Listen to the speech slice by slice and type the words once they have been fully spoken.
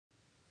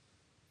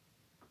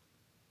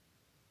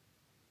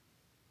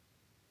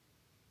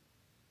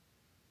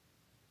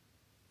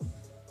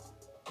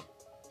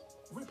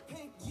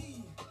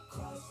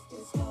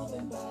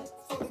back.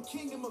 For the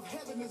kingdom of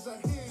heaven is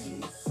at hand.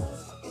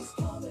 Jesus is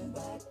coming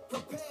back.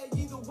 Prepare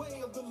ye the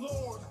way of the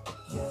Lord.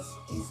 Yes,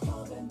 he's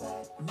coming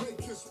back.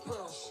 Make his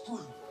path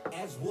straight.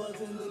 As was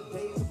in the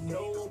days of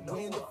Noah,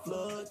 when the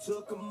flood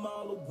took them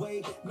all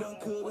away. None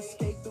could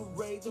escape the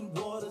raging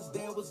waters.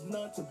 There was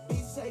none to be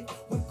safe.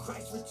 When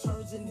Christ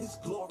returns in his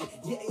glory,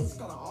 yeah, it's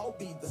gonna all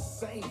be the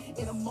same.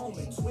 In a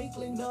moment,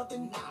 twinkling of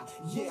an eye,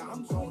 yeah,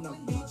 I'm gonna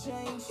be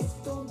changed. It's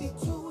gonna be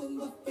two in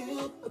the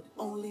field, but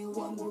only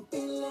one will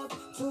be left.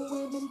 Two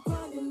women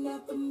grinding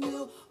at the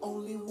mill,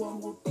 only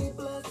one will be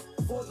blessed.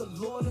 For the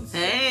Lord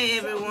himself. Hey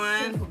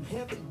everyone. From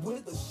heaven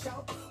with a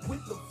shout,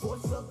 with the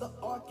voice of the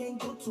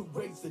archangel to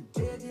raise the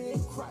dead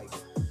in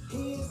Christ.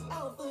 He is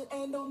Alpha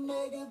and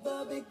Omega,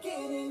 the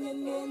beginning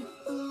and end,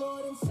 the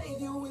Lord and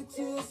Savior which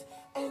is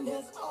and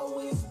has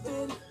always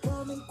been,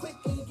 coming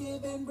quickly,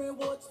 giving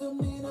rewards to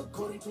men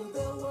according to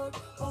their work.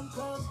 On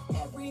clouds,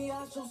 every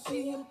eye shall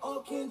see him,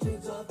 all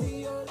kindreds of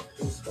the earth.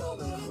 He's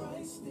coming.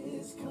 Christ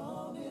is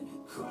coming.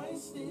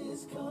 Christ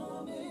is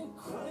coming.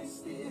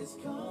 Christ is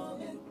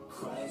coming.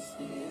 Christ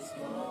is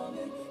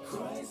coming.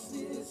 Christ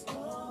is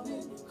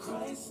coming.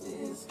 Christ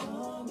is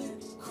coming.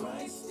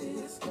 Christ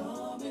is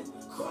coming.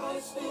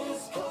 Christ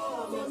is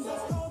coming.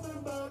 He's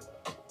coming back.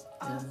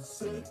 I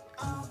said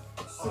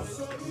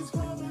he's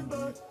coming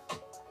back.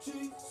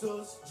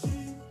 Jesus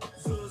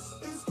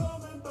is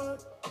coming back.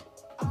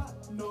 I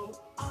know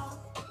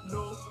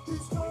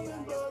he's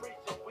coming back.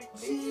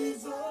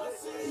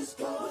 Jesus is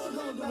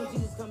coming back.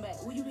 Jesus come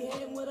back. Will you be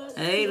heading with us?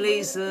 Hey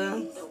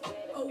Lisa,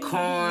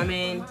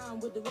 Carmen.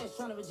 Will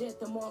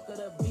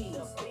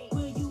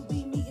you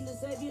be meeting the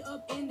Savior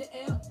up in the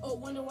air? Or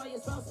wonder why your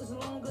spouse is no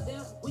longer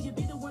there? Will you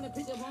be the one to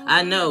pick up on?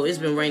 I know it's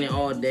been raining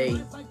all day.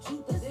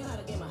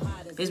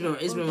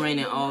 It's been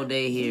raining all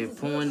day here,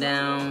 pouring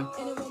down.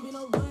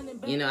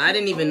 You know, I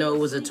didn't even know it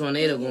was a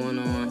tornado going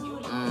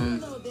on.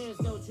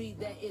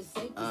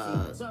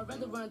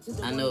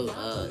 I know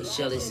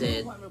Shelly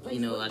said, you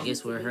know, I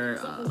guess where her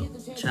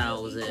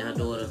child was at, her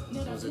daughter,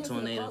 was a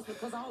tornado.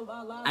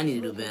 I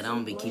need to do better. I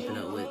don't be keeping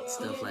up with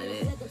stuff like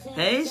that.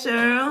 Hey,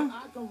 Cheryl.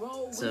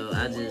 So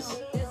I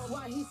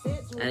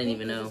didn't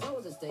even know.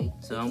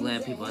 So I'm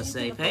glad people are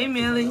safe. Hey,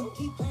 Millie.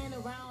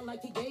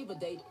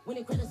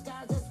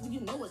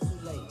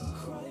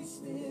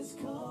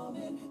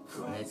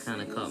 That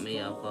kind of caught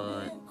me off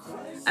guard.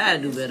 I gotta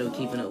do better with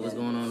keeping up what's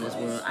going on in this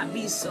world. I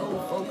be so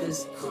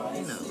focused,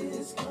 you know,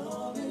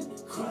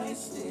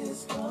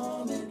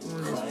 on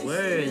this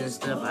word and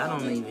stuff. I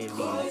don't even be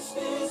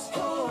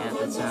half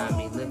the time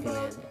be looking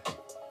at it.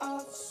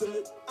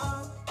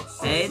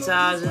 Hey,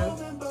 Taja.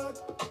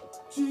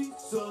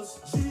 Jesus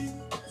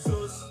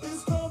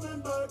is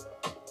coming back.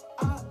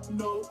 I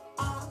know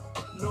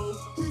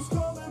he's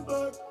coming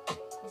back.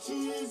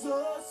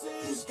 Jesus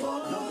is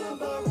coming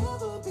back.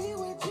 Never be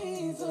with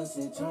Jesus,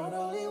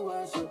 eternally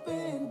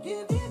worshiping,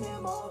 giving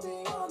him all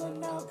the honor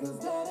now, cause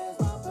that is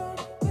my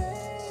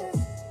purpose.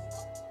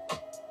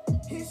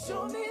 He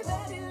showed me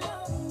that he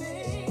loved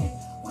me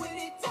when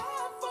he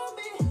died for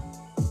me.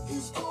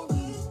 He's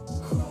coming.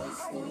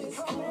 Christ is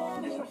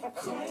coming.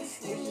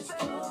 Christ is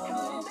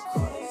coming.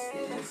 Christ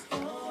is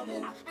coming.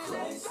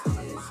 Christ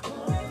is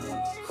coming.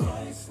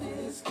 Christ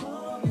is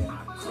coming.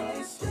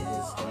 Christ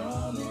is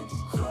coming.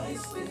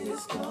 Christ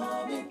is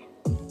coming.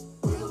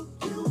 Will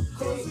you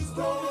be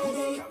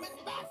ready?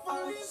 I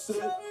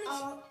said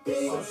I'll be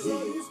ready.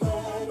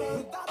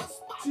 Without a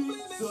spot,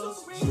 Jesus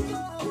is ready.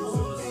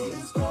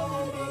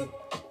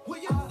 Will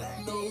you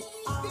know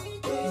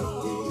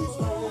he's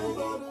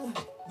ready?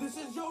 This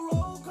is your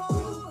roll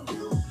call.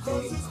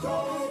 Cause he's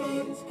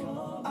coming.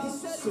 I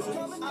said he's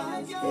coming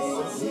back.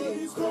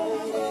 He's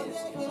ready.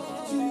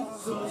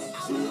 Jesus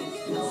is coming.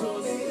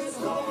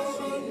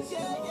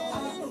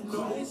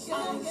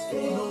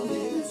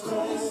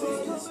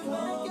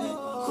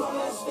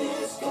 Christ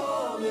is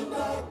coming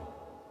back.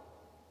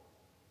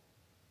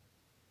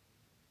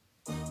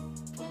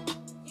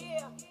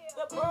 Yeah,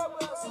 the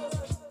Burwell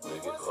sisters.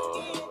 Once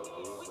again,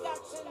 we got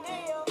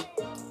Chanel.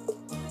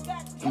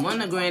 One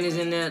of the grannies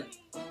in there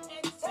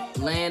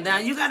laying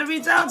down. You gotta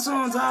reach out to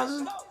them,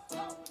 Tasha.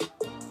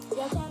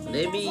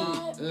 They be,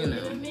 you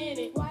know,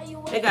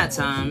 they got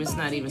time. It's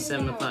not even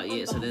 7 o'clock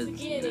yet, so that's,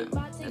 you know,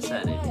 that's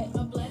how they do.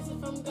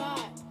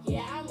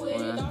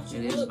 Well,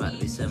 it is about to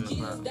be 7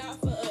 o'clock.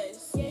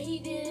 Yeah, he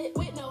did it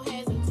with no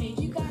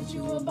hesitation. You got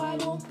you a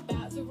Bible,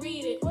 about to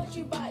read it. What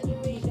you about to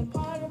read? The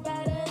part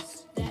about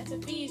us, that's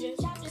Ephesians.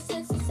 Chapter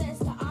 6, it says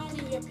to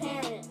honor your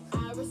parents.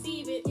 I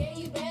receive it. Yeah,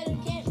 you better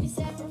can't be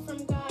separate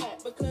from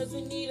God, because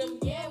we need him.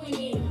 Yeah, we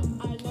need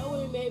him. I know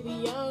we may be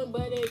young,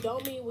 but it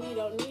don't mean we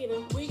don't need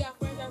him. We got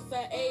friends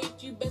outside age,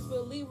 you best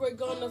believe we're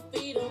gonna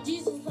feed him.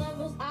 Jesus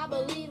loves us, I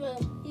believe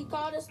him. He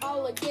called us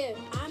all a gift.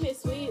 I'm his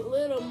sweet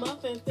little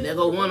muffin. There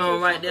go one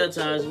on right there,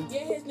 Taja.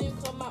 Yeah, his name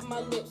come out my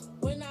lips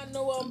when I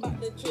know I'm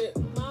about to trip.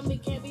 Mommy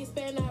can't be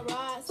spending that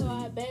ride, so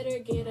I better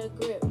get a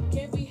grip.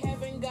 Can't be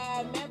having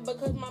God mad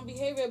because my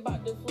behavior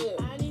about to flip.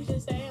 I need to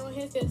stay on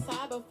his good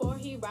side before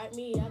he write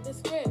me out the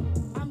script.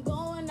 I'm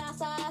going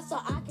outside so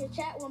I can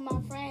chat with my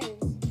friends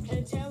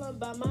and tell them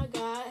about my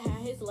God,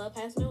 how his love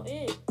has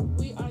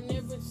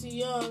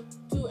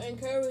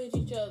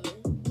each other.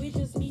 We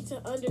just need to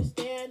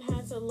understand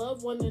how to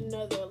love one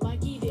another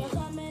like he did. You're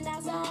coming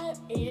outside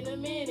In a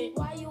minute,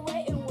 Why you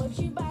waiting? What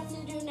you about to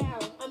do now?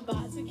 I'm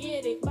about to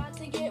get it. About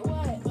to get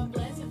what? A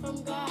blessing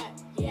from God.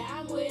 Yeah,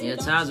 I'm with Yeah, it.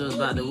 Taja was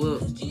about to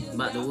whoop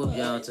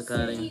y'all, He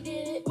Takati.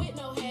 did it. With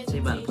no hesitation. She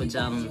about to put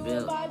y'all on the You a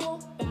belt.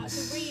 Bible? About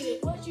to read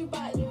it. What you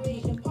about to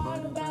read? The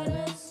part about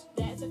us?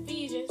 That's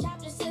Ephesians.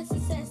 Chapter 6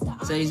 it says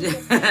to So you honor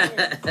your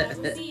parents.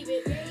 Receive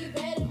it. Yeah, you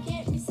better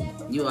can't be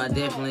separate You from are God.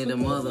 definitely the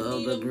mother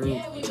of the group,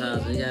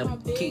 Taja. You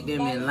gotta keep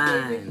them in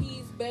line.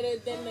 He's better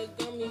than the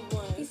gummy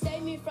one. He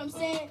saved me from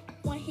sin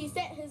when he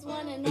sent his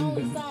one and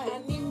only I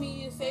son. need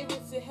me a savior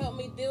to help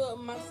me deal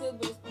with my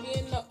siblings.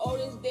 Being the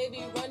oldest, they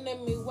be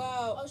running me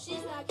wild. Oh,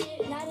 she's not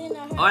kidding. Not in a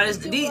hurry.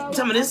 Artists,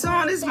 some of this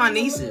song, this is my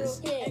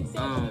nieces.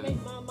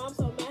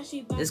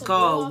 It's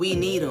called We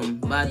Need 'Em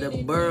by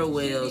the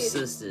Burwell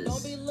Sisters.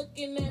 Don't be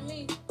looking at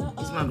me.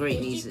 It's my great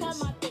nieces.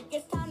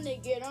 It's time to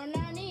get on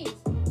our knees.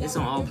 It's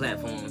on all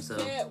platforms, so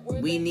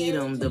We Need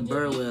 'Em, the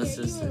Burwell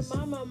Sisters.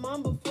 A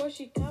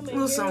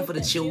little song for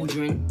the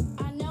children.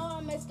 I know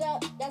I messed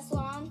up. That's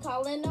why I'm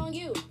calling on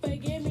you.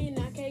 Forgive me,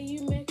 now can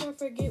you make her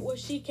forget what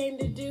she came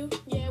to do?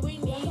 Yeah, we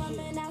You're need you.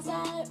 coming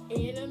outside.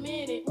 In a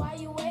minute, Why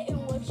you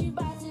waiting? What you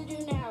about to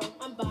do now?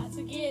 I'm about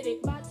to get it.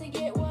 About to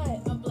get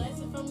what? A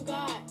blessing from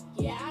God.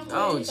 Yeah, I'm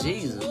Oh, with it.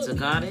 Jesus,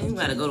 Takati. You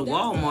gotta go to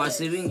Walmart,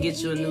 see if we can get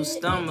you a new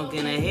stomach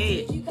and a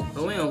head.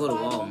 But we don't go to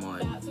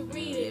Walmart. About to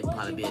read it. It'd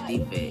probably be a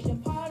defect. The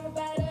part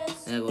about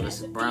us? I go to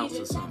Sprouts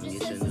or something,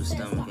 get you a new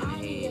stomach and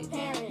a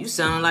head. You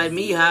sound like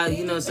me, how,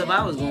 you know, stuff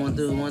I was going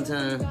through one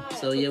time.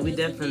 So, yeah, we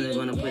definitely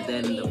gonna put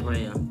that into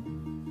prayer.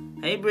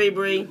 Hey, Bree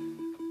Bree.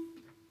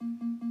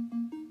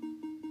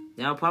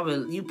 You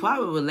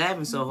probably were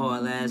laughing so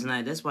hard last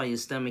night. That's why your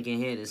stomach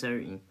and head is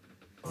hurting.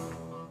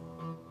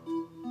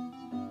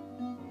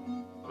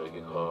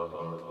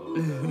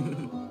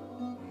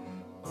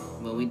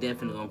 But we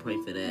definitely gonna pray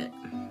for that.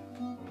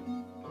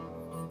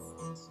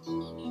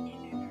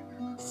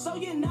 So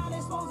you're not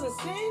exposed to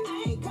sin.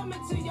 I ain't coming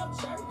to your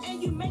church.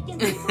 And you making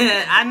people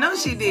I know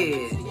she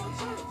did.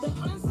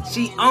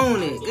 She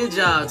owned it. Good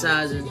job,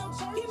 Taja.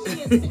 Give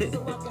me a sec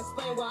so I can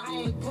explain why I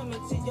ain't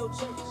coming to your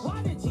church.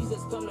 Why did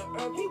Jesus come to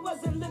earth? He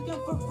wasn't looking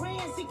for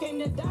friends. He came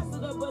to die so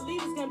the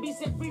believers can be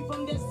set free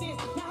from their sins.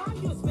 Now how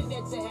you expect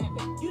that to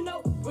happen? You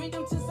know, bring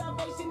them to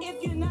salvation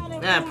if you're not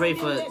in. I pray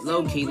for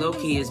Low Key. Low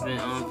Key has been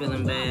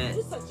feeling bad.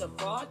 You're such a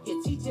fraud.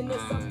 You're teaching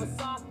this a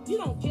facade. You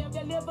don't care if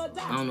they live or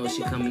die. I don't know if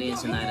she coming in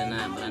tonight or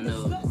not, but I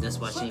know that's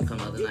why she didn't come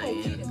the other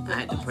night. And I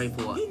had to pray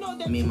for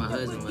her. Me and my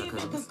husband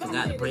because I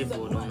forgot to pray for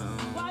her on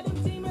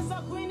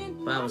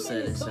the Bible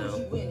study,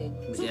 so we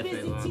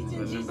definitely gonna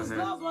remember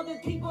her.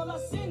 People are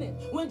sinning.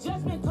 When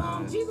judgment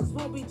comes, Jesus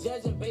won't be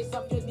judging based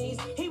off your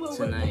needs. He will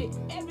repay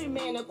every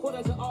man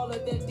according to all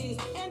of their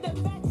deeds. And the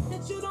fact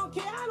that you don't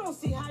care, I don't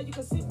see how you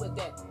can sit with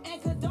that.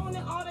 And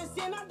condoning all that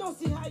sin, I don't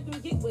see how you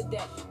can get with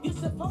that. You're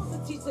supposed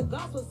to teach the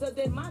gospel so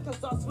their mind can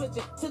start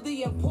switching to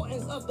the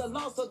importance of the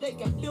law so they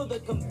can feel the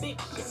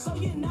conviction. So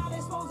you're not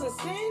exposed to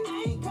sin.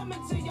 I ain't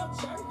coming to your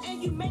church.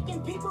 And you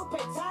making people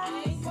pay tithes.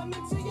 I ain't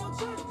coming to your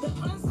church. The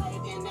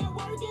unsaved in there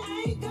working.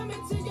 I ain't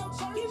coming to your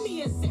church. Give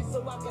me a sec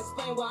so I can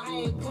explain why I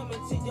ain't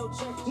coming to your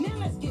church. Now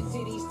let's get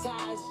to these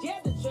ties. Yeah,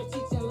 the church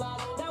teaching lies.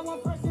 That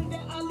one person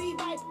that a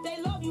Levite,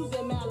 they love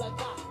using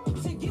Malachi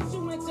to get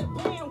you into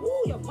paying. Woo,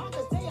 your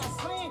pockets, they are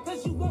slaying.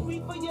 Cause you won't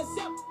read for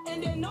yourself.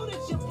 And they know that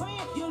you're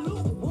playing. You're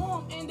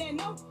lukewarm. And they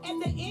know at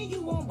the end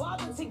you won't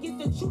bother to get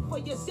the truth for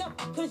yourself.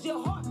 Cause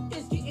your heart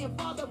is getting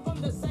farther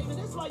from the Savior.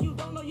 That's why you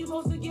don't know you're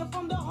supposed to give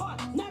from the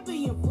heart. Not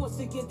being forced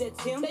to give that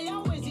Tim. They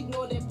always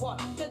ignore that part.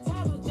 The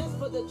title just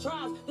for the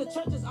tribes. The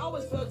churches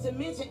always failed to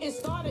mention. It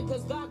started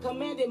because God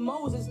commanded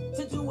Moses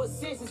to do a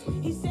census.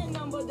 He said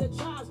number the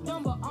tribes,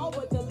 number all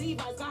but the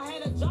Levites. I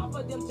had a job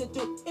for them to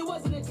do. It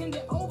wasn't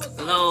intended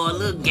oversight. Lord,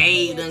 little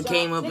Gabe done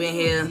came up in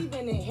here.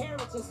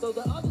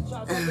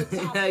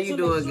 How you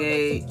doing,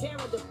 Gabe?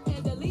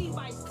 And the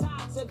Levites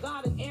tied to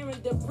God and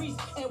Aaron the priest.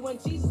 And when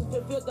Jesus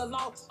fulfilled the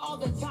law, all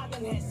the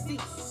tithing had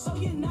ceased. So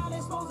you're not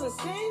exposed to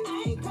sin.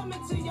 I ain't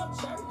coming to your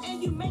church.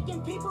 And you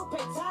making people pay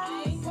tithes.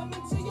 I ain't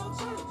coming to your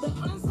church. The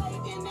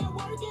unsaved in there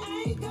working.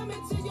 I ain't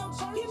coming to your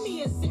church. Give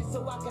me a sec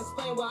so I can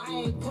explain why I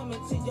ain't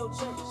coming to your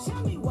church.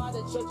 Tell me why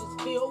the church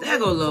is filled. There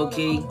go Low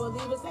Key.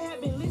 They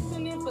have been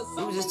listening for so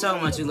We was just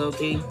talking about you, Low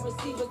Key.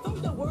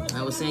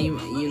 I was saying,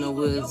 you know,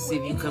 we'll see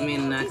if you come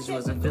in tonight because you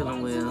wasn't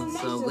feeling well.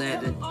 So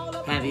glad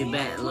to have you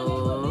back,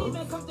 Lord.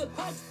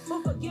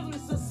 For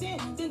forgiveness of sin,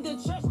 then the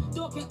church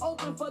door can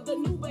open for the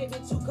new baby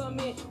to come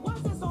in. Why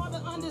is this hard to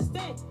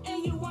understand?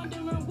 And you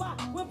wondering why?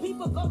 When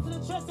people go to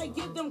the church, they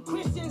give them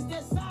Christians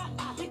their side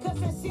eye because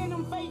they send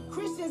them fake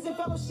Christians in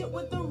fellowship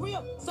with the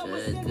real. So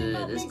we're sending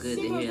up That's big good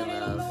to signals hear, and they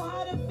don't know love.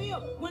 how to feel.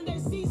 When they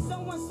see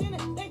someone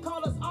sinning, they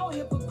call us all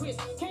hypocrites.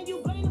 Can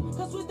you blame them?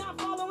 Because we're not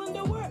following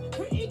the word.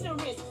 We're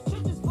ignorant.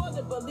 Church is for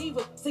the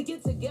believer. to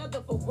get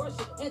together for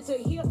worship and to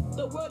hear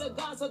the word of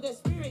God so their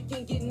spirit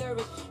can get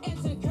nourished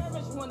and to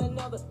encourage one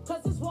another.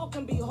 Cause this walk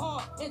can be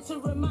hard and to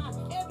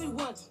remind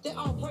everyone that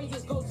all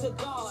praises go to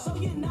God. So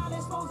you're not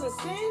exposed to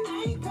sin.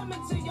 I ain't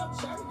coming to your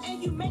church.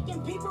 And you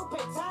making people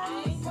pay tithes.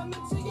 I ain't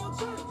coming to your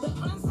church. The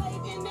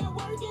unsaved in there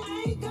working.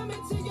 I ain't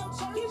coming to your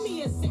church. Give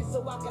me a sense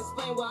so I can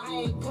explain why I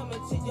ain't coming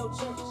to your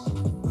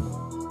church.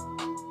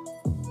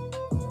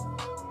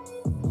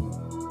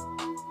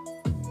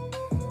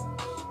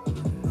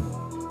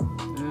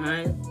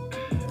 Alright.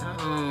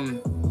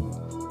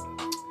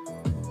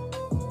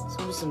 It's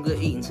gonna be some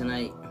good eating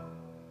tonight.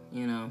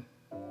 You know,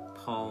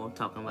 Paul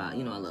talking about,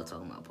 you know, I love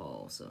talking about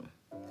Paul, so.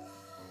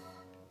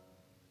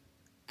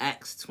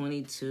 Acts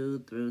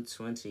 22 through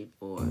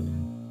 24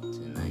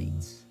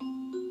 tonight.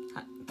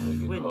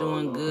 We're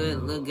doing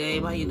good. Lil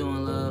Gabe, how you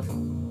doing, love?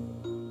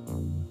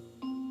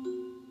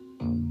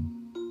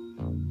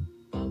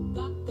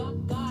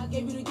 God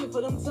gave you the gift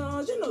for them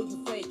tongues, you know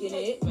you faking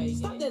it.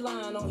 Stop that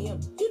lying on him,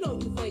 you know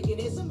you faking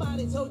it.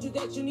 Somebody told you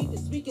that you need to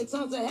speak in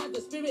tongues to have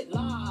the spirit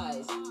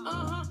lies.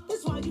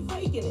 That's why you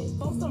faking it.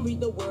 Folks don't read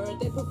the word,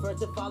 they prefer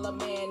to follow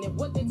man. And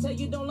what they tell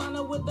you don't line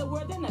up with the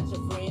word, they're not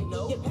your friend.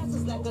 No. Your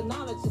pastors lack of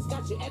knowledge, it's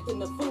got you acting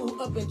the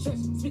fool up in church.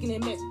 Speaking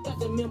in mess, got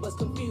the members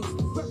confused.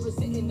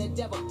 Representing the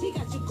devil, he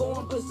got you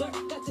going berserk.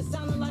 Got you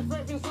sounding like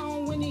Reverend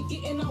Song when he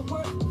getting our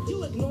work.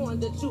 You ignoring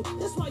the truth,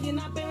 that's why you're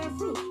not bearing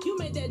fruit. You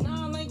made that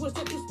non-language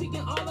that you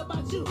speaking all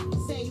about you.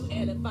 Saying you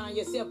edifying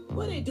yourself,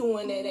 what they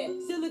doing that at?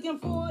 Still looking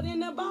forward in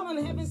the Bible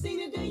and haven't seen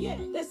it there yet.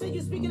 They say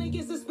you're speaking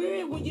against the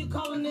spirit when you're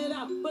calling it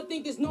out, but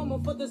think it's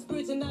normal for the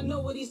spirit to not know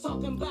what he's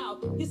talking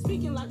about. You're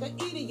speaking like an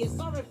idiot,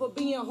 sorry for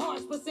being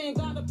harsh, but saying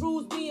God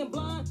approves being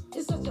blind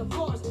is such a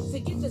farce. To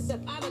get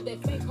yourself out of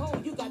that fake hole,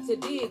 you got to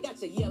dig.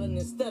 Got you yelling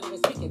and stuttering,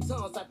 speaking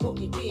tongues like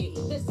Pokey did.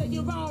 They say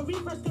you're wrong,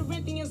 read 1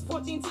 Corinthians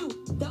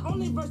 14:2. The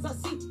only verse I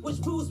see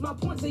which proves my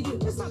point to you.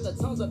 It's not the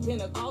tongues of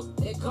Pentecost,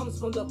 it comes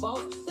from the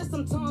boss. That's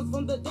some tongues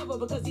from the devil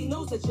because he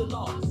knows that you're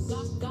lost.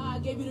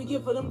 God gave you the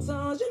gift for them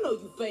tongues, you know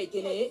you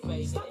faking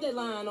it. Stop that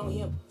lying on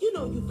him, you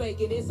know you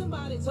faking it.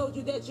 Somebody told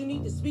you that you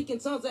need to speak in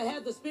tongues to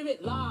have the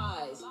spirit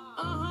lies.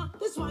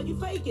 That's why you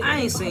faking it. I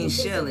ain't seen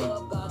Shelly.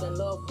 Love God and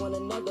love one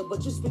another,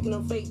 but you speaking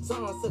in fake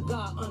tongues to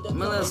God under.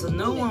 Melissa,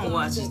 no one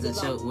watches The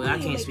Chosen. Well, I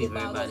can't speak for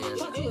everybody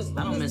else.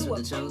 I don't mess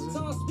with The Chosen.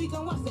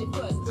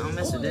 I don't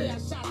mess with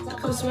that. I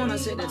could've sworn I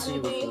said that to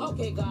you before.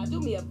 Okay, God, do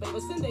me a favor,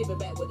 send David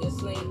back with this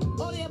sling.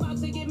 Oh, they about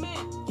to get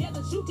mad. Yeah,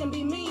 the truth can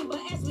be mean, but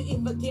ask me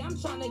if I can. I'm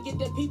trying to get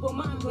the people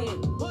mind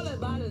clean. Pull it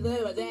by the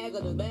bag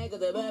of the bag of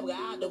the bag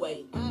out the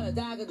way. Out of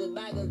the bag of the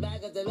bag of the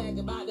bag of the bag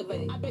about the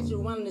way. I bet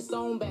you running the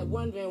song back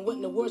wondering what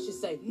in the world she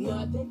say.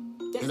 Nothing.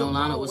 That's it don't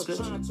line up with what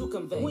scripture. Trying to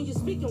convey. When you're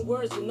speaking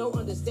words with no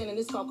understanding,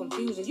 it's called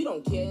confusion. You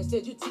don't care.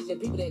 Instead, you teaching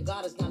people that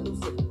God is not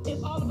lucid.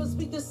 If all of us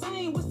speak the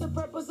same, what's the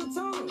purpose of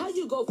tongue? How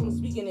you go from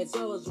speaking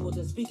intelligible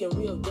to speaking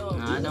real dumb?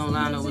 Nah, I don't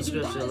line up with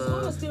scripture,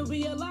 love. Still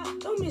be a lie.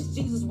 Don't miss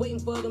Jesus waiting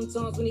for them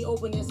tongues when he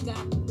opened the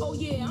sky. Oh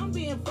yeah, I'm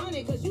being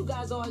funny because you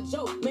guys are a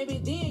joke. Maybe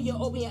then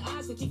you'll open your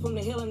eyes to keep from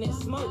the hell and that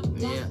smoke.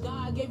 Yeah.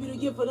 God gave you the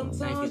gift for them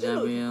tongues. You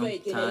know you Gabriel.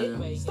 faking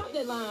it. Stop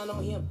that lying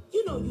on him.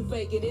 You know you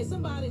faking it.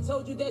 Somebody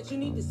told you that you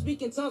need to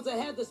speak in tongues to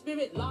have the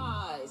spirit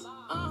lies.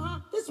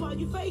 That's why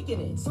you faking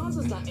it. Tongues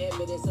is not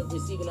evidence of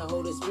receiving the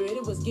Holy Spirit.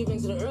 It was given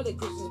to the early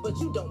Christians, but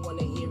you don't want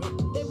to hear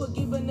it. They were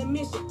given a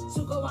mission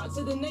to go out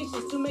to the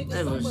nations to make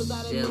That was disciples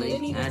out of them. Shelly. They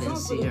need I a didn't tongue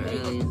see for the her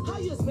pagans. earlier. How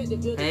you expect to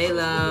build a Hey, church if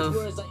love.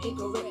 your words are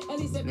incorrect?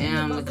 And he said, Now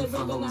I'm "People looking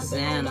for recognize that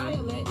Hosanna."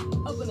 dialect."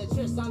 Up in the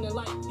church sounding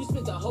like you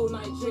spent the whole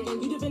night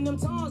drinking. You defend them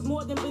tongues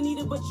more than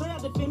Benita betrayal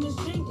to finish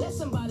drink. Let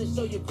somebody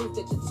show you proof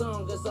that your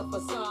tongue is a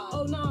facade.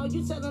 Oh no,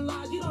 you telling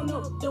lies, you don't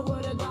know the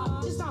word of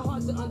God. It's not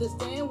hard to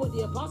understand what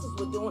the apostles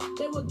were doing.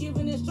 They were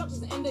giving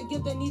instructions and the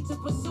gift they need to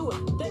pursue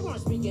it. They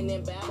weren't speaking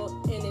in Babel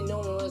and they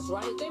knowing what's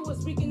right. They were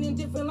speaking in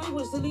different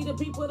language to lead the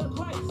people to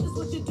Christ. That's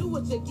what you do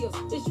with your gifts.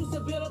 It's used to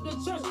build up the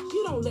church.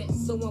 You don't let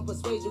someone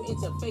persuade you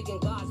into faking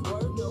God's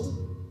word, no.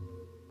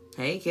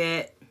 Hey,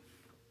 Cat.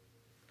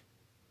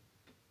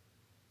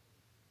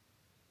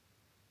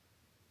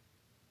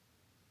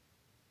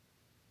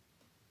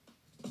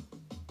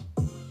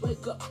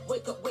 Wake up,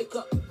 wake up, wake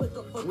up, wake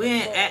up. We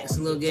ain't Acts,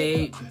 Lil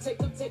Gabe. Take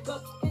up,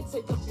 and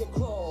take up your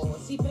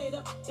claws. He paid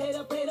up.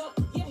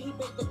 Yeah, he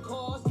paid the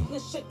cause. Now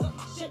shake up,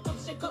 shake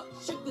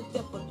the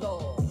devil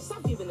off.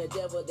 Stop giving the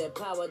devil that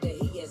power that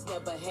he has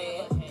never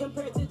had.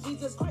 Compared to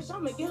Jesus Christ,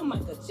 I'm making him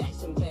Michael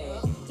Jackson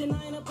bad.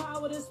 Denying the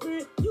power of the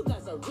spirit, you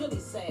guys are really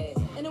sad.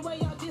 And the way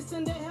y'all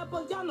dissing the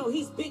helper, y'all know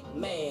he's big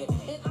mad.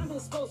 And I'm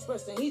his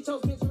spokesperson, he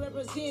chose me to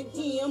represent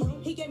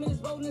him. He gave me this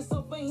boldness,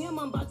 so for him,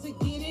 I'm about to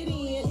get it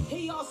in.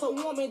 He also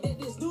warned me that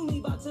this new me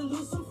about to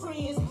lose some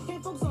friends.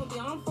 Can't focus on them,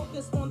 I'm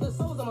focused on the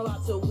souls I'm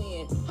about to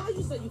win. How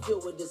you say you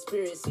feel with the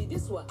spirit? See,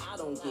 this is what I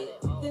don't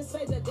get. Then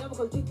say the devil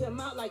could kick him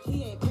out like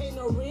he ain't paid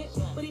no rent.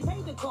 But he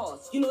paid the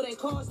cost. You know they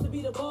cost to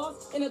be the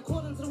boss. And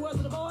according to the words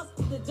of the boss,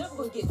 the devil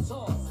could get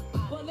tossed.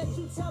 But let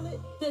you tell it,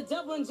 the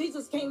devil and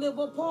Jesus can't live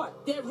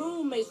apart. Their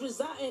roommates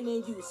reside plotting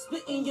in you,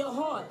 splitting your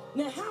heart.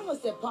 Now, how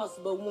is that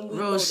possible when we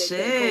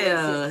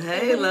Rochelle,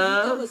 hey,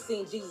 love. I've never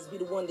seen Jesus be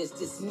the one that's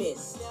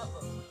dismissed.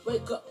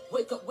 Wake up,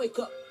 wake up, wake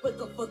up, wake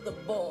up for the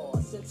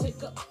boss. And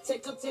take up, and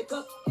take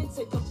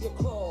up your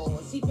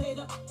cross. He paid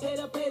up,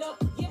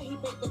 yeah, he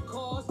paid the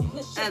cost.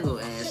 I go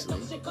Ashley.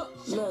 Shake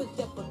the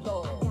devil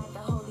law. I got the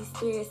Holy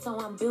Spirit, so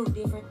I'm built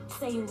different.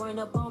 Satan run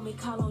up on me,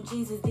 call on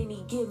Jesus, then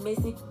he get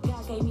missing.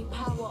 God gave me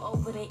power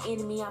over the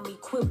enemy, I'm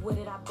equipped with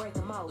it, I break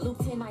them out. Luke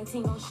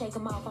 10:19, don't shake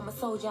them off, I'm a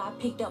soldier, I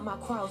picked up my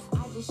cross.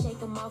 I just shake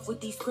them off with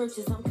these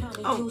scriptures, I'm kind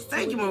of used to it.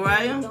 Thank you,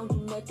 Mariah. Don't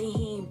do nothing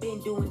he ain't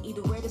been doing,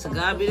 either read it. To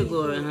God be the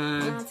glory,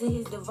 huh? To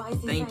his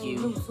devices, Thank you.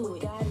 To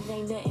it. God, it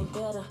ain't nothing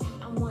better.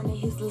 I'm one of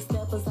his little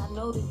steppers, I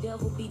know the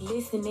devil be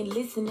listening,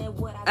 listen at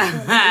what I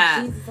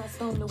tell him. Jesus, I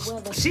storm the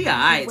weather. She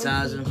alright,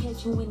 Taja.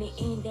 Catch you in the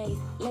end days,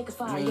 like a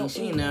fire. I mean,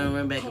 she ain't never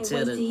run back and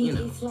tell the, you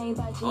know,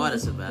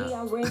 artists about. He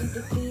already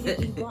defeated.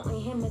 He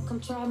wanting him to come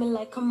try me,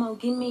 like, come on,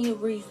 give me a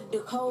reason. The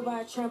cold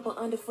bar trample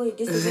underfoot.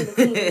 This is the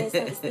team that's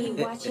understand.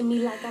 Watching me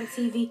like I'm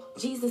TV.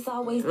 Jesus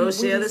always.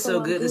 Rochelle, it's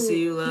so good to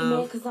see you, He love.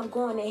 mad 'cause I'm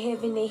going to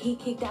heaven and he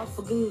kicked out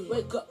for good.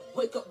 Wake up,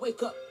 wake up,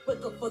 wake up,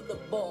 wake up for the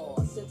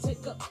boss. And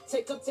take up, and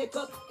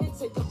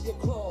take up your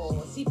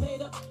cross. He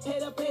paid up,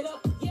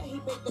 yeah, he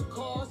paid the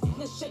cost.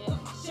 Now shake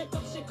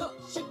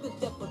the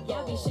devil law.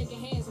 Y'all be shaking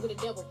hands with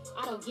the devil.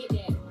 I don't get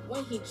that.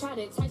 When he try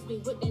to entice me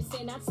with that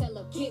sin, I tell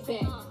him, get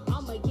back.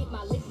 I'ma get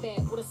my lick back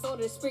with a sword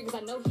of the spirit,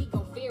 'cause I know he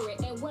gon' fear it.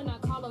 And when I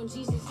call on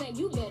Jesus' name,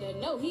 you better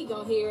know he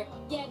gon' hear it.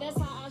 Yeah, that's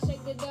how I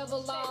shake the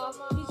devil off.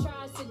 He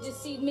tries to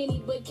deceive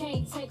many, but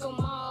can't take them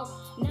off.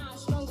 Not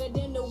stronger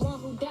than the one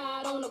who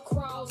died on the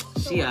cross.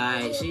 She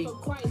alright,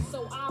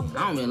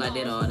 I don't really like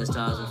that artist,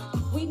 Taja.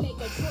 We make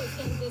a choice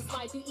in this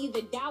life. You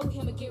either die with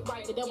him or get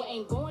right. The devil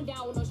ain't going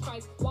down with no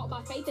stripes. Walk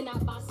by faith and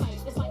not by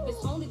sight. This life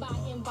is only by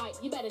invite.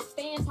 You better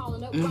stand tall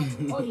and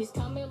upright, or he's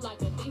coming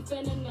like a thief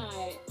in the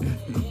night.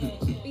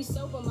 Be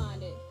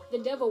sober-minded. The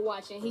devil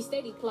watching, he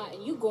steady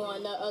plotting. You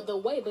going the other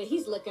way, but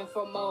he's looking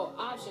for more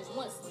options.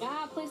 Once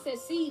God plants that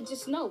seed,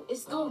 just know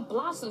it's gonna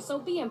blossom. So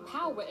be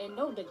empowered and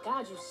know the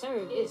God you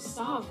serve is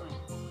sovereign.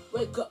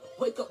 Wake up,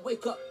 wake up,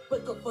 wake up,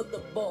 wake up for the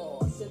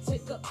boss. And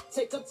take up, and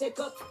take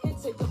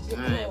up your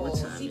Alright, what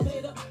cross. time He is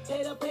paid up,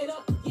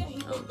 yeah,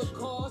 he paid the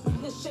cost.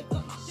 Now shake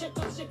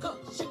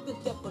the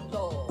devil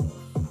law.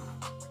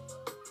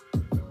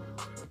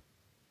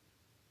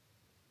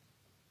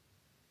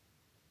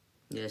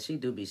 Yeah, she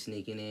do be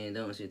sneaking in,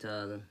 don't she,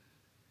 Tyler?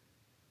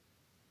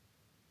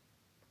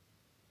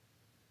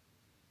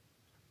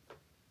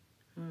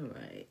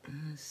 Alright,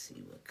 let's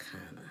see what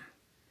kind of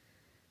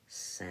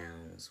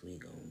sounds we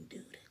gonna do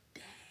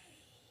today.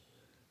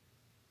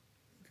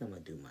 I think I'm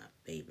gonna do my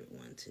favorite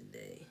one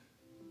today.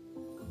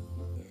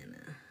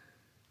 And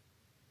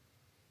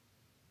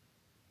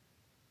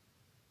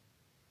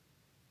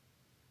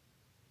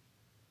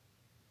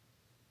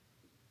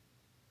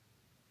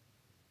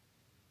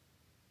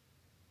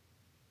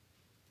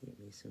get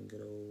me some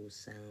good old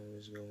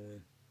sounds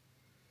going.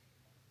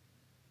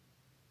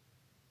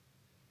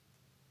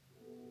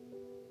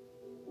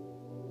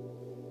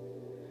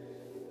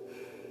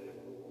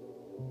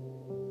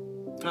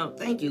 Oh,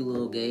 thank you,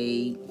 little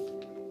Gabe.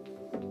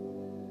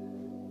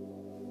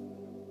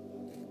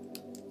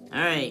 All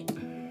right.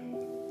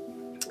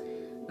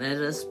 Let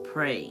us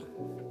pray.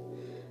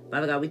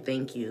 Father God, we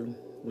thank you.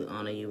 We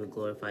honor you. We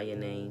glorify your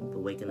name for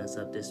waking us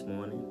up this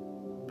morning,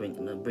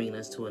 bringing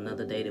us to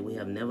another day that we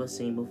have never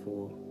seen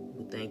before.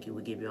 We thank you.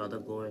 We give you all the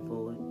glory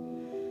for it.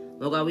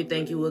 Lord God, we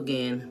thank you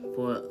again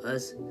for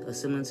us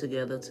assembling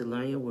together to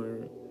learn your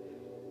word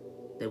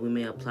that we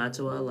may apply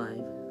to our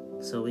life,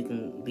 so we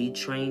can be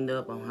trained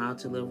up on how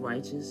to live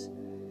righteous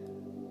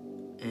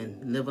and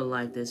live a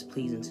life that's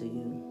pleasing to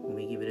you. And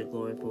we give you the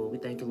glory for it. We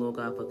thank you, Lord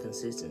God, for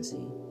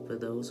consistency, for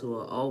those who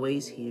are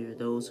always here,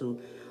 those who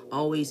are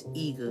always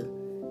eager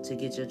to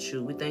get your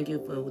truth. We thank you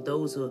for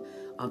those who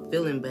are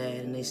feeling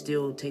bad and they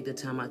still take the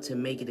time out to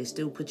make it. They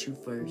still put you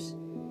first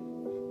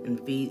and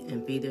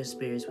feed their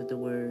spirits with the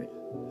word.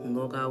 And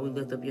Lord God, we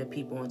lift up your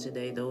people on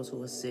today, those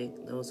who are sick,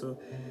 those who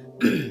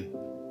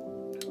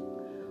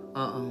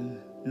are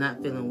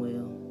not feeling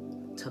well.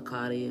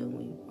 Takadia,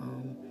 we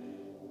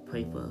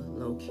pray for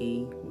Low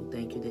Key. We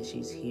thank you that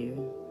she's here.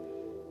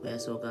 We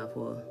ask, Lord God,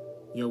 for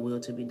your will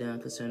to be done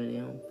concerning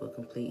them for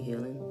complete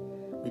healing.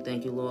 We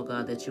thank you, Lord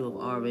God, that you have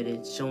already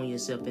shown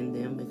yourself in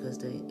them, because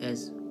they,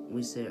 as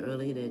we said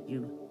earlier, that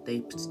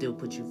they still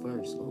put you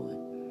first, Lord.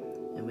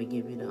 And we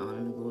give you the honor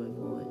and the glory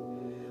for it.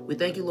 We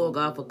thank you, Lord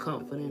God, for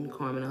comforting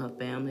Carmen and her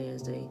family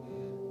as they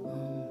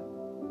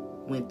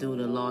went through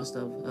the loss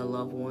of a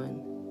loved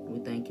one. We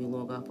thank you,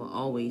 Lord God, for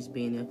always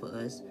being there for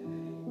us.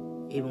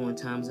 Even when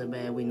times are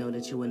bad, we know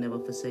that you will never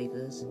forsake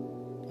us.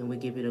 And we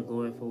give you the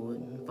glory for it.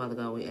 And Father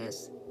God, we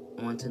ask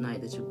on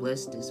tonight that you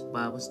bless this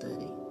Bible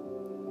study,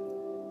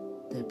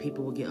 that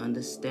people will get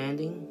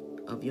understanding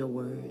of your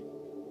word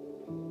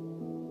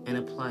and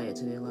apply it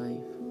to their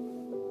life.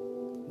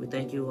 We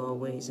thank you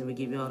always, and we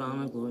give you all the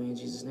honor and glory. In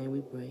Jesus' name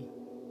we pray.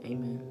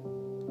 Amen.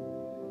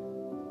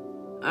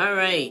 All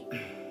right.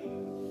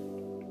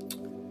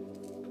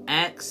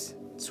 Acts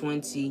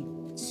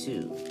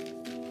 22.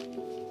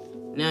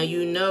 Now,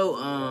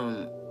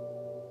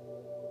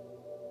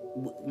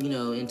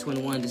 in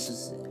 21, this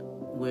is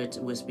where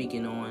we're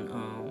speaking on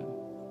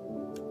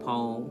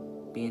Paul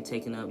being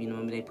taken up.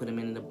 Remember they put him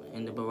in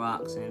the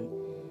barracks, and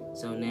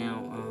so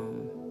now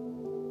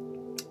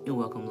you're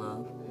welcome,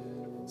 love.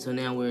 So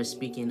now we're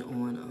speaking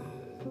on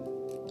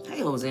hey,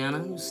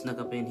 Hosanna, you snuck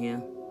up in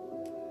here.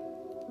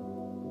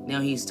 Now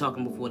he's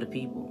talking before the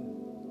people.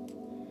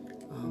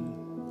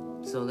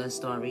 So let's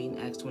start reading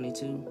Acts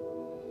 22.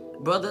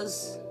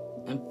 Brothers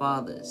and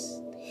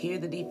fathers, hear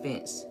the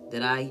defense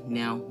that I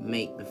now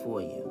make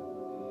before you.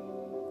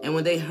 And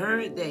when they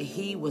heard that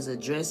he was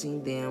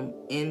addressing them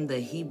in the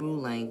Hebrew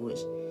language,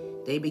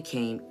 they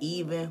became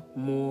even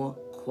more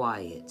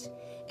quiet.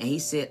 And he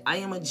said, I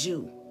am a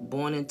Jew,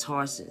 born in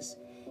Tarsus,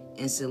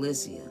 in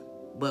Cilicia,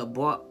 but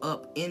brought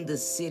up in the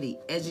city,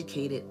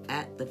 educated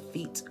at the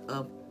feet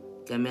of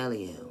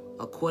Gamaliel,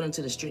 according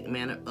to the strict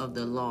manner of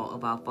the law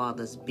of our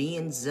fathers,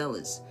 being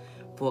zealous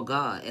for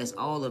God, as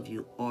all of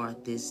you are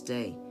this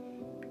day.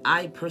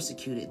 I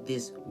persecuted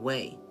this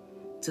way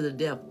to the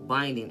death,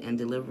 binding and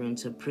delivering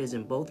to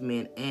prison both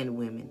men and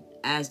women,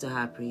 as the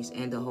high priest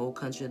and the whole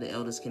country of the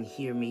elders can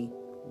hear me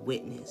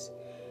witness.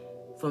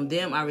 From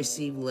them I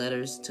received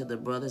letters to the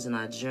brothers, and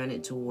I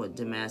journeyed toward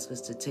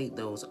Damascus to take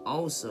those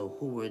also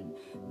who were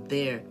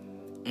there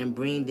and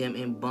bring them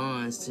in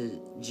bonds to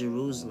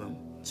Jerusalem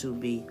to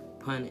be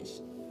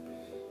punished.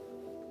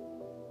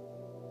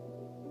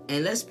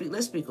 And let's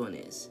speak on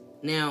this.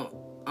 Now,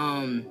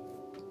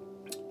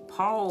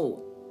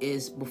 Paul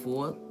is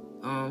before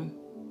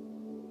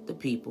the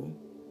people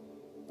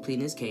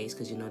pleading his case,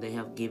 because they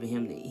have given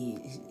him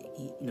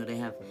they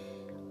have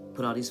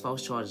put all these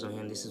false charges on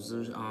him. This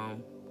is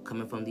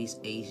coming from these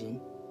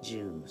Asian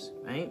Jews,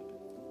 right?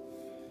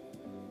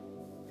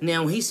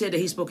 Now, when he said that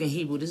he spoke in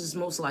Hebrew, this is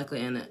most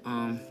likely in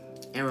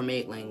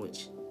Aramaic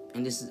language,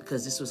 and this is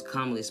because this was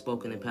commonly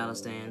spoken in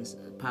Palestine.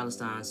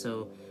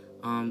 So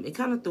it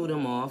kind of threw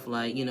them off,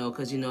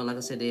 because like I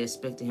said, they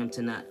expected him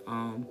to not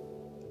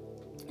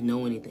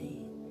know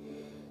anything.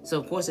 So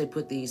of course they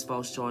put these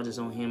false charges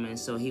on him, and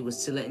so he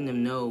was letting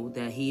them know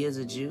that he is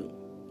a Jew,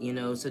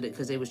 so that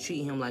because they was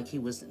treating him like he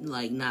was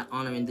not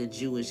honoring the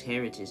Jewish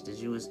heritage, the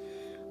Jewish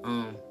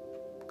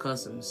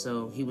customs.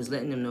 So he was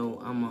letting them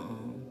know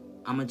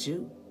I'm a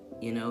Jew,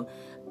 He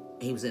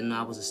was letting them know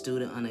I was a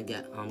student under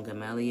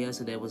Gamaliel,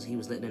 so he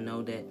was letting them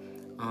know that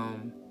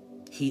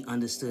he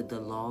understood the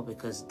law,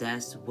 because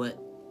that's what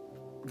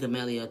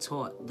Gamaliel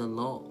taught, the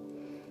law,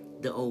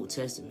 the Old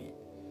Testament.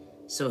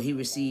 So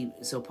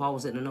Paul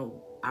was letting them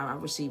know, I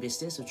received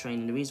extensive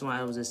training. The reason why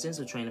I was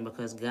extensive training,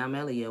 because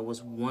Gamaliel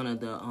was one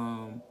of the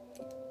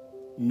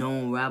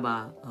known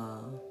rabbi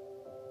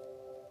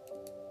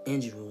in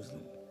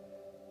Jerusalem.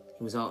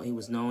 He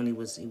was known. He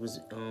was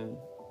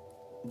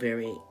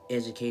very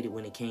educated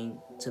when it came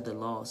to the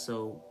law.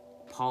 So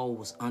Paul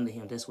was under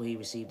him. That's where he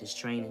received his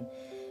training.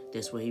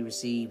 That's where he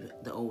received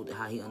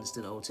how he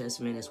understood the Old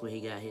Testament. That's where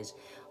he got his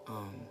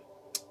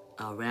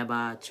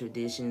rabbi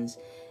traditions.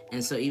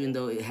 And so even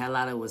though a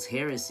lot of it was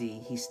heresy,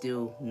 he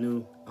still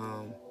knew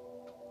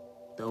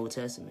the Old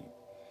Testament.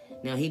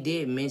 Now, he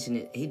did mention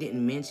it. He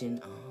didn't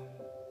mention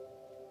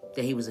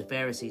that he was a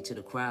Pharisee to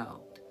the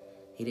crowd.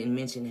 He didn't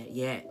mention that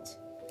yet.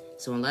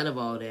 So in light of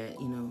all that,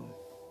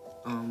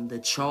 the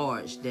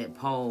charge that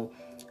Paul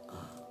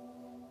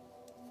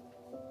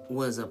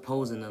was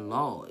opposing the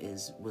law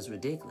was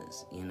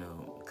ridiculous,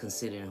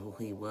 considering who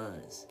he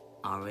was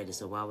already.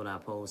 So why would I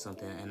oppose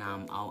something? And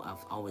I've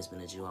always been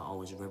a Jew. I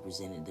always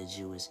represented the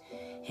Jewish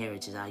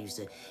heritage. I used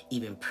to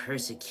even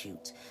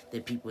persecute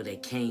the people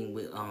that came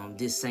with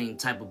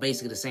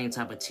basically the same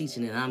type of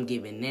teaching that I'm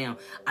giving now.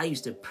 I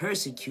used to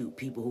persecute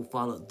people who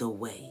followed the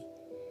way.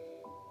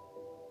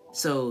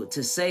 So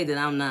to say that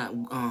I'm not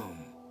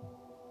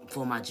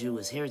for my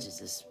Jewish heritage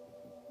is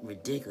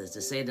ridiculous.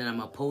 To say that I'm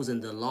opposing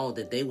the law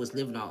that they was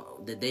living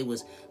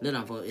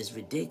on for is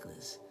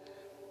ridiculous.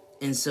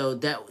 And so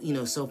that,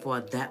 so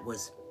far that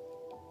was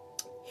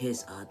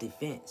his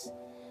defense.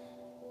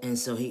 And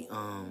so he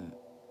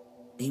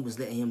was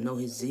letting him know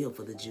his zeal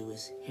for the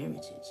Jewish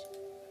heritage.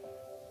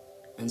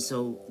 And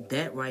so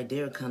that right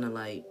there kind of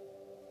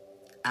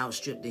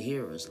outstripped the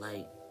hearers.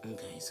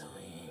 Okay, so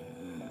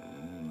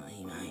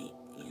he might,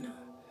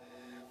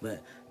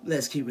 But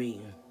let's keep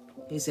reading.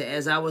 He said,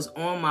 as I was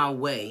on my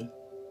way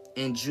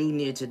and drew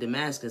near to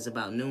Damascus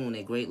about noon,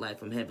 a great light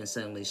from heaven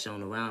suddenly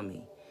shone around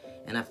me.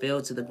 And I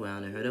fell to the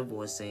ground and heard a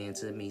voice saying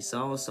to me,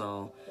 Saul,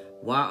 Saul,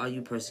 why are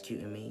you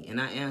persecuting me? And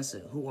I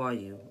answered, who are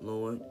you,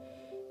 Lord?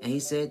 And he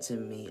said to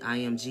me, I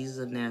am Jesus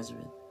of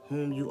Nazareth,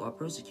 whom you are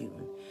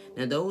persecuting.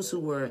 Now those who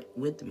were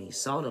with me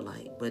saw the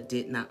light, but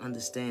did not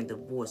understand the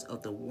voice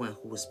of the one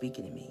who was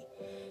speaking to me.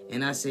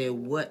 And I said,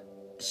 what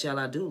shall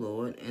I do,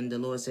 Lord? And the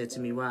Lord said to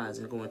me, rise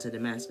and go into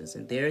Damascus,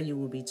 and there you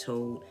will be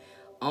told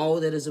all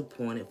that is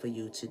appointed for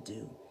you to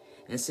do.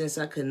 And since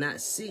I could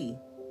not see,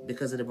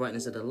 because of the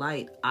brightness of the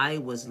light, I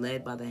was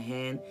led by the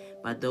hand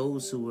by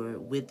those who were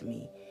with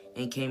me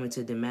and came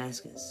into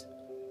Damascus.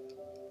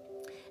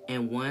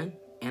 And one,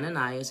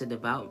 Ananias, a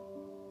devout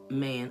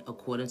man,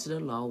 according to the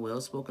law,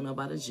 well spoken of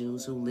by the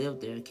Jews who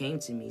lived there, came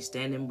to me,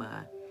 standing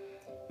by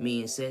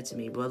me, and said to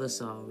me, Brother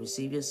Saul,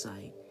 receive your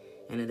sight.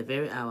 And at the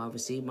very hour I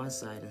received my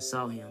sight and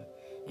saw him.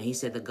 And he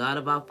said, the God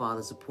of our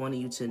fathers appointed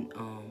you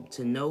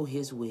to know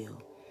his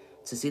will,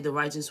 to see the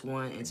righteous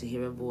one, and to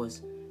hear a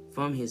voice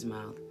from his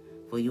mouth.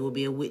 For you will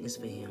be a witness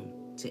for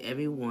him to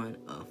every one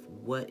of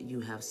what you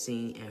have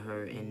seen and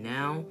heard. And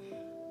now,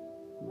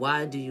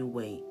 why do you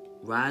wait?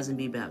 Rise and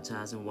be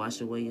baptized and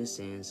wash away your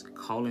sins,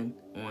 calling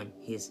on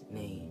his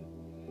name.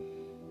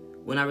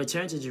 When I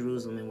returned to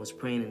Jerusalem and was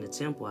praying in the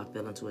temple, I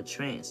fell into a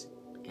trance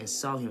and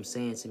saw him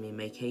saying to me,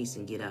 make haste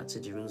and get out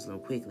to Jerusalem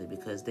quickly,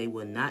 because they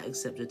will not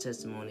accept your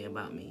testimony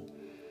about me.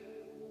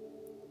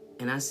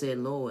 And I said,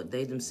 Lord,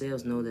 they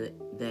themselves know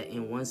that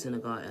in one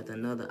synagogue after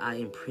another I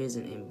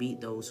imprisoned and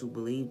beat those who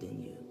believed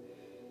in you.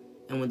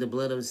 And when the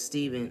blood of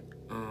Stephen,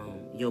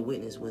 your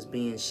witness, was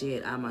being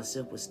shed, I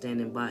myself was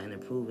standing by and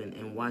approving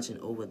and watching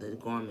over the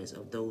garments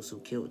of those who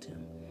killed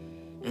him.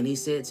 And he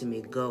said to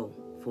me, go,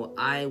 for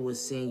I will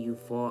send you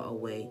far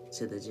away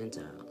to the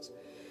Gentiles.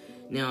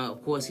 Now,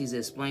 of course, he's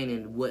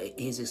explaining what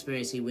his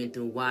experience he went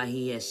through, why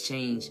he has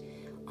changed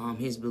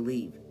his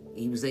belief.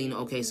 He was saying,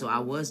 okay, so I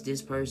was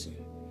this person,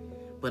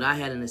 but I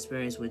had an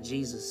experience with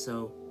Jesus,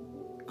 so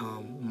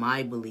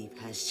my belief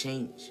has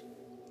changed.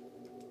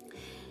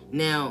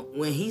 Now,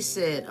 when he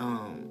said,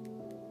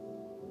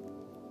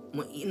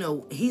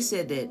 he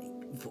said that,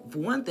 for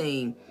one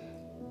thing,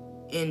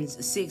 in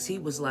 6, he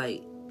was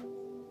like,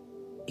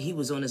 he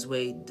was on his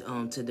way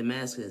to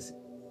Damascus,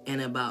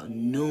 and about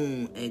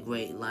noon, a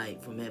great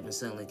light from heaven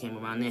suddenly came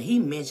around. Now, he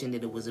mentioned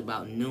that it was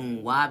about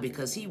noon. Why?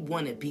 Because he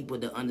wanted people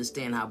to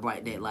understand how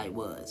bright that light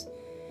was.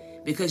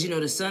 Because,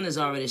 the sun is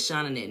already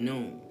shining at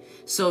noon.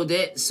 So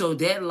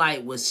that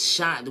light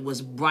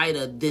was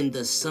brighter than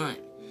the sun,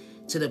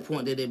 to the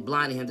point that it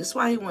blinded him. That's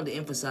why he wanted to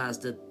emphasize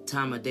the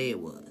time of day it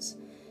was.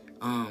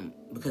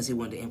 Because he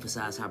wanted to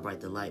emphasize how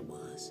bright the light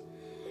was.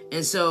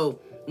 And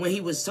so, when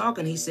he was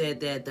talking, he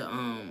said that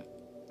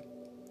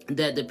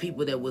the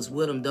people that was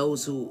with him,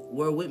 those who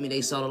were with me,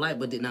 they saw the light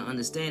but did not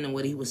understand. And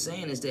what he was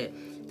saying is that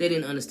they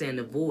didn't understand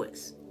the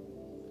voice.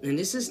 And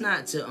this is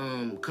not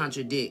to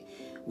contradict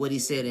what he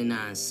said in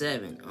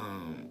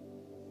 9:7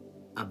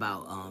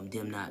 about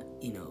them not,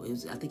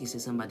 I think he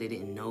said something about they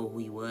didn't know who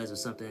he was or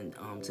something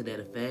to that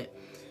effect.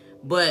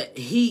 But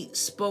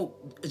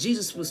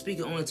Jesus was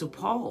speaking only to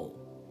Paul.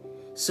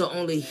 So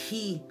only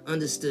he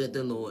understood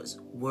the Lord's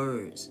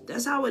words.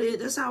 That's how it is.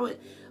 That's how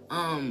it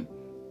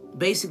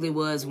basically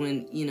was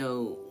when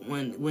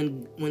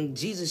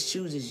Jesus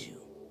chooses you.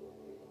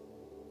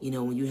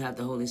 When you have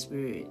the Holy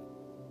Spirit,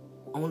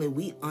 only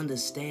we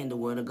understand the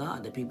word of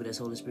God, the people that's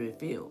Holy Spirit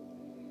filled.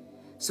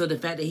 So the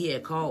fact that he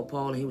had called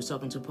Paul and he was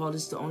talking to Paul,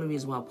 this is the only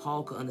reason why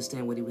Paul could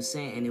understand what he was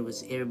saying, and it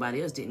was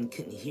everybody else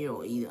couldn't hear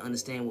or either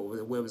understand where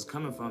it was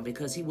coming from,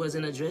 because he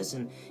wasn't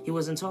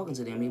talking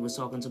to them. He was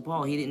talking to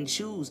Paul. He didn't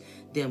choose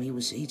them.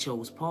 He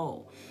chose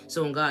Paul.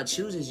 So when God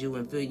chooses you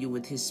and fill you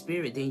with his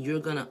spirit, then you're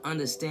gonna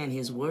understand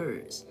his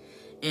words,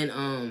 and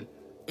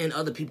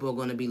other people are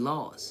gonna be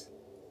lost.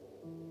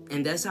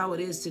 And that's how it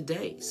is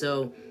today.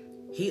 So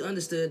he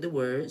understood the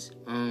words.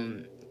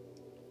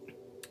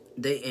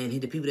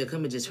 The people that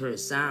come and just heard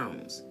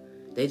sounds.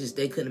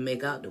 They couldn't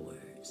make out the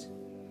words.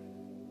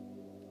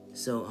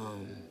 So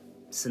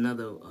it's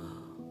another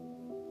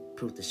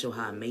proof to show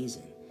how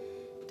amazing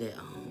that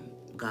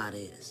God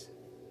is.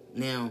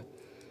 Now,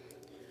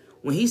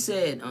 when he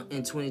said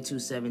in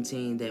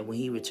 22:17 that when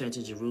he returned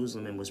to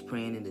Jerusalem and was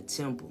praying in the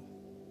temple,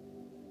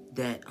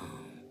 that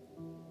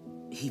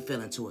he fell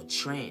into a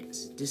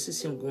trance. This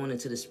is him going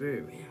into the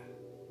spirit realm.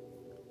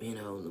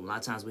 A lot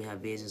of times we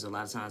have visions. A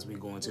lot of times we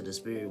go into the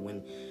spirit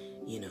when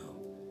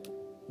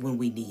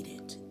we need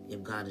it.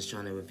 If God is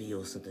trying to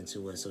reveal something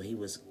to us. So he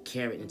was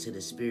carried into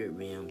the spirit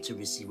realm to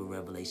receive a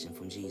revelation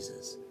from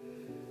Jesus.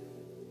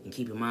 And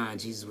keep in mind,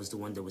 Jesus was the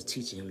one that was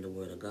teaching him the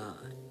word of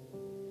God.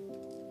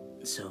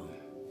 So,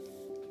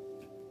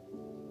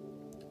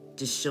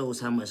 just shows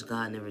how much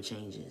God never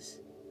changes.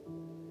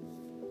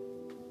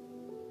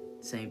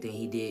 Same thing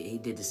he did. He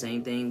did the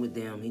same thing with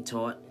them. He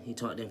taught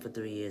them for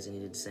 3 years, and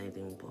he did the same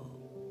thing with Paul.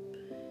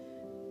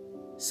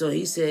 So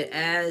he said,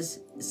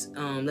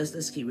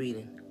 let's keep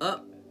reading.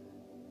 Up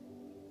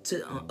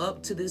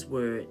to this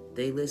word,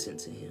 they listened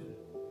to him.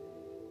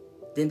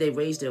 Then they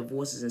raised their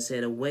voices and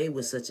said, away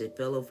with such a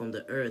fellow from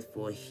the earth,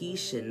 for he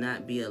should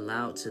not be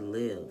allowed to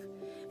live.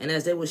 And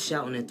as they were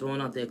shouting and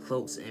throwing off their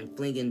cloaks and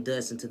flinging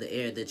dust into the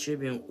air, the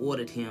tribune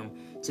ordered him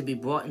to be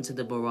brought into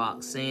the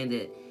barrack, saying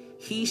that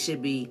he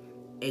should be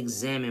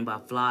examined by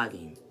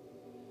flogging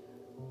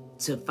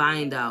to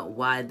find out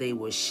why they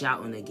were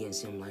shouting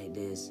against him like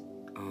this.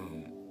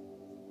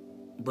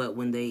 But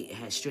when they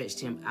had stretched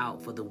him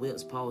out for the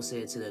whips, Paul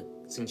said to the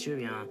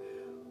centurion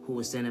who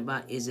was standing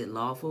by, is it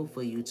lawful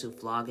for you to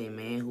flog a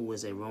man who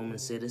is a Roman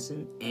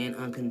citizen and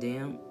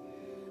uncondemned?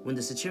 When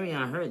the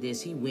centurion heard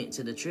this, he went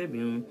to the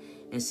tribune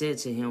and said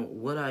to him,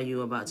 what are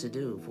you about to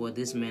do? For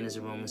this man is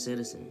a Roman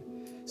citizen.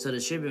 So the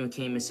tribune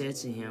came and said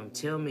to him,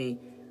 tell me,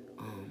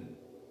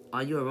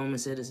 are you a Roman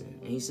citizen?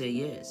 And he said,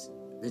 yes.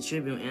 the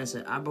tribune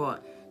answered, I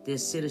brought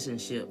this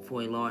citizenship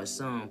for a large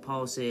sum.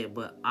 Paul said,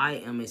 but I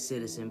am a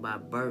citizen by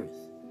birth.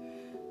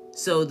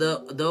 So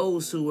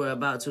those who were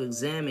about to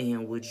examine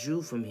him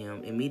withdrew from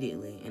him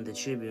immediately, and the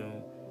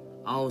tribune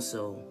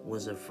also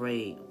was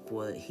afraid,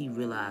 for he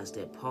realized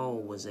that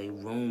Paul was a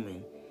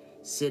Roman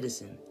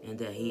citizen and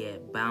that he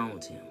had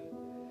bound him.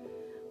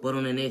 But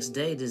on the next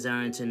day,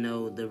 desiring to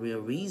know the real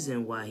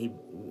reason why he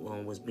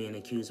was being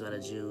accused by the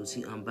Jews,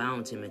 he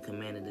unbound him and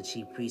commanded the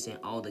chief priests and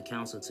all the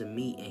council to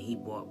meet, and he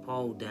brought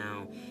Paul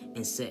down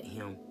and set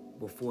him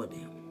before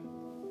them.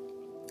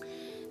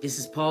 This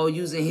is Paul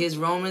using his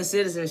Roman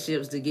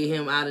citizenships to get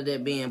him out of there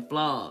being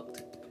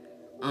flogged.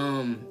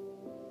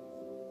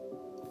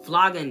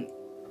 Flogging,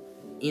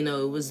 you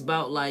know, it was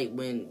about like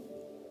how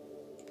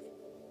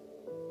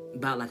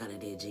they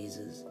did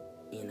Jesus,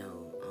 you know.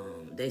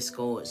 They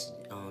scourged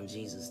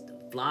Jesus.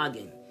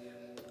 Flogging.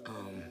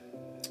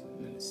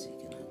 Let me see.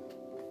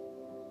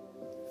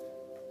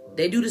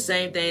 They do the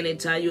same thing. They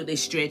tie you. They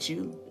stretch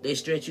you. They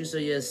stretch you so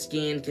your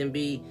skin can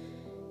be,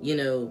 you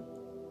know,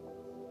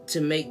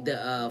 to make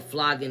the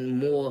flogging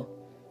more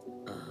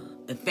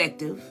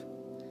effective.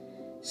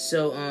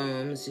 So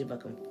let's see if I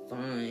can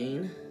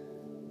find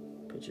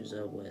pictures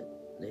of what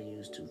they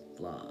used to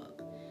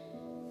flog.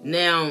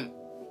 Now,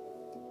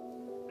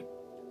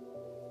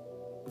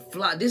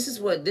 this is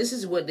what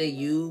they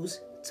use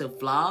to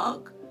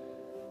flog,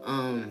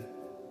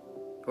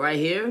 right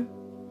here.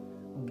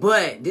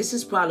 But this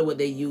is probably what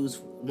they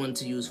want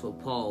to use for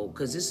Paul,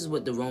 because this is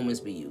what the Romans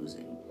be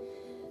using.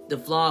 The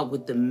flog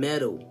with the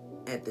metal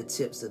at the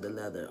tips of the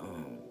leather.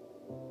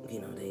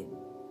 You know, they're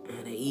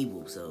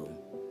evil, so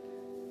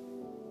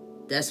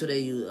that's what they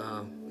use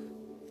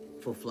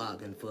for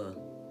flogging, for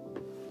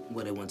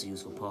what they want to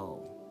use for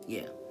Paul.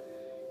 Yeah.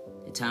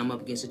 They tie them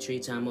up against a tree,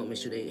 tie them up, make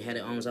sure they had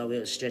their arms all the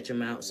way up, stretch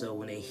them out, so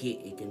when they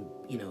hit, it can,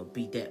 you know,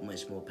 be that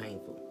much more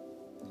painful.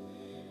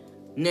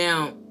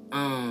 Now,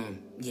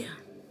 yeah.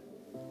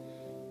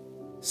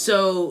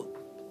 So,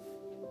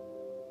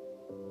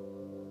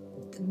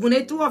 when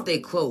they threw off their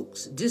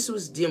cloaks, this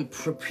was them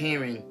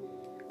preparing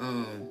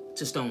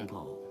to stone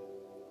Paul.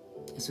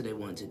 That's what they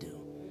wanted to do.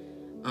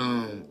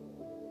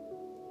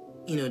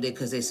 You know,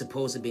 because they're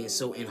supposed to be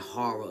so in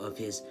horror of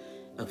his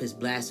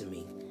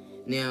blasphemy.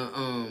 Now,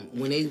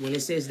 when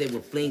it says they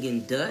were flinging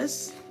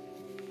dust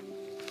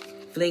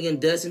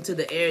into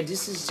the air,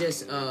 this is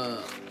just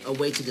a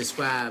way to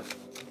describe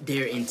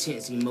their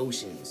intense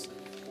emotions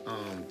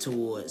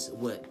towards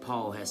what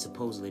Paul has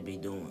supposedly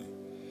been doing.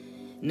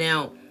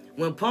 Now,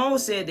 when Paul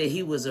said that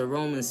he was a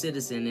Roman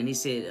citizen, and he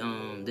said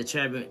the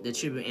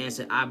tribune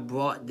answered, I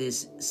brought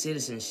this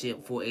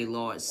citizenship for a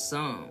large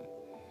sum.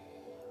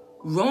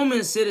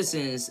 Roman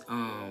citizens,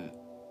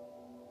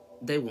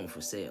 they weren't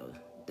for sale.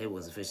 They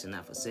was officially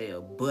not for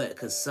sale, but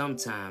could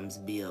sometimes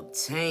be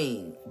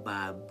obtained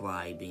by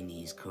bribing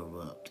these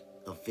corrupt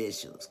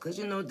officials, because,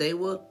 you know, they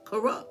were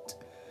corrupt.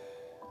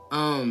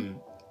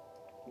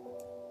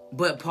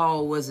 But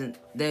Paul wasn't,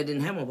 that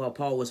didn't happen.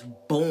 Paul was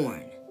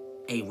born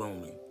a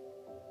Roman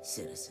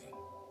citizen,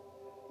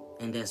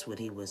 and that's what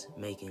he was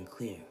making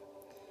clear.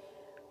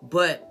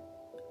 But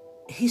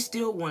he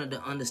still wanted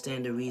to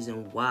understand the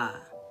reason why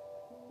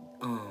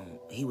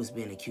he was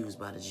being accused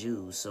by the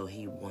Jews, so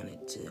he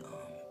wanted to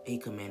he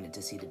commanded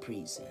to see the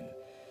priests and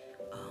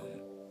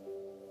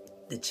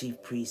the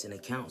chief priests and the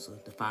council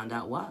to find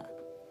out why.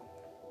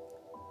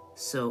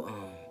 So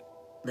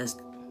let's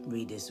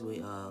read this.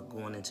 We are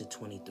going into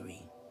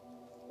 23.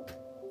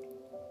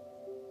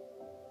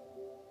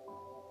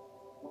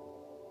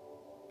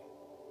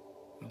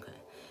 Okay.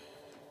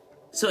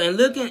 So in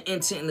looking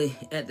intently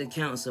at the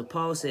council,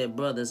 Paul said,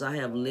 brothers, I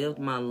have lived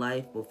my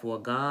life before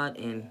God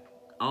in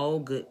all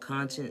good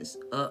conscience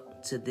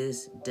up to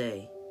this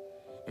day.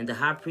 And the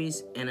high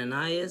priest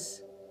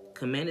Ananias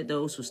commanded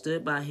those who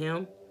stood by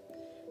him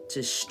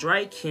to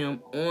strike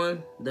him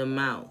on the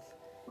mouth.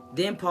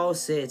 Then Paul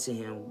said to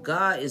him,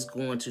 God is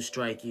going to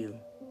strike you,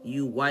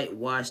 you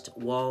whitewashed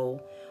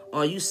wall.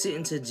 Are you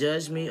sitting to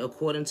judge me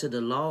according to the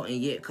law, and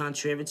yet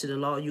contrary to the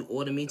law you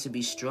order me to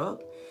be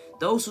struck?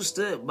 Those who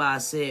stood by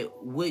said,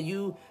 will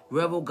you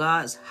revel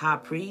God's high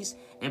priest?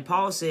 And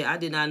Paul said, I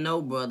did not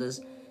know,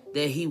 brothers,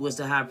 that he was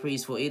the high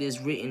priest, for it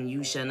is written,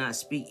 you shall not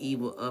speak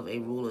evil of a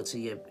ruler to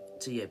your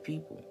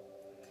people.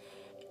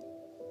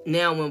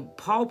 Now, when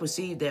Paul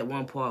perceived that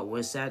one part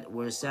were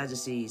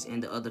Sadducees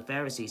and the other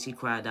Pharisees, he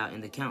cried out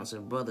in the council,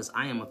 brothers,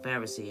 I am a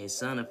Pharisee, a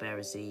son of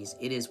Pharisees.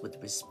 It is with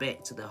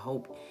respect to the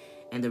hope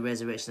and the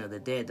resurrection of the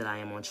dead that I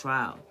am on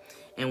trial.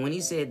 And when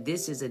he said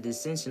this, a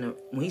dissension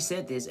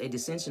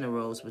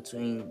arose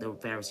between the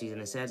Pharisees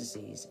and the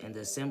Sadducees, and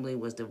the assembly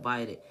was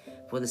divided.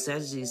 For the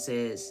Sadducees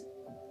says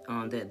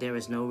that there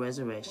is no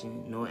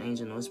resurrection, no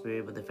angel, no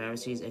spirit, but the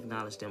Pharisees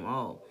acknowledged them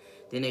all.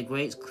 Then a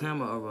great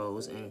clamor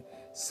arose, and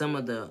some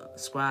of the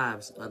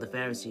scribes of the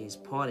Pharisees'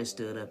 party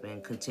stood up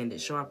and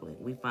contended sharply.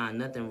 We find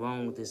nothing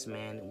wrong with this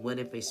man. What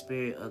if a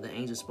spirit of the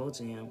angel spoke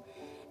to him?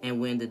 And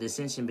when the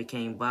dissension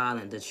became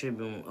violent, the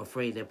tribune,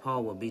 afraid that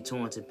Paul would be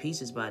torn to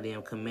pieces by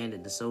them,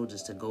 commanded the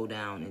soldiers to go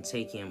down and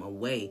take him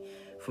away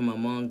from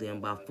among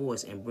them by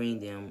force and bring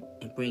him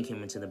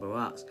into the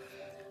barracks.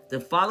 The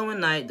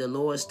following night, the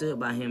Lord stood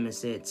by him and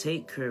said,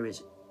 "Take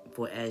courage,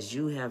 for as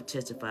you have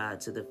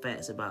testified to the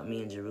facts about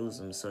me in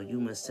Jerusalem, so you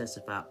must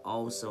testify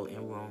also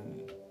in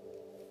Rome."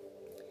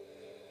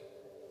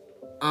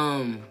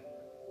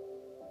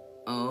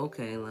 Oh,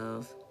 okay,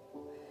 love.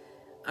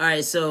 All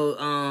right,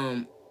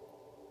 so,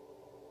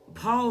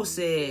 Paul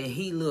said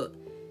he looked,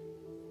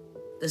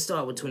 let's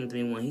start with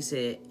 23:1. He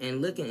said, and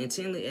looking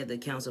intently at the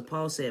council,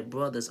 Paul said,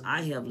 "Brothers,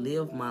 I have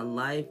lived my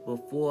life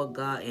before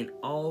God in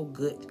all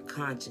good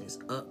conscience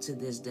up to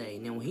this day."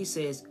 Now, when he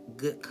says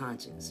good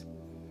conscience,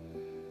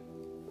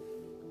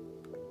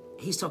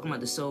 he's talking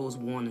about the soul's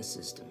warning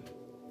system.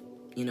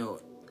 You know,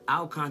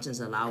 our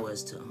conscience allows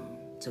us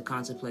to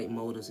contemplate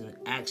motives and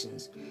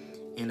actions,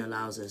 and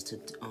allows us to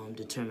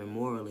determine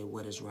morally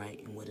what is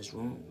right and what is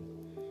wrong.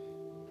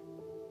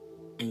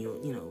 And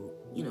you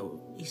know,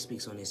 he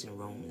speaks on this in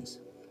Romans.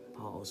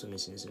 Paul also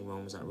mentions this in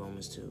Romans, like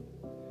Romans 2.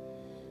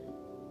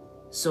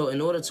 So in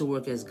order to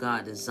work as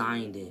God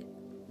designed it,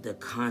 the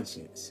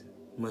conscience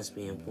must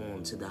be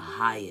informed to the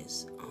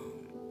highest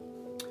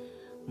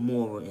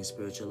moral and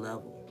spiritual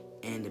level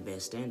and the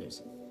best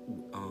standards.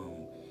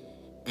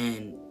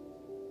 And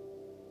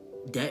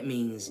that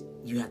means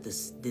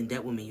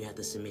that would mean you have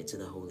to submit to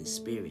the Holy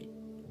Spirit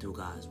through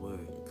God's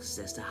word, because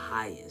that's the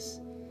highest.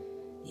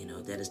 You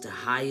know, that is the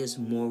highest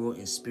moral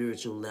and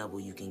spiritual level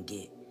you can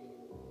get.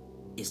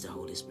 It's the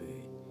Holy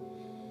Spirit.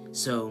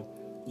 So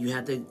you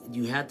have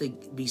to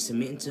be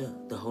submitting to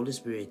the Holy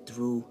Spirit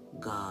through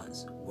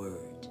God's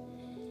word.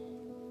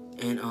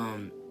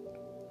 And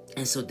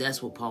so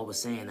that's what Paul was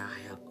saying. I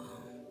have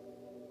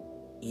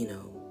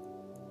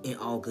in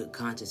all good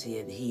conscience, he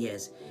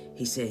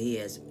said he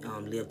has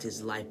lived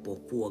his life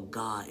before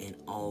God in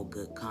all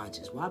good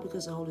conscience. Why?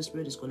 Because the Holy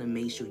Spirit is going to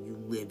make sure you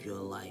live your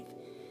life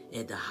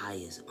at the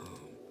highest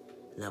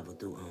level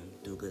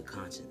through good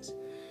conscience.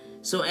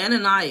 So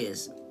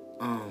Ananias,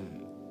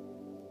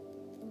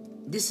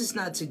 this is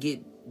not to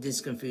get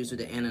this confused with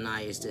the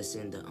Ananias that's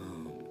in the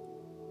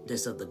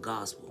that's of the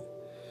gospel.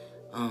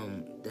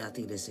 That I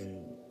think it's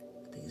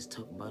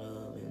talked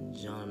about in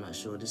John. I'm not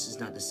sure. This is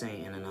not the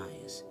same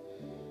Ananias.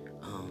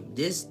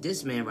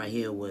 This man right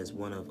here was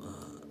one of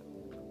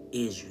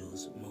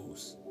Israel's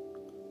most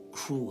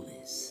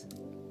cruelest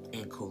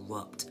and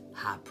corrupt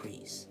high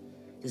priests.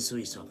 This is what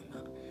he's talking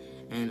about.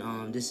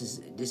 And this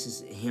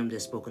is him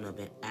that's spoken of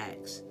in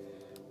Acts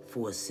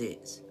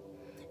 4:6.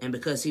 And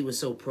because he was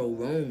so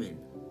pro-Roman,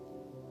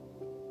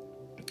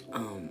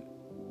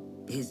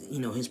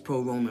 his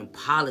pro-Roman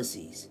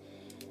policies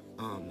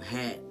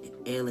had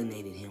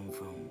alienated him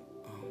from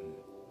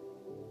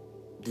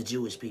the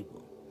Jewish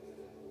people,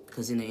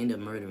 because then they ended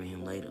up murdering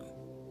him later.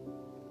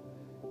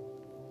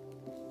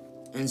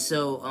 And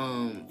so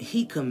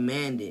he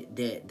commanded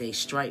that they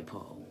strike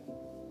Paul.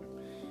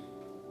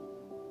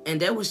 And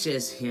that was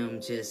just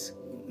him just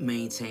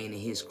maintaining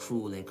his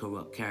cruel and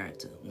corrupt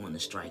character, wanting to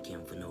strike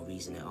him for no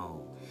reason at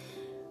all.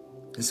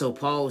 And so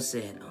Paul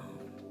said,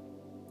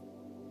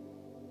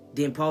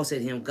 then Paul said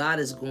to him, "God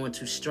is going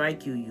to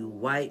strike you, you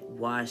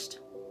whitewashed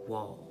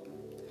wall."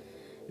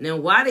 Now,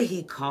 why did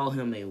he call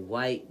him a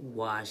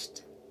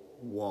whitewashed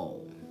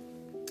wall?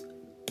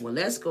 Well,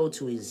 let's go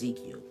to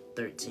Ezekiel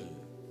 13.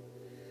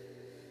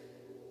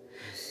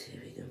 Let's see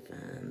if we can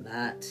find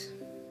that.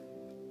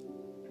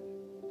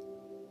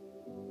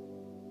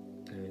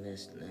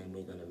 And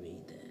we're going to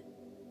read that.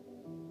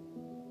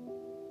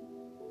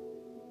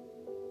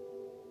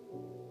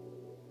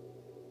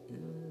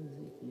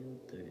 Ezekiel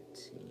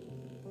 13.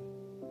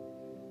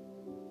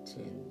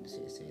 10,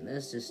 16.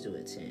 Let's just do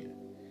it 10.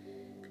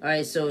 All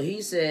right, so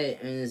he said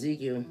in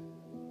Ezekiel,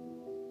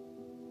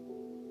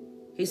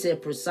 he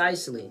said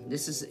precisely,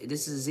 this is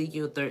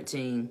Ezekiel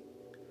 13,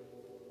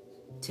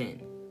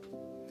 10.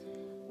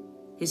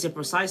 He said,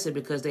 precisely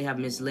because they have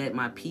misled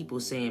my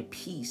people, saying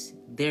peace,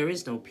 there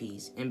is no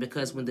peace. And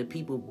because when the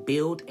people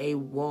build a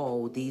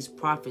wall, these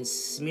prophets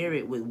smear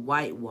it with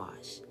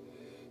whitewash.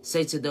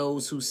 Say to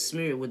those who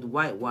smear it with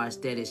whitewash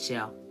that it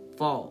shall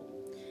fall.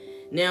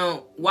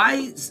 Now, why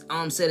he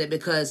said it?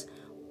 Because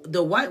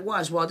the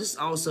whitewash wall, this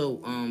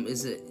also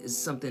is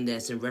something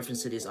that's in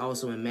reference to this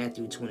also in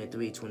Matthew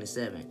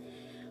 23:27.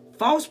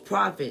 False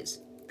prophets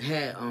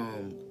had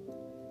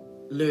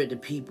lured the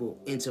people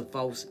into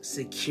false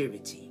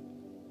security.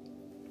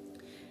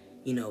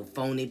 You know,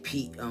 phony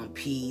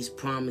peace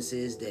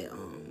promises that,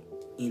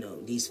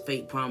 these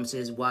fake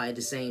promises, while at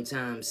the same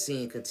time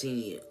sin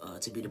continued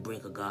to be the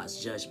brink of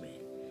God's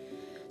judgment.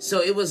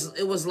 So it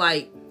was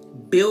like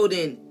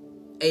building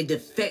a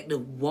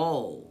defective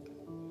wall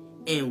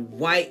and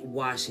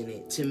whitewashing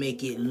it to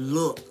make it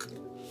look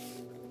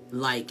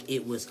like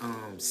it was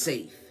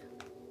safe.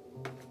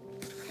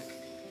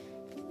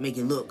 Make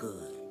it look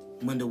good,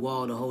 when the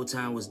wall the whole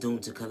time was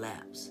doomed to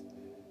collapse.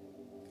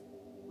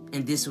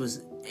 And it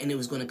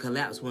was going to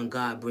collapse when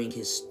God bring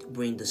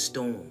the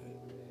storm.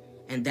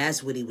 And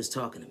that's what he was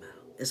talking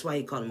about. That's why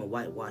he called him a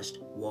whitewashed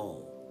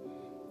wall.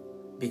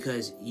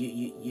 Because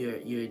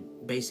you're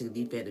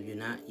basically defective. You're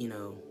not,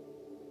 you're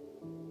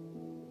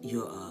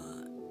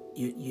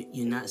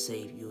not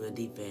safe. You're a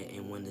defect,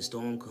 and when the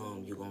storm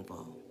comes, you're gonna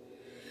fall.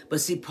 But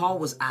see, Paul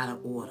was out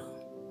of order.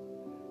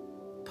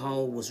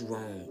 Paul was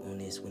wrong on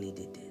this when he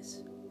did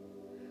this.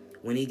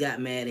 When he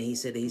got mad and he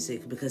said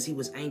because he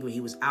was angry,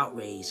 he was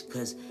outraged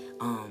because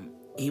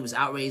he was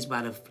outraged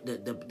by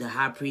the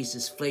high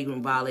priest's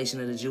flagrant violation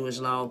of the Jewish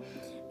law,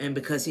 and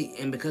because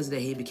of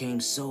that he became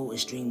so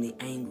extremely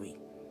angry,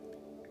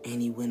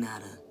 and he went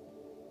out of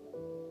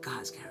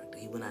God's character.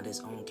 He went out of his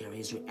own character.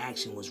 His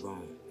reaction was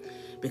wrong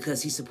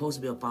because he's supposed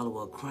to be a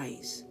follower of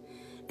Christ,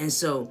 and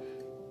so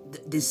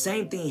the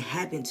same thing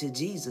happened to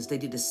Jesus. They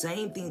did the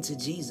same thing to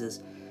Jesus.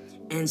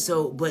 And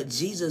so, but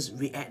Jesus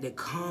reacted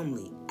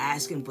calmly,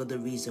 asking for the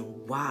reason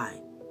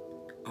why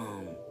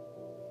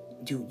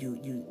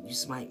you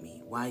smite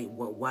me. Why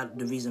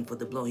the reason for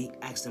the blow? He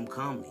asked them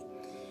calmly.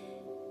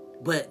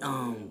 But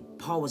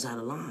Paul was out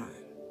of line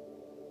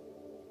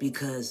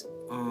because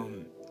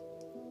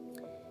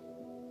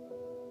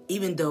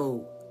even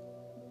though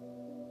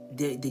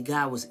the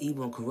guy was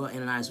evil and corrupt,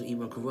 Ananias was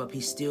evil and corrupt,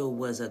 he still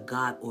was a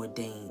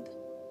God-ordained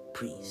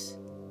priest.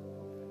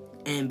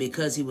 And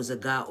because he was a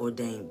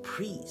God-ordained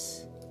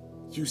priest,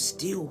 you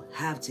still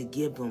have to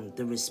give him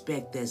the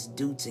respect that's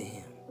due to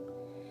him.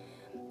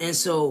 And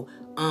so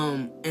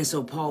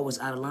Paul was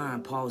out of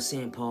line. Paul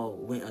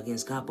went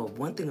against God. But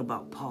one thing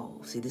about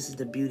Paul, see, this is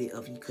the beauty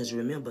of you, because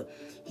remember,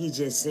 he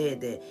just said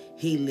that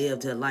he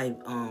lived a life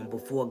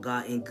before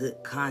God in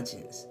good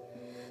conscience.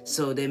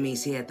 So that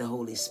means he had the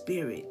Holy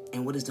Spirit.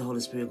 And what is the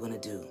Holy Spirit going to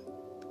do?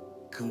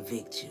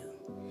 Convict you.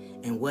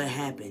 And what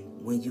happened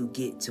when you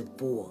get to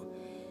 4?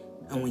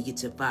 And when you get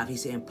to 5, he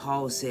said, and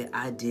Paul said,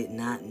 I did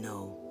not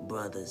know,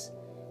 brothers,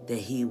 that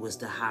he was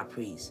the high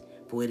priest.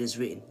 For it is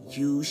written,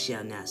 you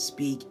shall not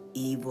speak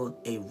evil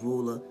a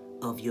ruler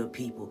of your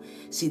people.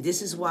 See,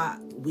 this is why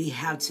we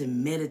have to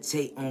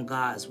meditate on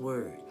God's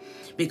word.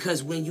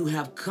 Because when you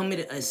have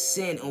committed a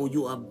sin or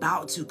you're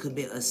about to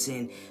commit a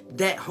sin,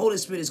 that Holy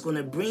Spirit is going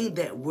to bring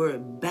that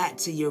word back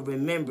to your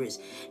remembrance,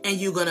 and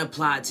you're going to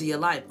apply it to your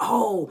life.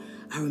 Oh,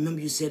 I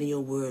remember you said in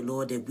your word,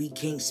 Lord, that we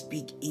can't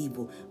speak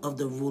evil of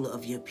the ruler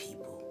of your people.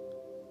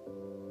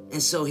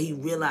 And so he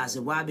realized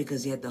it. Why?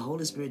 Because he had the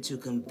Holy Spirit to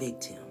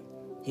convict him.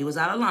 He was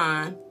out of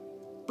line,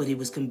 but he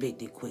was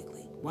convicted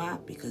quickly. Why?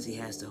 Because he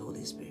has the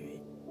Holy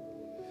Spirit.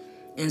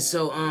 And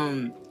so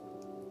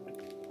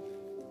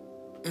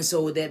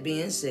with that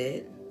being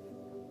said,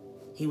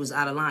 he was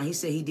out of line. He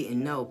said he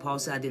didn't know. Paul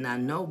said, I did not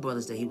know,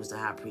 brothers, that he was the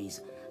high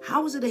priest.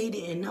 How was it that he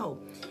didn't know?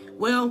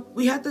 Well,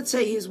 we have to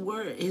take his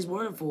word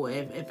for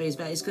it at face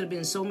value. It could have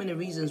been so many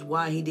reasons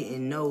why he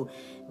didn't know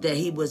that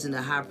he wasn't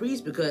a high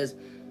priest, because,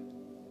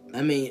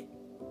 I mean,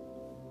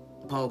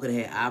 Paul could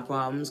have had eye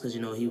problems because,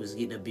 he was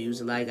getting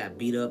abused a lot, got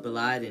beat up a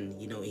lot, and,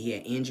 he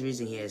had injuries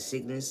and he had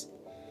sickness.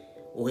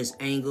 Or his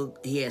anger,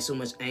 he had so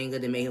much anger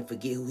that made him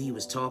forget who he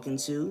was talking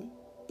to,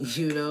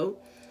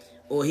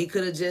 Or he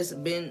could have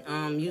just been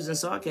using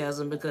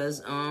sarcasm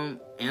because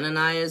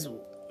Ananias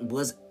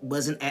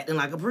wasn't acting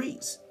like a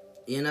priest,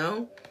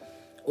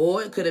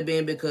 Or it could have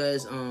been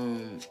because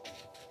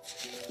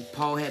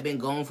Paul had been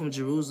gone from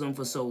Jerusalem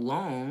for so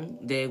long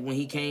that when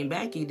he came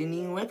back, he didn't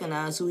even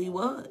recognize who he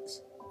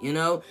was.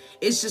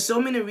 It's just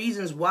so many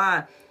reasons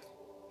why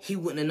he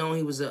wouldn't have known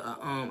he was a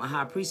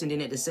high priest. And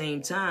then at the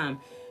same time,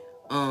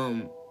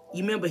 you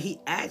remember he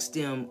asked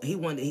him,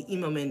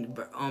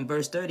 in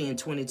verse 30 and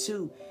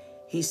 22,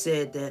 he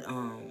said that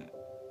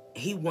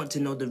he wanted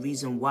to know the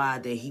reason why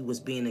that he was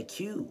being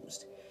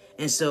accused.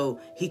 And so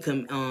he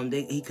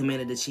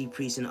commanded the chief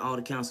priest and all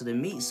the council to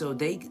meet. So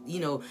they,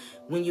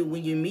 when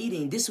you're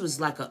meeting, this was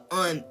like a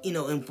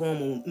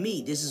informal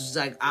meet. This is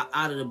like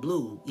out of the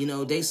blue,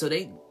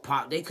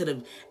 they could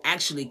have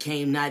actually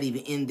came not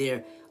even in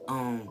their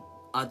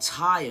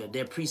attire,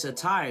 their priest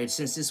attire,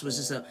 since this was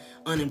just an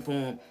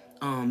uninformed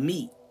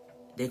meet.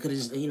 They could have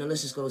just,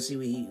 let's just go see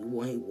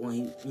what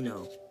he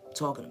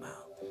talking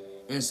about.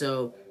 And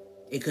so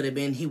it could have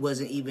been he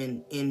wasn't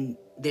even in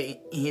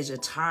his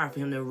attire for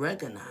him to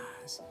recognize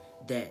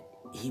that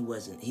he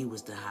was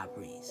the high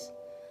priest.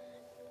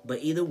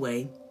 But either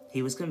way,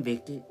 he was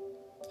convicted.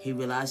 He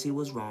realized he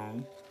was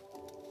wrong,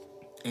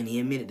 and he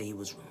admitted that he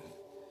was wrong.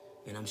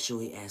 And I'm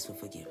sure he asked for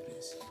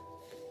forgiveness.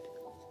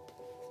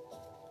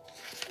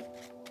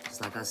 It's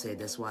like I said,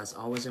 that's why it's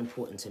always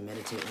important to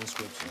meditate on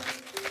Scripture.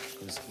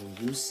 Because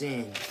when you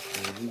sin,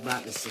 when you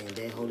about to sin,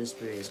 that Holy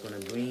Spirit is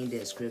going to bring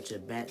that Scripture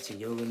back to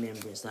your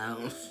remembrance.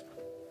 Don't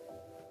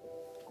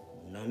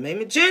make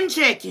me chin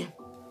check you.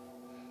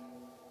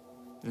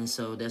 And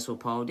so that's what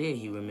Paul did.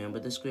 He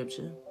remembered the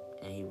Scripture,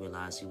 and he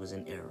realized he was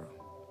in error.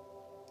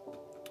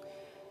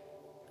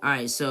 All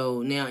right,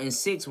 so now in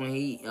 6,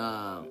 when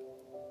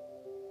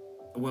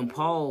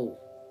Paul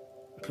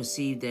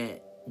perceived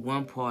that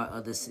one part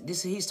of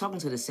he's talking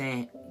to the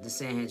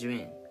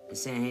Sanhedrin.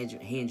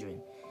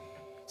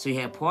 So he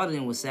had part of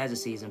them was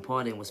Sadducees and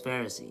part of them was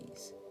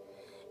Pharisees.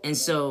 And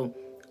so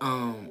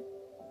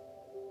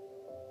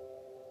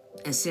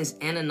And since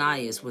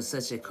Ananias was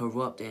such a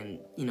corrupt and,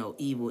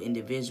 evil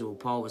individual,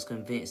 Paul was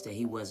convinced that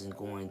he wasn't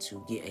going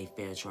to get a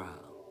fair trial,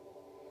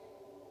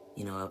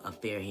 a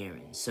fair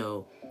hearing.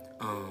 So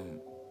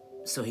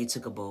he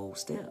took a bold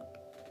step.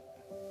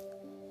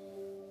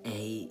 And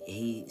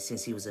he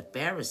since he was a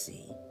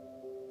Pharisee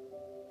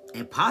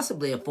and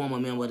possibly a former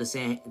member of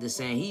the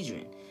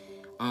Sanhedrin,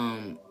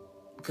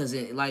 because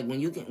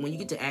when you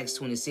get to Acts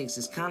 26,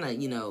 it's kind of,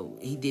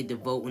 he did the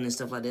voting and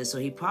stuff like that. So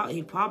he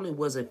probably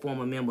was a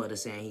former member of the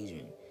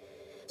Sanhedrin.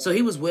 So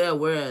he was well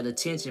aware of the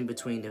tension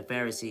between the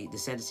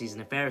Sadducees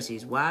and the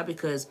Pharisees. Why?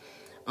 Because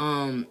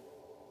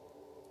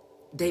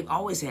they've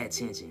always had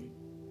tension.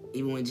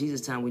 Even when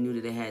Jesus' time, we knew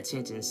that they had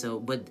tension. So,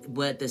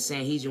 but the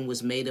Sanhedrin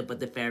was made up of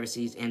the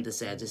Pharisees and the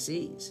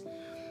Sadducees.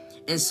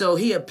 And so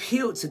he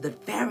appealed to the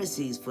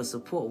Pharisees for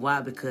support.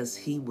 Why? Because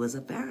he was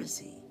a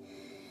Pharisee.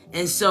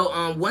 And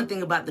so one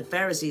thing about the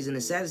Pharisees and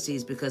the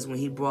Sadducees, because when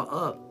he brought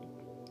up,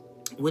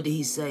 what did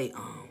he say?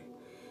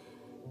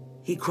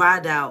 He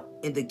cried out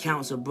in the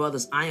council,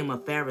 brothers, I am a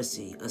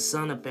Pharisee, a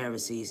son of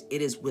Pharisees.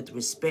 It is with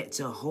respect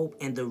to hope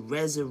and the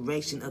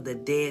resurrection of the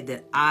dead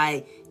that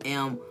I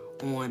am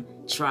on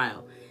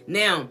trial.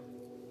 Now,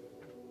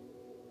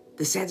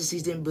 the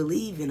Sadducees didn't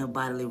believe in a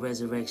bodily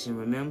resurrection,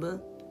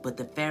 remember? But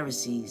the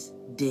Pharisees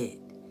did.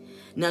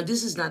 Now,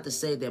 this is not to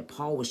say that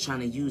Paul was trying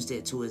to use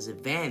that to his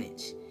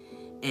advantage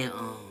and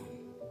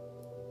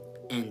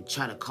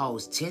try to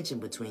cause tension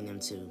between them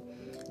two.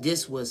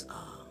 This was,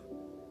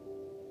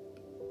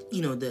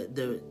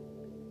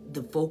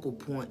 the focal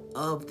point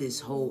of this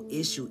whole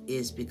issue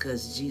is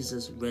because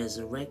Jesus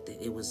resurrected.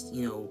 It was,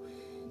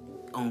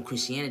 on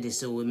Christianity,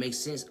 so it makes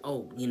sense.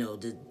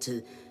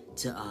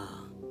 To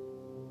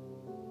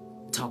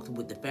talk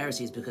with the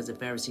Pharisees, because the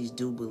Pharisees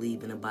do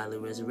believe in a bodily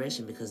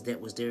resurrection, because that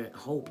was their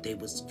hope. They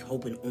was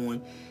hoping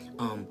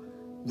on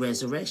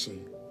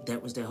resurrection.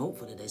 That was their hope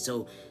for the day.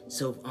 So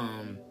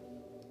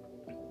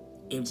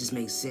it just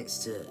makes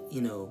sense to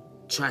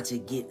try to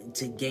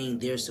gain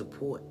their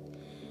support.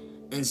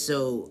 And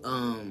so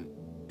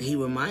he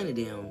reminded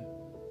them,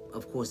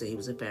 of course, that he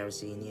was a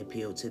Pharisee, and he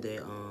appealed to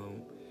their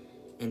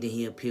and then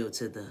he appealed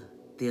to the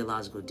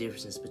theological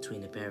differences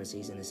between the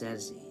Pharisees and the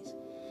Sadducees.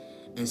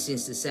 And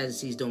since the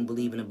Sadducees don't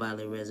believe in a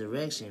bodily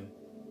resurrection,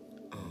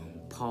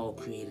 Paul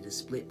created a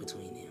split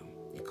between them.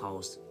 It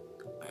caused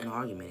an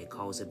argument. It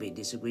caused a big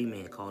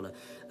disagreement. It caused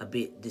a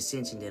big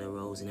dissension that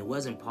arose. And it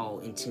wasn't Paul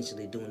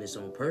intentionally doing this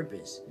on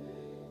purpose.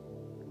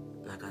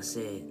 Like I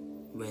said,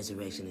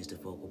 resurrection is the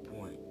focal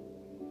point.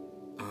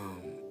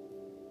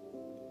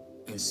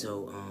 And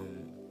so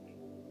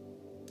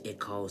it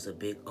caused a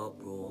big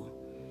uproar.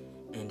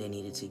 And they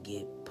needed to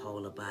get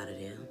Paul up out of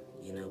there,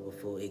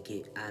 before it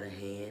get out of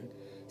hand.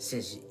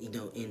 Since,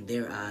 in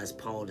their eyes,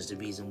 Paul is the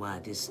reason why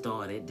this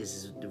started. This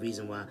is the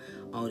reason why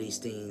all these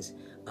things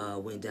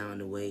went down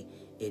the way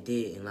it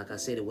did. And like I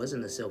said, it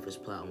wasn't a selfish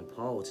plot on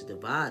Paul to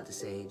divide the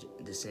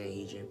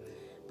Sanhedrin.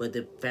 But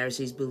the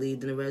Pharisees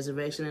believed in the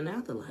resurrection and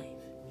afterlife,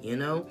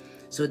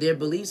 So their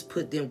beliefs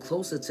put them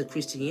closer to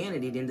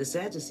Christianity than the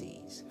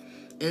Sadducees.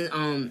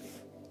 And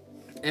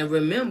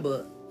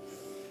remember,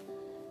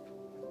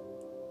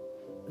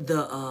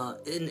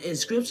 in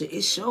scripture,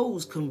 it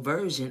shows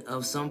conversion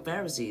of some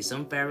Pharisees.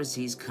 Some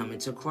Pharisees coming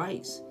to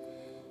Christ.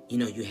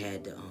 You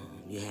had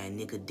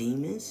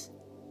Nicodemus.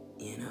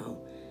 This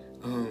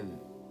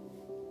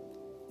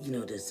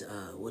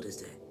what is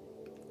that?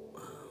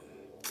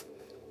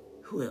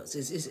 Who else?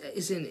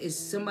 It's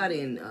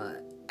somebody in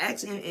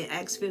Acts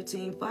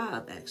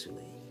 15:5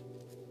 actually.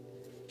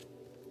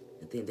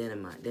 I think that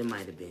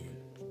might have been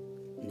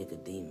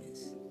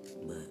Nicodemus,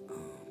 but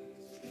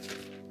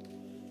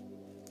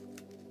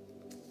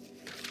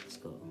let's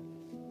go.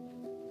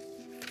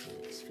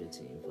 Acts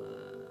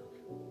 15:5.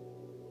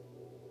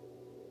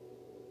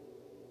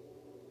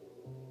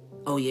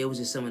 Oh yeah, it was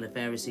just some of the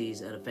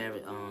Pharisees that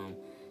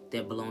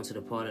belonged to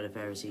the part of the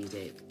Pharisees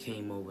that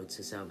came over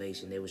to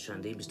salvation.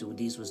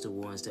 These was the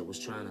ones that was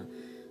trying to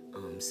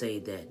say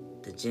that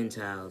the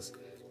Gentiles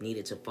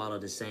needed to follow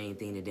the same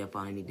thing, that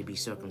therefore they need to be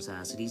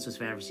circumcised. So these was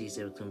Pharisees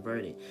that were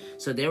converted.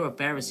 So there were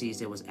Pharisees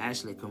that was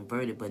actually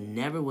converted, but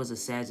never was a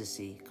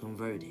Sadducee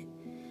converted.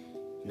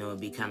 It'd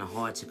be kind of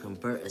hard to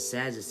convert a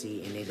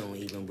Sadducee and they don't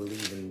even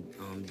believe in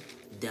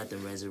death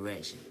and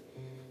resurrection.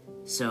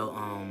 So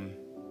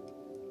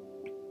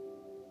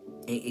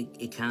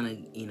it kind of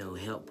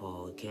helped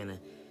Paul. It kind of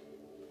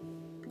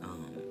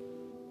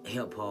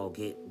helped Paul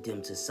get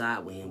them to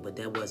side with him, but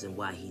that wasn't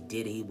why he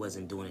did it. He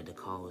wasn't doing it to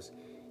cause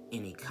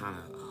any kind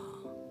of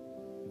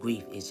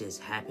grief. It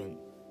just happened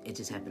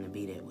to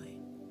be that way.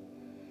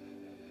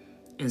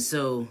 And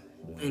so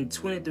in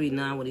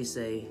 23:9, what he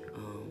say?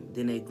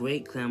 Then a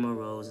great clamor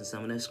arose, and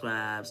some of the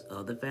scribes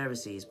of the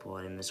Pharisees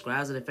party. And the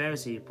scribes of the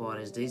Pharisees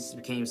parties, this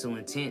became so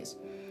intense.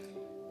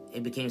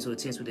 It became so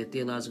intense with their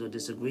theological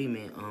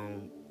disagreement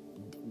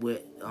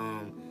with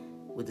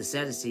the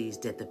Sadducees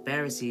that the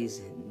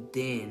Pharisees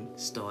then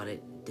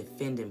started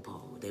defending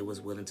Paul. They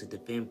was willing to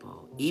defend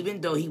Paul, even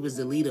though he was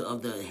the leader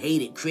of the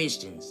hated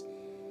Christians,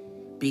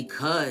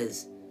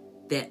 because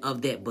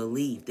of that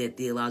belief, that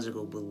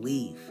theological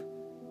belief.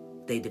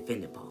 they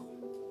defended Paul.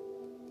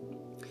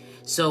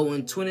 So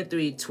in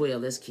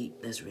 23:12,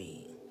 let's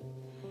read.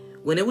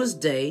 When it was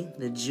day,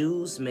 the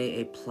Jews made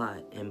a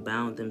plot and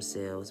bound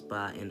themselves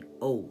by an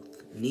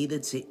oath, neither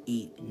to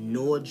eat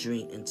nor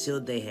drink until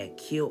they had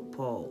killed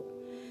Paul.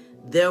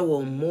 There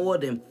were more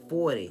than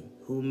 40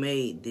 who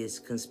made this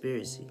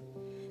conspiracy.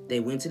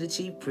 They went to the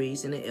chief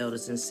priests and the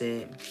elders and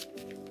said,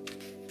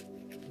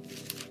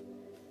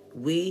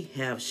 "We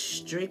have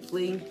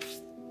strictly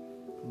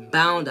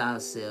bound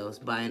ourselves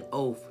by an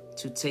oath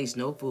to taste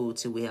no food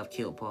till we have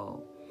killed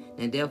Paul.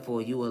 And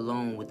therefore you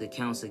alone with the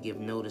council give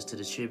notice to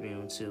the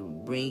tribune to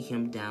bring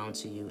him down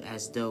to you,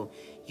 as though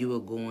you were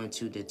going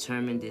to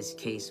determine this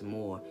case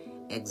more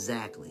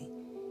exactly.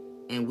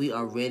 And we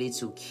are ready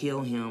to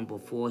kill him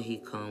before he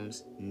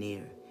comes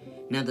near."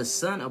 Now the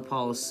son of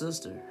Paul's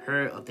sister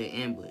heard of their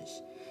ambush.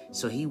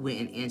 So he went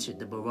and entered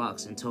the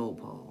barracks and told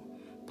Paul.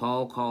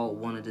 Paul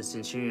called one of the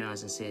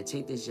centurions and said,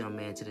 "Take this young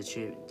man to the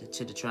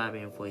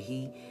tribune, for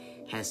he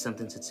has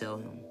something to tell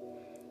him."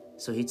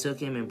 So he took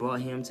him and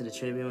brought him to the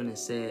tribune and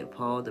said,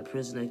 "Paul, the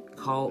prisoner,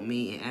 called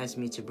me and asked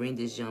me to bring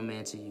this young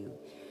man to you,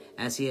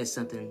 as he has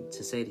something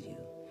to say to you."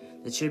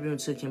 The tribune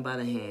took him by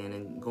the hand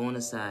and going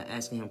aside,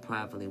 asking him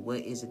privately,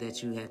 "What is it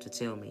that you have to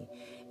tell me?"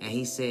 And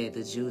he said,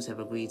 "The Jews have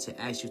agreed to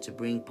ask you to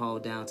bring Paul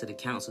down to the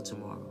council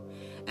tomorrow,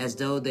 as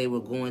though they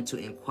were going to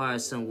inquire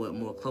somewhat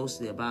more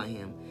closely about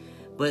him.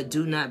 But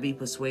do not be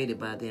persuaded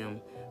by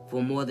them,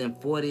 for more than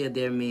 40 of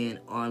their men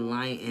are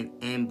lying in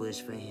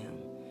ambush for him,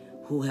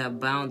 who have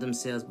bound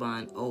themselves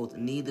by an oath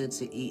neither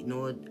to eat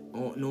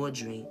nor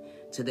drink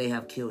till they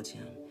have killed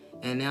him.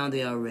 And now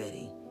they are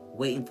ready,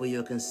 waiting for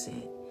your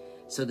consent."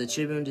 So the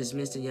tribune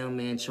dismissed the young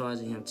man,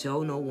 charging him,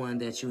 "Tell no one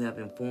that you have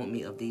informed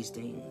me of these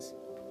things."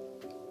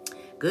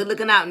 Good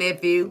looking out,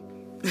 nephew.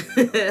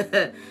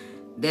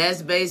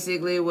 That's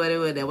basically what it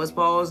was. That was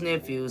Paul's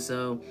nephew.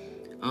 So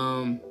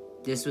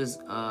this was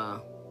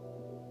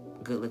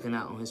good looking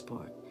out on his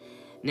part.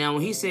 Now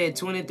when he said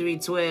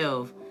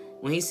 23:12,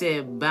 when he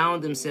said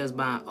bound themselves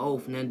by an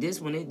oath, now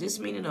this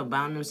meaning of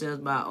bound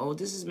themselves by an oath,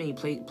 this is meaning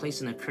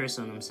placing a curse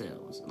on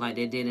themselves, like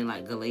they did in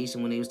like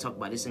Galatians, when they was talking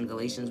about this in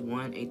Galatians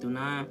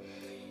 1:8-9.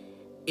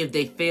 If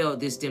they failed,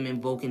 this them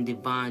invoking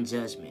divine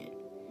judgment.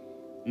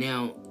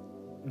 Now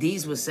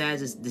these were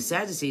the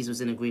Sadducees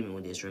was in agreement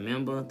with this.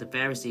 Remember, the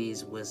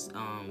Pharisees was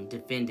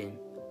defending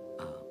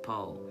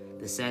Paul.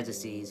 The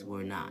Sadducees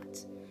were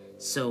not.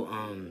 So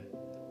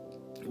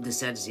the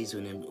Sadducees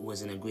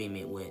was in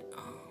agreement with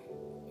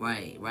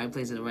right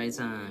place at the right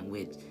time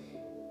with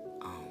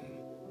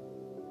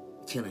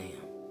killing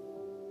him.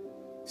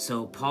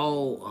 So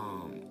Paul,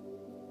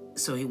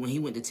 when he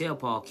went to tell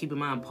Paul, keep in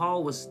mind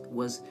Paul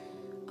was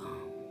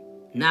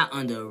not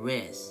under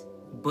arrest,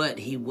 but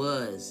he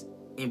was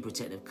in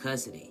protective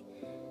custody.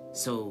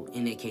 So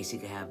in that case, he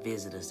could have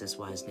visitors. That's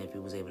why his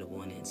nephew was able to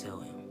go in there and tell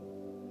him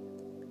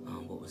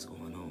what was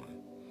going on.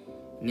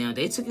 Now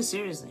they took it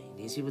seriously.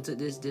 These people took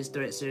this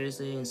threat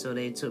seriously, and so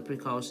they took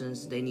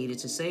precautions they needed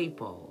to save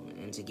Paul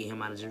and to get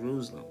him out of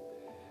Jerusalem.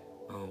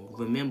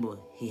 Remember,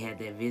 he had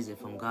that visit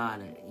from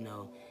God, and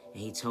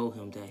he told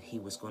him that he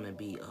was going to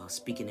be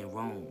speaking in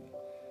Rome.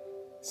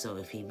 So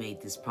if he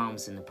made this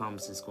promise, and the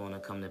promise is going to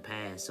come to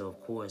pass. So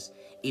of course,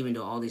 even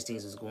though all these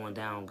things was going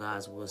down,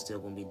 God's will still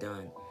going to be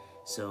done.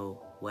 So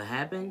what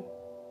happened?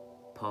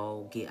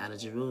 Paul get out of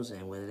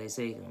Jerusalem. Where did they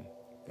take him?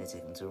 They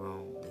take him to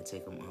Rome. They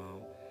take him to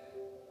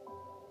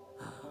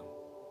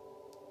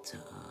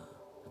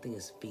I think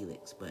it's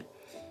Felix, but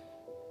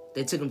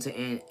they took him to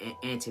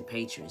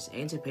Antipatris.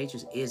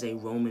 Antipatris is a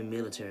Roman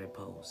military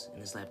post,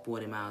 and it's like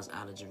 40 miles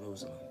out of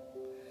Jerusalem.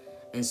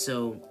 And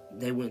so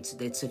they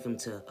took him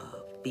to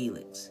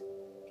Felix.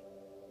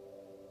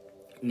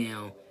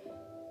 Now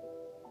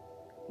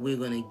we're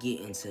gonna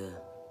get into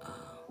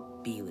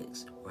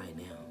Felix right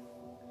now.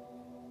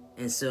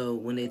 And so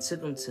when they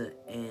took him to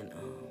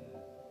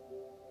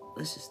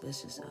let's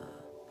just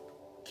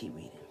keep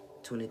reading.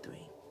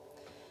 23.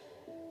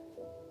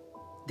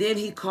 Then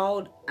he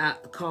called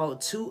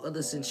two of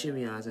the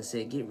centurions and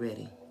said, "Get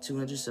ready,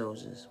 200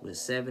 soldiers with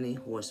 70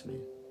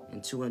 horsemen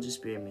and 200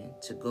 spearmen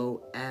to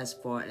go as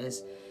far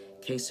as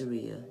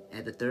Caesarea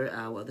at the 3rd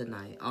hour of the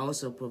night.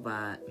 Also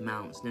provide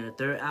mounts." Now the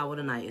 3rd hour of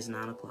the night is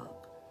 9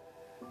 o'clock.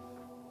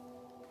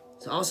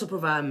 So also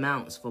provide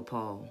mounts for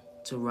Paul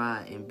to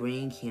ride and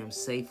bring him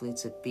safely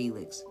to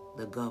Felix,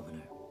 the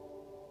governor.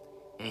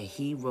 And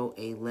he wrote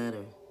a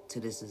letter to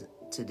this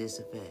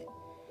effect.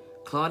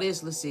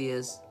 Claudius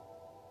Lysias,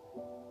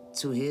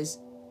 to his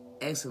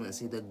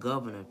excellency, the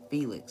governor,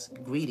 Felix,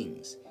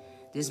 greetings.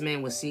 This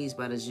man was seized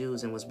by the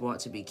Jews and was brought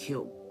to be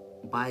killed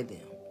by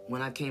them.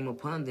 When I came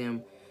upon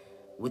them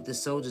with the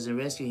soldiers and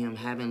rescued him,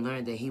 having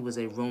learned that he was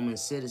a Roman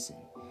citizen,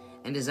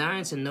 and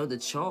desiring to know the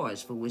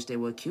charge for which they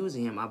were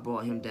accusing him, I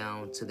brought him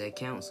down to their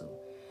council.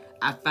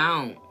 I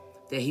found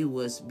that he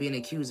was being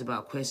accused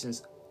about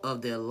questions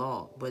of their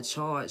law, but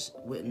charged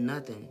with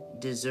nothing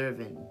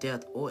deserving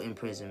death or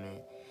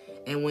imprisonment.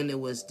 And when it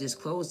was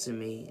disclosed to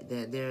me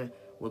that there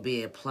would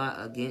be a plot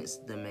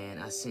against the man,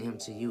 I sent him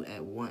to you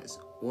at once,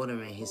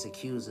 ordering his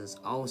accusers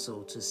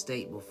also to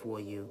state before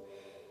you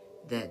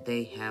that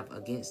they have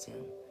against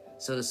him.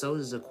 So the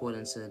soldiers,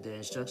 according to their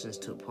instructions,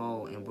 took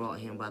Paul and brought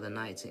him by the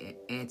night to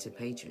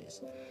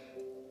Antipatris.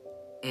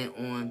 And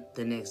on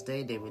the next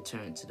day they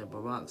returned to the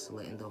barracks,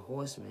 letting the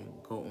horsemen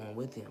go on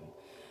with him.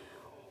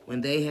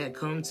 When they had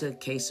come to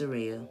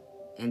Caesarea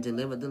and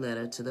delivered the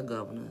letter to the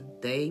governor,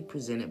 they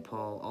presented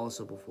Paul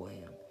also before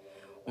him.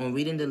 On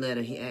reading the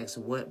letter, he asked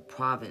what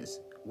province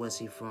was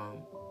he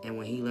from, and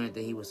when he learned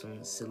that he was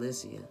from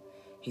Cilicia,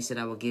 he said,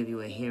 I will give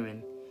you a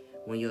hearing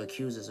when your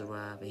accusers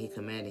arrive, and he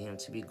commanded him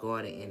to be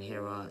guarded in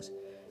Herod's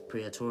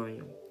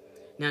praetorium.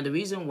 Now, the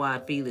reason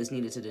why Felix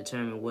needed to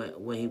determine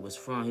where he was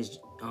from,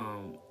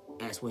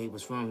 asked where he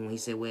was from when he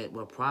said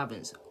what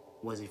province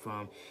was he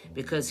from,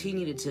 because he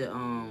needed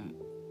to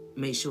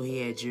make sure he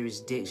had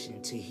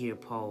jurisdiction to hear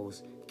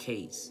Paul's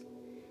case.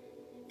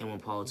 And when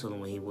Paul told him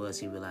where he was,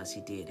 he realized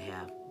he did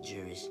have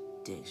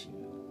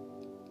jurisdiction.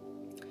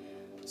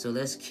 So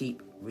let's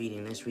keep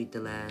reading. Let's read the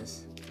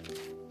last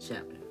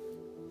chapter.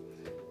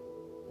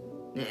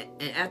 Now,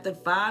 and after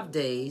 5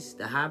 days,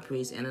 the high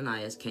priest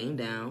Ananias came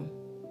down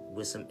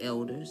with some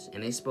elders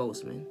and a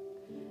spokesman,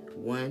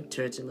 one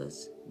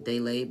Tertullus. They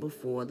laid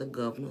before the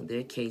governor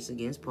their case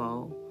against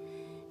Paul.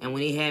 And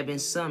when he had been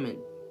summoned,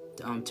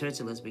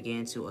 Tertullus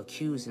began to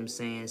accuse him,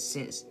 saying,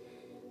 since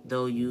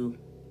though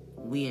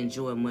we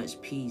enjoy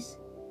much peace,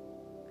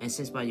 and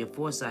since by your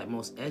foresight,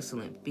 most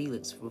excellent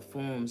Felix,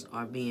 reforms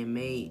are being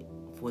made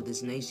for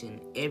this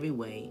nation every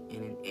way,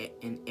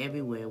 and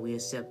everywhere we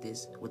accept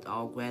this with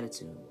all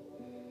gratitude.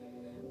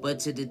 But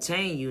to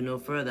detain you no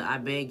further, I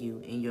beg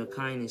you in your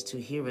kindness to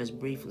hear us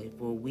briefly,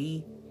 for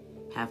we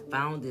have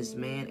found this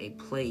man a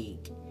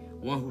plague,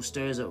 one who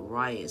stirs up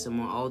riots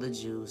among all the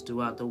Jews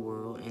throughout the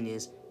world, and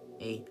is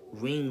a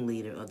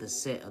ringleader of the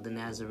sect of the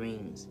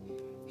Nazarenes.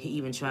 He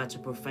even tried to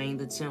profane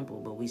the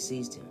temple, but we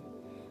seized him.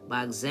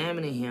 By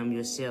examining him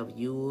yourself,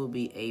 you will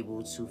be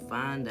able to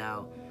find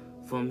out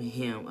from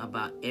him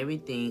about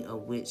everything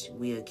of which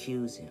we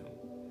accuse him.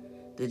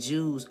 The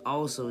Jews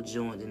also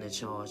joined in the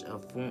charge,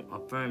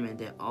 affirming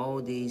that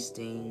all these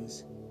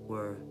things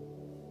were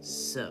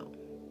so.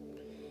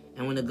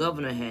 And when the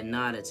governor had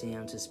nodded to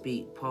him to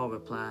speak, Paul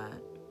replied,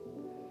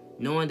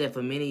 knowing that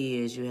for many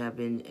years you have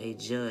been a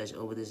judge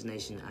over this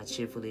nation, I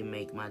cheerfully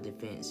make my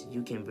defense.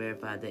 You can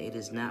verify that it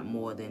is not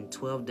more than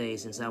 12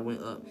 days since I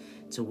went up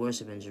to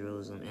worship in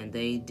Jerusalem, and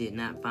they did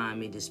not find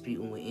me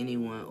disputing with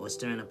anyone or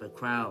stirring up a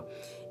crowd,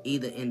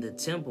 either in the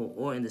temple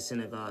or in the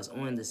synagogues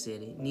or in the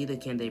city. Neither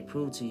can they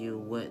prove to you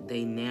what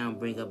they now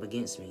bring up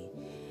against me.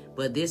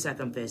 But this I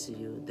confess to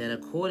you, that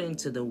according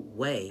to the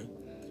way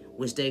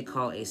which they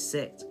call a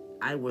sect,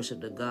 I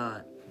worship the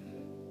God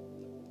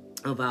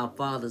of our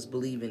fathers,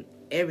 believing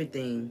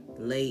everything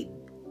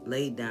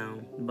laid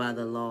down by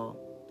the law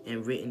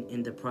and written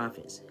in the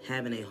prophets,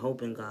 having a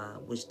hope in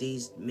God, which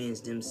these men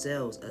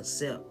themselves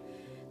accept,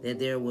 that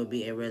there will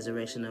be a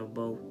resurrection of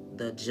both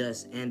the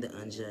just and the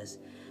unjust.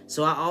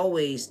 So I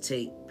always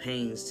take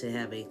pains to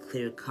have a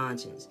clear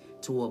conscience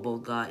toward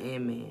both God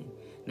and man.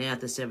 Now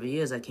after several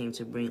years I came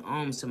to bring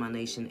alms to my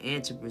nation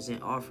and to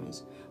present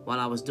offerings. While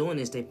I was doing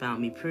this, they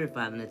found me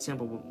purified in the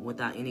temple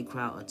without any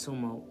crowd or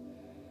tumult.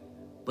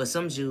 But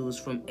some Jews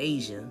from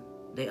Asia,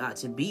 they ought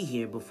to be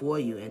here before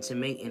you and to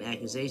make an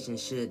accusation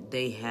should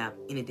they have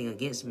anything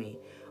against me.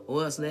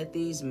 Or else let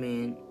these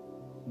men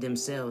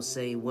themselves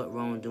say what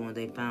wrongdoing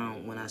they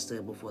found when I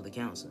stood before the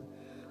council.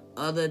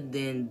 Other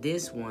than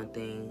this one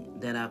thing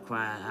that I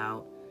cried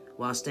out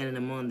while standing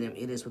among them,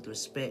 it is with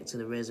respect to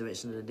the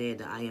resurrection of the dead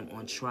that I am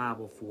on trial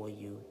before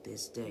you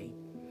this day.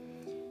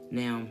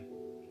 Now,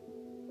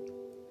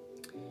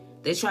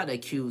 they tried to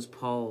accuse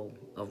Paul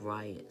of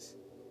riots.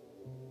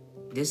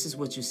 This is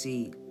what you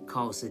see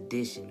called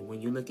sedition. When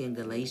you look in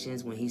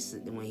Galatians, when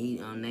he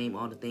named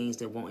all the things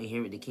that won't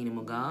inherit the kingdom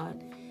of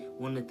God,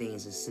 one of the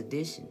things is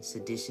sedition.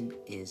 Sedition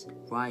is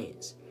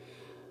riots.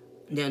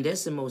 Now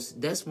that's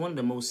one of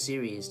the most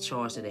serious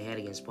charges that they had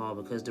against Paul,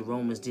 because the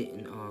Romans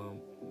didn't,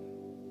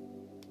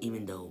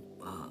 even though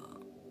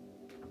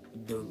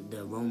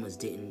the Romans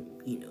didn't,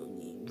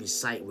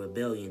 recite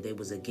rebellion, they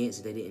was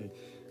against it. They didn't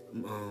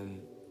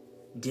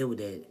deal with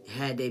that.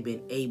 Had they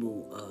been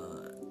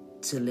able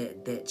to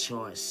let that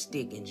charge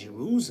stick in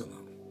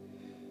Jerusalem,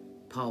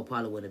 Paul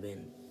probably would have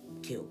been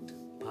killed,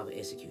 probably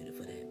executed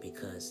for that,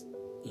 because,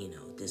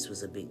 this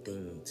was a big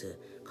thing to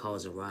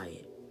cause a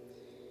riot.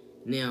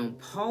 Now,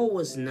 Paul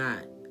was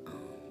not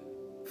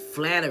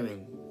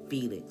flattering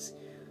Felix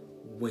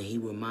when he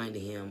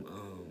reminded him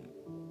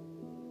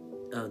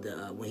of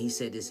when he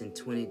said this in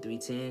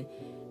 23:10,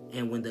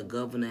 and when the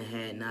governor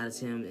had nodded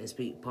to him and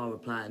speak, Paul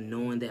replied,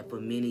 knowing that for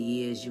many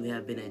years you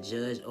have been a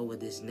judge over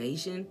this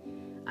nation,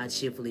 I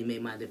cheerfully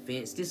made my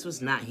defense. This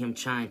was not him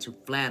trying to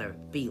flatter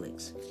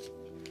Felix.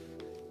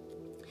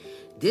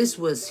 This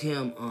was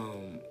him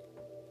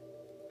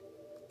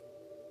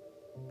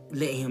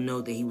letting him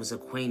know that he was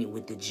acquainted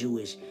with the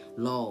Jewish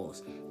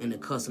laws and the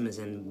customs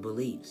and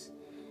beliefs.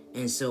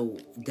 And so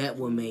that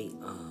will make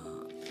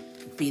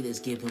Felix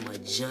give him a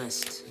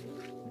just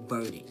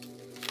verdict.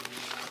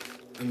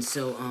 And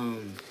so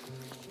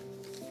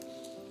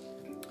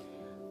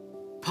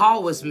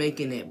Paul was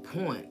making that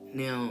point.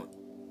 Now,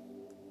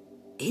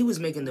 he was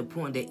making the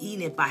point that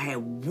even if I had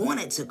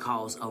wanted to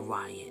cause a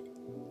riot,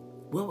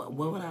 what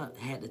would I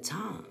had the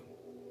time?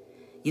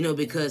 You know,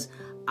 because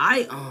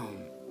I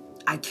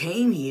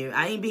came here.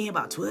 I ain't been here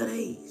about 12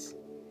 days.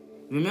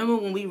 Remember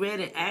when we read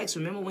in Acts?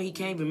 Remember when he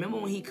came? Remember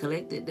when he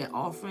collected that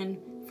offering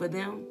for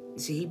them?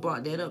 See, he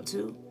brought that up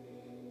too.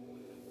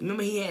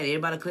 Remember he had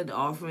everybody collect the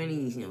offering.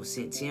 He,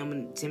 sent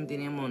Timothy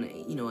and them on,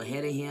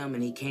 ahead of him,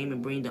 and he came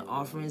and bring the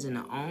offerings and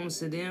the alms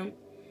to them.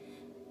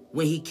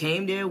 When he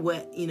came there,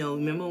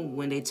 remember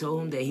when they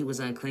told him that he was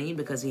unclean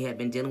because he had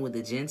been dealing with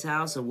the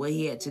Gentiles? So what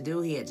he had to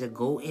do, he had to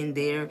go in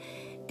there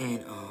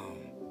and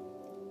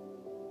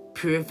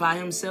purify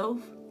himself.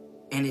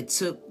 And it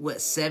took,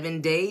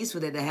 7 days for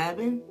that to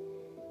happen?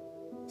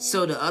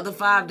 So the other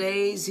 5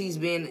 days he's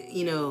been,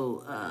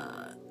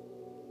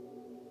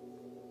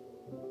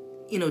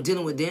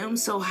 dealing with them.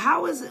 So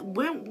how is it,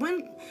 when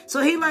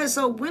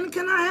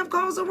can I have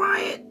caused a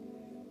riot?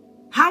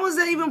 How is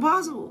that even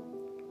possible?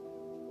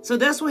 So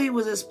that's what he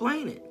was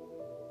explaining.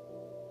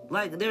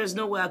 Like, there's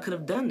no way I could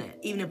have done that.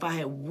 Even if I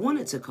had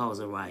wanted to cause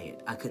a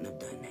riot, I couldn't have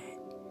done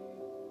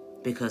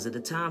that. Because of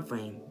the time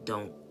frame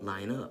don't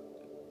line up.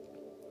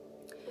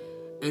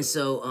 And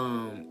so,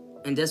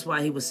 and that's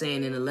why he was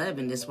saying in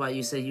 11, that's why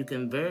you say you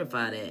can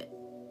verify that.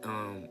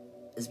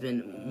 It's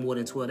been more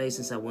than 12 days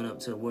since I went up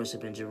to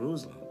worship in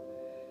Jerusalem.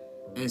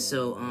 And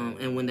so,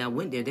 and when I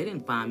went there, they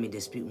didn't find me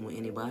disputing with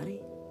anybody.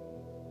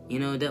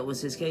 That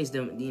was his case.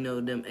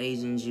 Them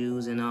Asian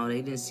Jews and all,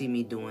 they didn't see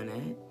me doing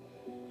that.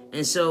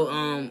 And so,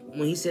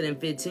 when he said in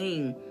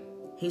 15,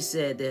 he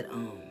said that,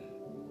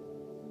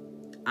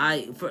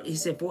 he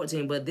said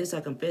 14, but this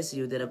I confess to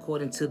you that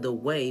according to the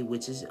way,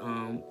 which is,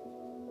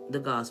 the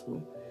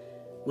gospel,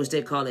 which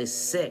they call a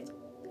sect,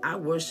 I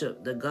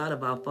worship the God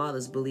of our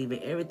fathers,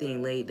 believing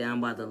everything laid down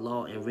by the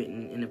law and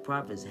written in the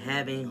prophets,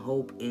 having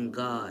hope in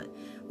God,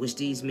 which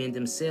these men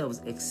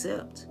themselves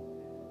accept,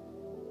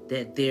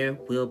 that there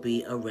will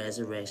be a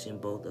resurrection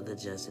both of the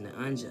just and the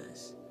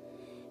unjust.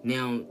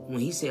 Now, when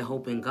he said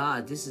hope in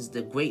God, this is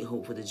the great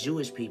hope for the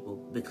Jewish people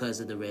because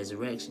of the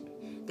resurrection.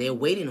 They're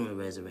waiting on the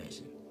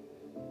resurrection.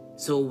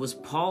 So it was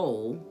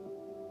Paul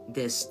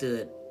that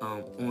stood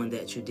on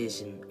that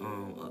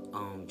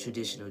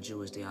traditional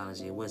Jewish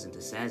theology. It wasn't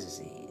the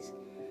Sadducees.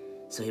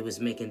 So he was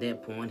making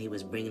that point. He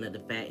was bringing up the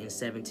fact in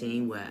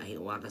 17 where,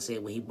 like I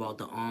said, where he brought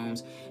the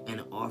alms and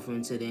the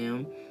offering to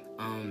them.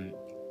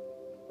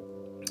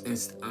 And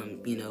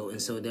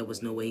so there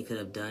was no way he could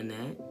have done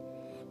that.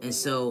 And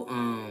so,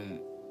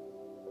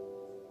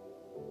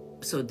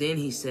 so then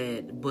he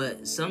said,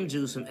 but some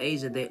Jews from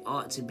Asia, they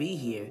ought to be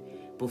here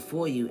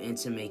before you and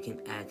to make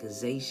an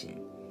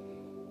accusation.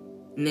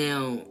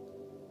 Now,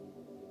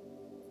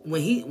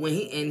 when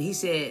he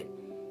said,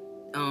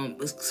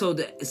 so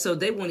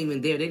they weren't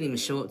even there. They didn't even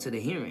show up to the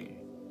hearing.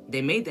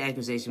 They made the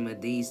accusation,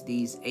 but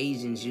these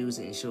Asian Jews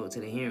didn't show up to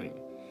the hearing.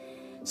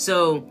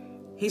 So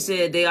he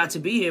said they ought to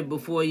be here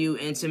before you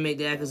and to make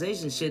the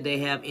accusation should they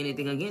have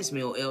anything against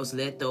me, or else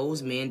let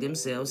those men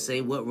themselves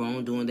say what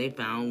wrongdoing they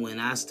found when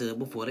I stood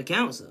before the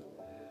council.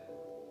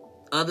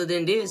 Other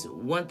than this,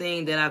 one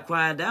thing that I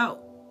cried out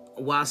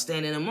while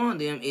standing among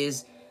them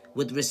is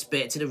with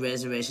respect to the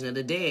resurrection of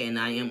the dead, and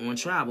I am on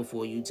trial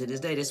before you to this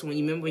day. That's when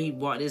you remember he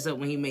brought this up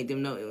when he made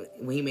them know,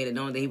 when he made it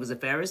known that he was a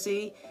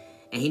Pharisee,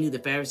 and he knew the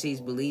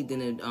Pharisees believed in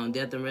the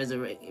death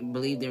and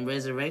believed in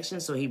resurrection.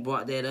 So he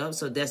brought that up.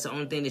 So that's the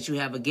only thing that you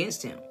have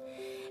against him.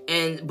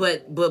 And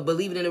but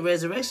believing in the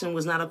resurrection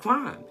was not a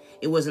crime.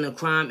 It wasn't a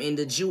crime in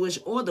the Jewish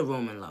or the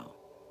Roman law.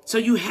 So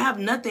you have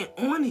nothing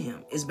on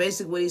him. Is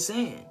basically what he's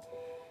saying.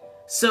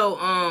 So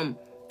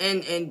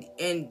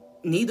and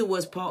neither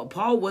was Paul.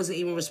 Paul wasn't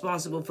even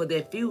responsible for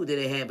that feud that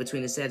they had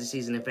between the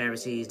Sadducees and the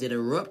Pharisees that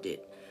erupted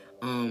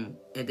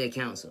at that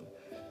council.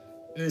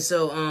 And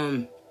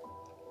so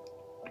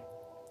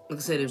like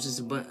I said, it was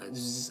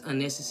just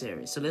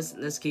unnecessary. So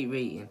let's keep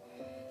reading.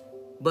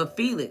 But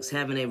Felix,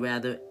 having a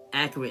rather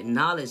accurate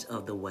knowledge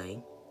of the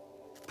way,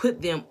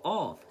 put them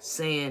off,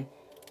 saying,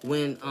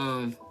 when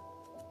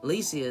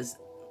Lysias,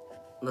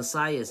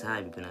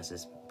 however you pronounce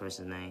this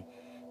person's name,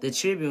 the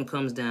tribune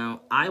comes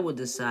down, I will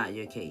decide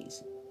your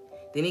case.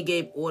 Then he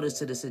gave orders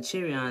to the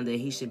centurion that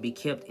he should be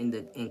kept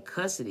in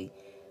custody,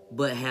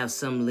 but have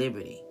some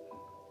liberty,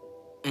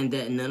 and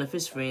that none of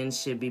his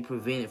friends should be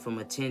prevented from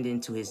attending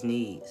to his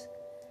needs.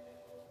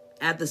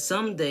 After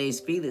some days,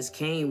 Felix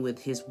came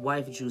with his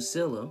wife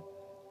Drusilla,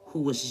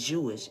 who was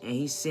Jewish, and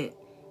he sent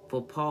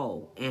for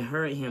Paul and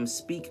heard him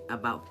speak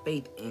about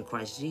faith in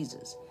Christ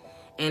Jesus.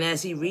 And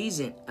as he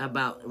reasoned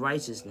about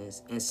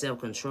righteousness and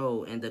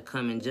self-control and the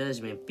coming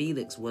judgment,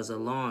 Felix was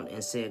alarmed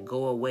and said,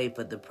 go away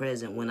for the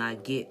present. When I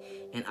get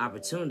an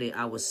opportunity,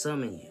 I will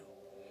summon you.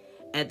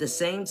 At the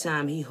same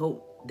time, he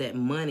hoped that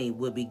money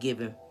would be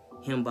given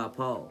him by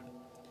Paul.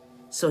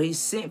 So he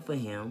sent for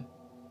him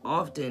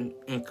often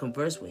and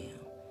conversed with him.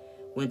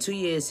 When 2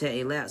 years had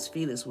elapsed,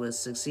 Felix was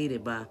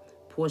succeeded by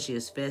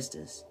Porcius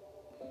Festus.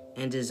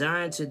 And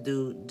desiring to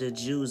do the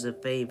Jews a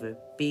favor,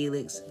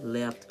 Felix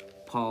left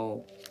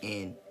Paul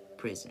in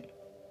prison.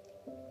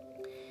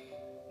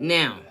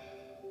 Now,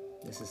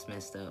 this is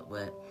messed up,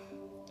 but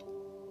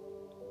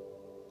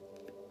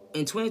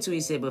in 22 he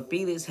said, but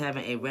Felix,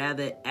 having a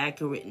rather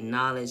accurate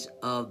knowledge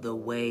of the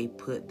way,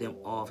 put them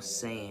off,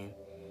 saying,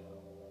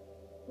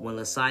 when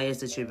Lysias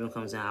the tribune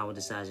comes down, I will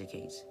decide your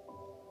case.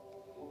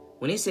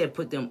 When he said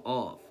put them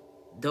off,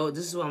 though,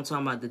 this is what I'm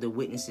talking about, the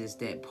witnesses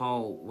that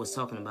Paul was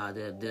talking about,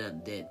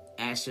 that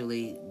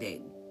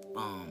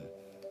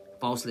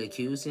falsely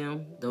accused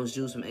him, those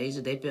Jews from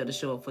Asia, they failed to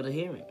show up for the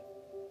hearing.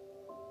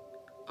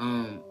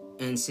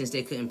 And since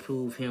they couldn't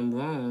prove him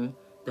wrong,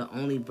 the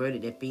only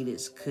verdict that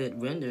Felix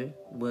could render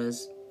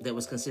was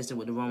consistent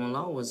with the Roman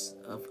law was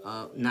of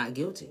not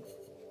guilty.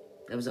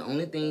 That was the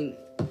only thing.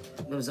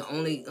 That was the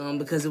only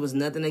because there was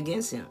nothing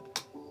against him.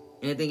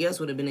 Anything else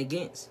would have been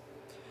against.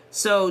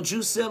 So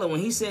Drusilla, when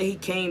he said he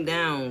came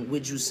down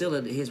with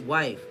Drusilla, his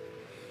wife,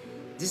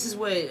 this is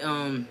where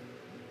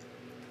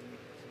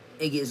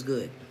it gets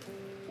good.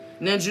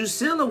 Now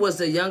Drusilla was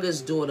the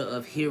youngest daughter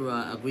of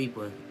Herod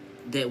Agrippa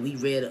that we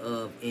read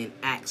of in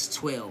Acts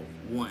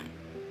 12:1.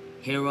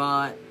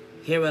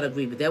 Herod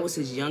Agrippa. That was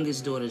his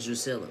youngest daughter,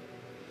 Drusilla.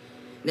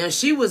 Now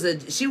she was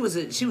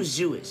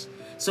Jewish.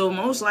 So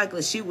most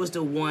likely she was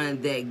the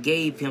one that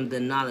gave him the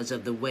knowledge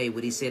of the way,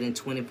 what he said in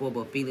 24,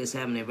 but Felix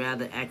having a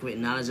rather accurate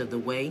knowledge of the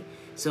way.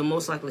 So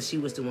most likely she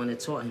was the one that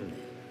taught him that.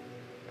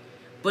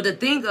 But the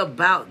thing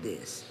about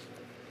this,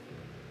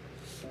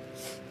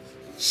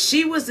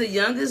 she was the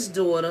youngest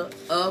daughter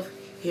of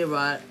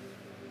Herod,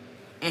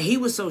 and he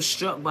was so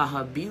struck by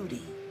her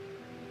beauty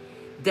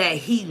that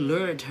he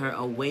lured her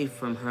away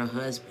from her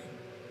husband.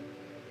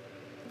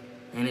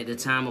 And at the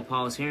time of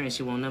Paul's hearing,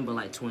 she won't number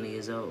like 20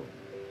 years old.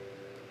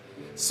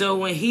 So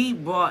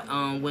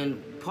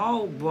when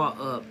Paul brought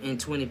up in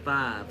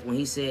 25, when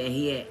he said, and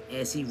he had,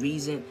 as he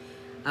reasoned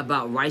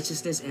about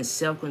righteousness and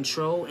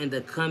self-control and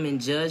the coming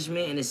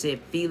judgment, and it said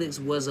Felix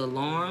was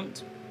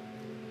alarmed.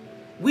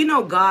 We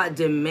know God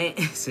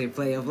demands, we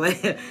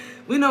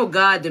know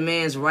God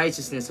demands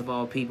righteousness of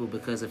all people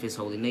because of his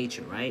holy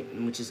nature, right?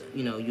 Which is,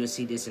 you'll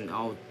see this in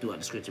all throughout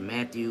the scripture,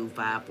 Matthew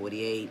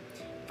 5:48,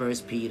 1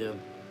 Peter,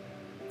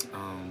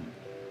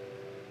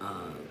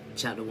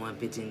 chapter 1,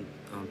 15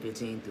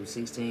 through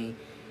 16.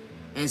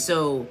 And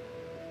so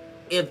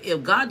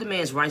if God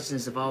demands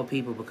righteousness of all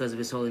people because of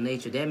his holy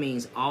nature, that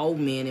means all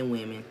men and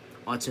women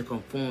are to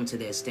conform to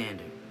that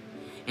standard.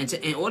 And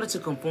in order to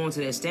conform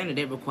to that standard,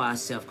 that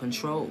requires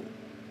self-control.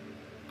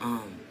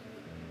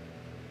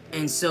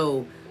 And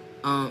so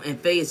and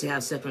failure to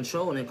have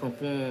self-control and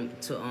conform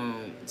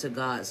to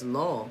God's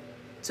law,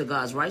 to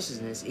God's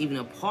righteousness, even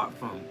apart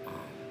from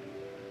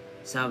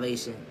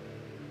salvation,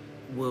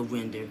 will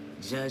render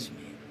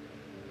judgment.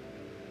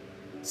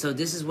 So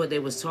this is what they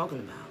was talking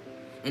about.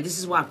 And this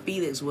is why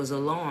Felix was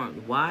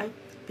alarmed. Why?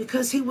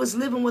 Because he was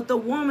living with a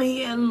woman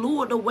he had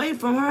lured away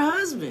from her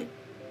husband.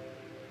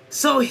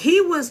 So he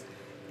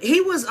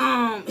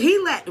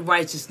lacked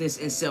righteousness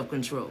and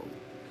self-control.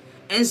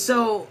 And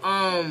so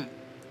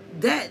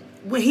that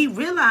when he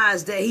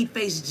realized that he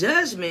faced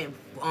judgment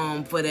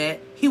for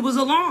that, he was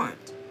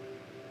alarmed.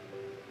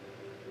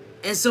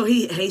 And so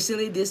he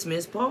hastily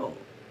dismissed Paul.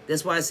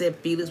 That's why I said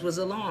Felix was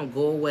alarmed.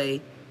 Go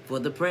away for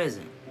the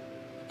present.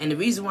 And the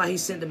reason why he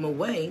sent him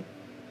away,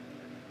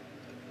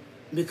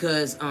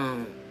 because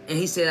and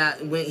he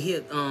said,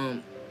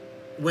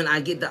 when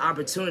I get the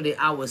opportunity,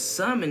 I will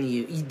summon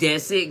you.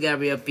 That's it,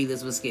 Gabriel.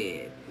 Felix was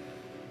scared.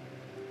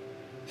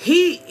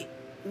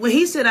 When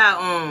he said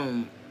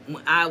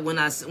when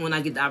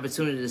I get the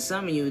opportunity to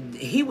summon you,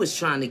 he was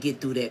trying to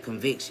get through that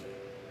conviction.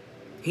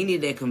 He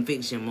needed that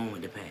conviction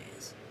moment to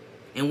pass.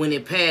 And when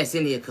it passed,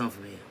 then he'd come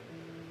from him.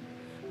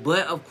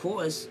 But of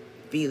course,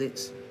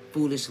 Felix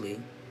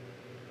foolishly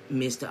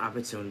missed the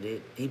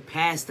opportunity. He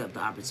passed up the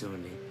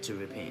opportunity to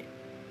repent.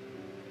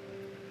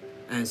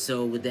 And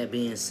so with that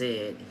being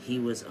said, he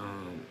was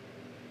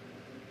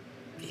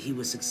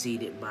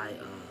succeeded by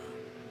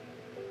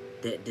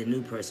the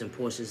new person,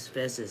 Porcius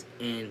Festus,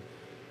 and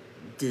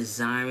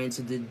desiring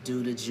to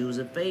do the Jews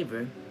a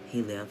favor,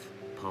 he left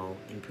Paul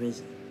in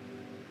prison.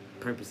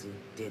 Purposely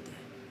did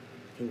that.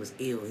 He was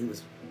ill.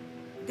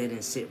 They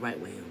didn't sit right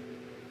with him,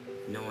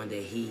 knowing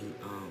that he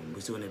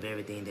was doing the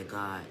very thing that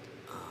God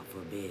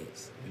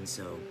forbids. And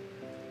so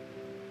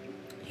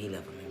he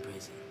left him in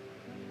prison.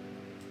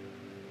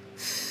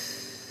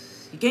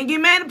 You can't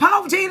get mad at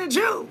Paul for telling the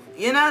truth.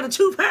 The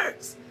truth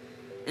hurts.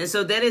 And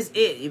so that is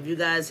it. If you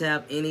guys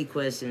have any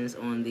questions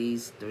on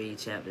these 3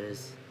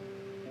 chapters,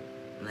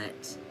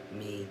 let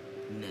me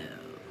know.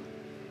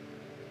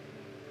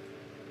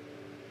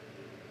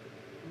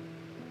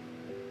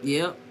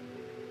 Yep.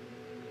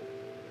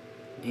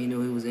 And he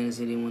knew he was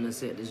innocent. He didn't want to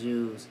set the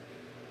Jews.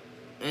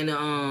 And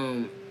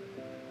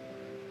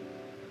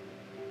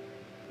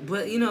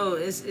but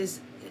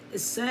it's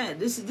sad.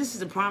 This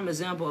is a prime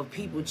example of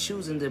people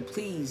choosing to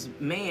please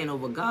man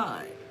over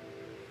God.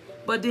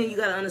 But then you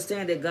gotta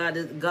understand that God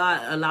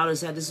allowed us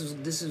to have this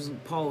is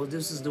Paul.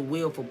 This is the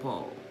will for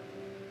Paul.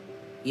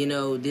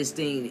 This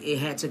thing, it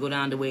had to go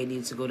down the way it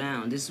needed to go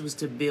down. This was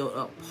to build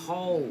up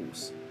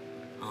Paul's.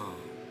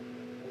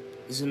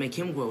 This is to make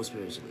him grow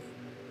spiritually.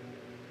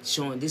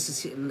 showing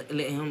this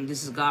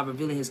is God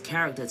revealing his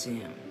character to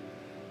him.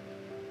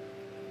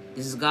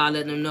 This is God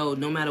letting him know,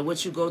 no matter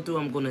what you go through,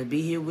 I'm going to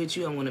be here with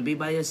you. I'm going to be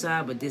by your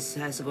side, but this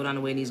has to go down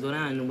the way it needs to go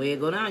down. And the way it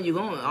go down, all you're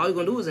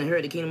going to do is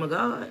inherit the kingdom of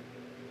God.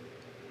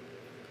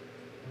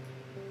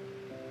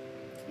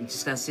 You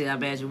just got to see how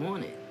bad you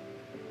want it.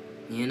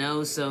 You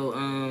know, so,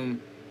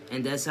 and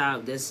that's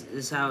how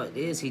it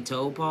is. He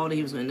told Paul that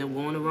he was going to end up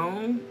going to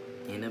Rome.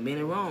 He ended up being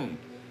in Rome.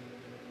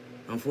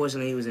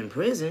 Unfortunately, he was in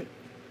prison,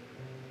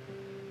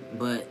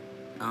 but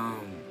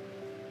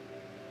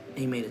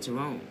he made it to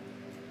Rome.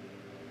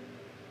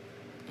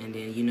 And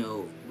then, you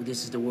know,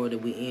 this is the world that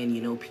we're in.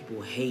 You know,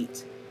 people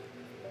hate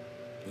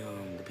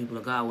the people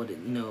of God. You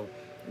know,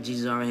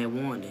 Jesus already had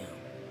warned them.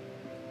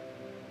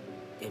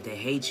 If they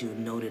hate you,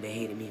 know that they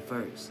hated me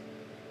first.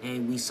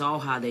 And we saw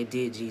how they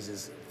did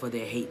Jesus for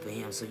their hate for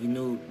him. So you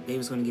knew they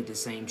was going to get the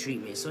same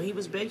treatment. So he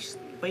was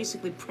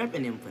basically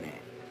prepping them for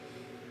that.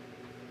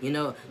 You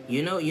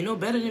know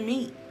better than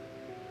me.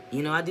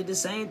 You know, I did the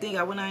same thing.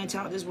 I went out and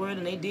taught this word,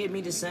 and they did me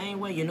the same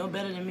way. You know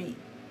better than me.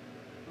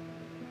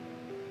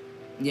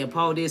 Yeah,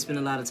 Paul did spend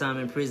a lot of time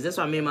in prison. That's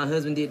why me and my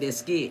husband did that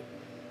skit.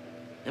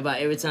 About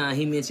every time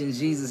he mentioned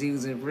Jesus, he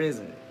was in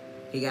prison.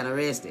 He got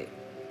arrested.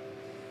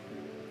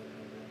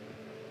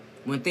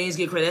 When things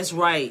get crazy, that's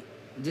right.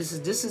 This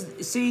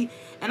is see,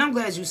 and I'm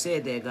glad you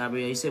said that,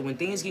 Gabriel. You said when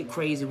things get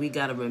crazy, we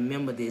got to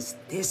remember this.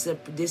 This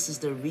is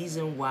the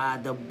reason why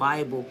the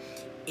Bible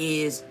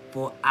is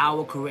for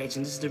our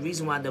correction. This is the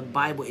reason why the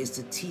Bible is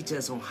to teach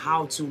us on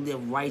how to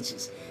live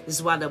righteous. This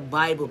is why the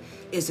Bible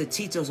is to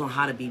teach us on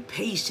how to be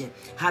patient,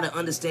 how to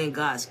understand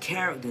God's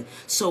character,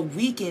 so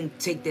we can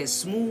take that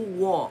smooth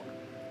walk,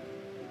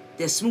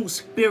 that smooth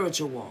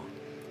spiritual walk.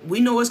 We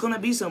know it's going to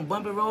be some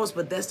bumpy roads,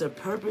 but that's the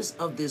purpose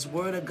of this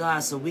word of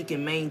God, so we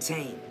can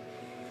maintain.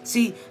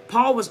 See,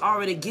 Paul was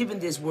already given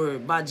this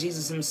word by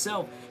Jesus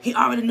himself. He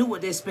already knew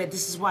what to expect.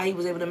 This is why he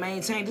was able to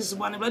maintain. This is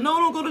why they're like, no,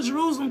 don't go to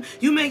Jerusalem.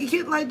 You make a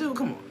kid. Like, dude,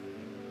 come on.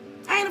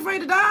 I ain't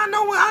afraid to die.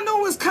 I know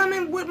what's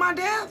coming with my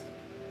death.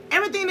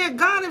 Everything that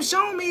God has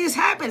shown me is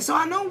happened. So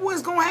I know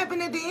what's going to happen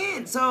at the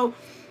end. So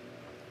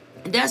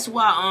that's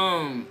why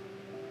I'm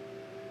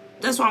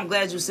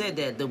glad you said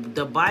that.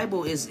 The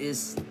Bible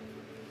is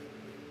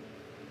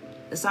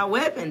that's our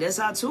weapon. That's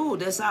our tool.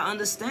 That's our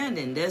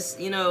understanding. That's,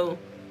 you know,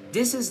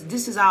 this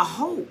is our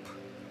hope.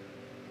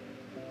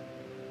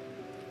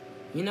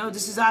 You know,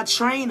 this is our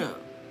trainer.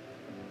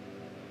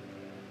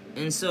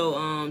 And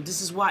so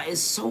this is why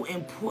it's so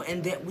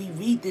important that we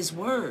read this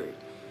word,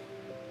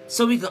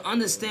 so we can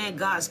understand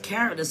God's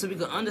character, so we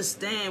can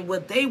understand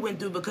what they went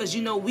through, because,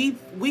 you know, we're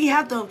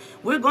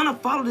going to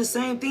follow the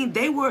same thing.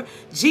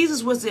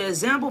 Jesus was the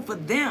example for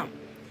them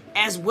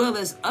as well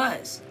as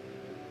us.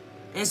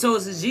 And so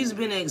as Jesus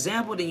being an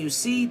example, then you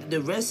see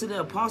the rest of the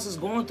apostles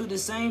going through the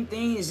same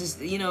thing. It's just,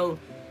 you know,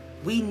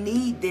 we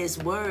need this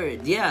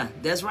word. Yeah,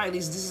 that's right,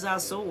 Lisa. This is our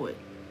sword.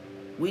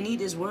 We need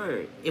this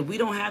word. If we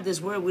don't have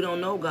this word, we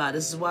don't know God.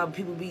 This is why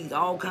people be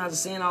all kinds of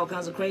sin, all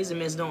kinds of crazy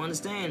mess, don't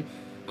understand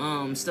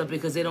stuff,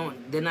 because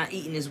they're not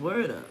eating this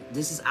word up.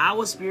 This is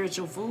our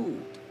spiritual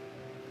food.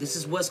 This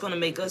is what's going to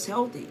make us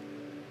healthy.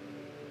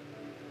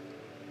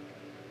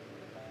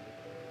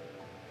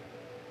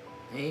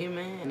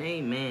 Amen.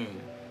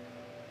 Amen.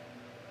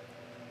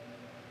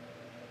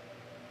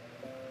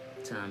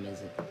 What time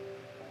is it?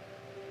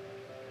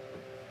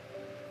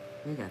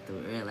 We got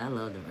them early. I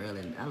love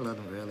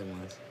them early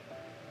ones.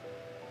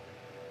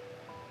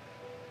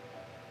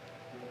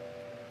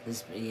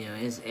 It's, you know,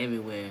 it's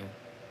everywhere.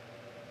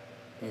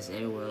 It's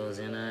everywhere else,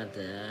 and I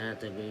have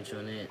to agree with you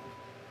on that.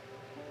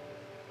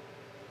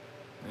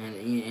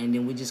 And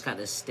then we just got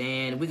to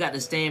stand. We got to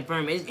stand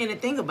firm. And the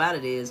thing about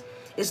it is,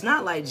 it's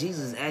not like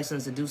Jesus asked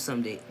us to do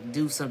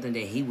something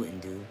that he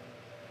wouldn't do.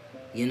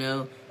 You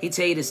know, he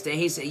tell you to stand.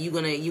 He said you're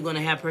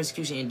gonna have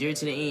persecution, endure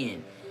to the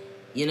end.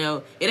 You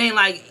know, it ain't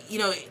like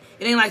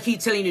he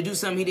telling you to do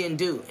something he didn't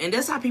do. And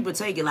that's how people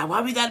take it. Like,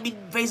 why we gotta be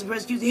facing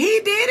persecution? He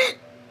did it.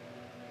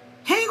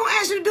 He ain't gonna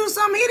ask you to do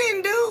something he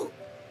didn't do.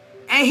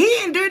 And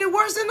he endured it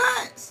worse than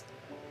us.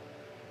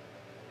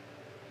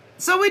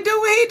 So we do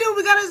what he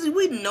do.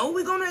 We know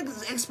we're gonna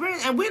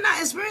experience, and we're not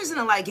experiencing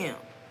it like him.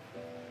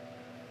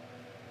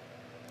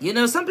 You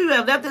know, some people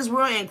have left this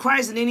world in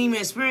Christ and didn't even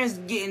experience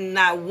getting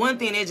not one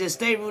thing. They just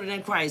stay rooted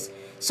in Christ.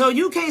 So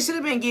you can't sit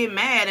up and get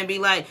mad and be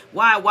like,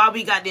 why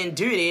we got to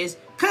endure this?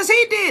 Because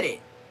he did it.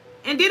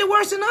 And did it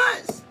worse than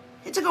us.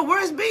 He took a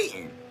worse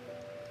beating.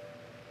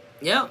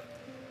 Yep.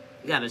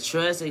 You got to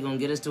trust that he's going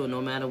to get us through it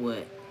no matter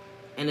what.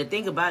 And the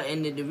thing about it,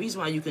 and the reason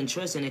why you can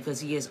trust in it,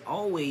 because he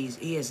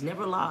has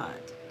never lied.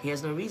 He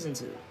has no reason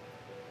to.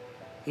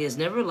 He has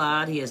never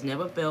lied. He has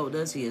never failed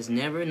us. He has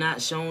never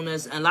not shown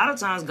us. A lot of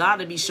times, God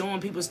will be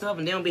showing people stuff,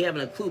 and they don't be having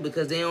a clue,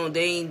 because they ain't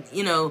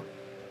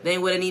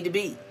where they need to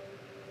be.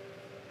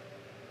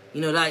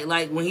 You know,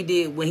 like when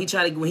he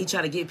tried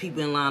to get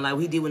people in line, like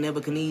he did with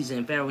Nebuchadnezzar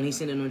and Pharaoh when he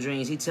sent them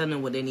dreams. He telling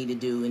them what they need to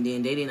do, and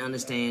then they didn't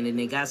understand, and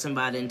they got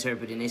somebody to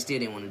interpret, and they still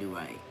didn't want to do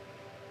right.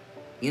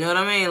 You know what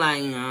I mean?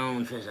 Like, you know, I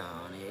don't trust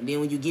all that. And then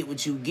when you get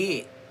what you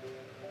get,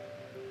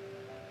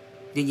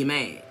 then you're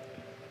mad.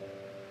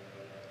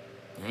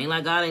 It ain't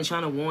like God ain't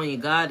trying to warn you.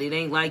 God, it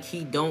ain't like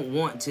He don't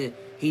want to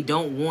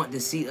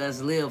see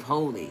us live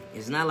holy.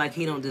 It's not like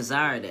He don't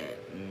desire that.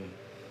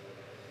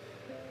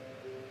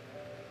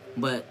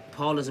 But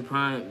Paul is a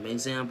prime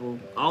example.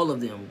 All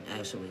of them,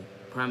 actually,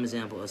 prime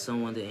example of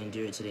someone that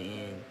endured to the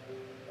end.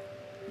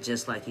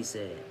 Just like he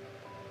said.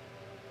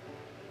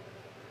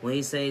 When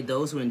he said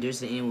those who endure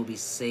to the end will be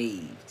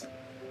saved.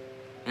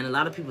 And a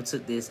lot of people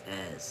took this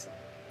as,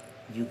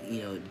 you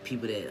know,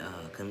 people that,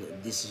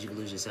 you can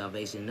lose your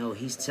salvation. No,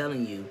 he's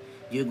telling you,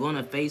 you're going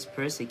to face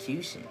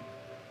persecution.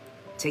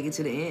 Take it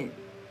to the end.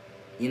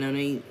 You know what I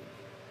mean?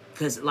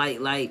 Because,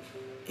 like,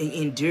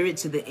 endure it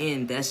to the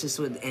end. That's just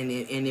what, and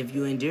if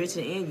you endure it to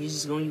the end,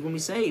 you're going to be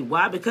saved.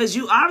 Why? Because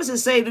you obviously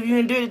saved if you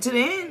endured it to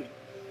the end.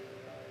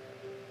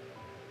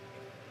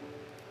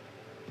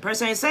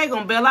 Person ain't say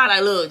gonna bail out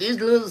like, look, this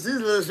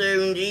little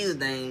serving Jesus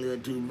thing a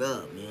little too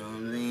rough. You know what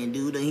I'm saying?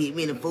 Dude done hit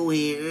me in the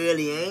forehead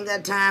early. I ain't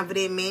got time for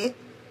that, man.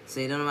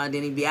 Say, don't know about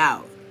then he be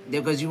out.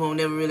 Because you won't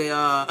never really, you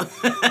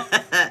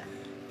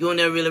won't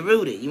never really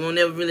root it. You won't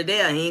never really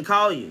there. He ain't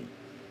call you.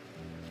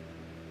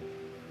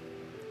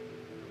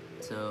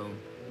 So.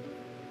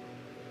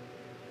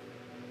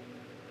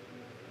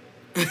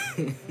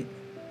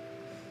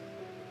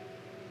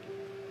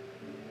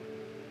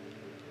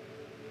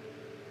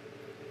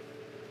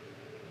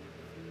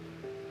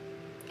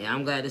 Yeah,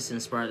 I'm glad this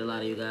inspired a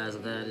lot of you guys.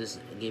 I'm glad this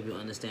gave you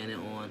understanding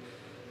on,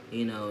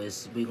 you know,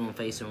 we gonna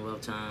face some rough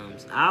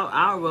times.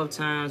 Our rough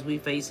times we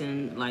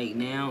facing like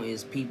now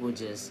is people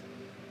just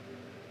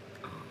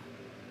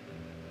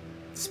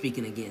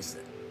speaking against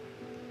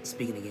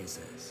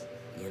us.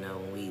 You know,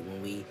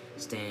 when we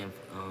stand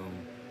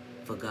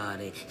for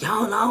God,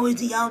 y'all always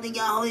y'all think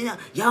y'all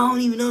don't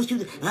even know the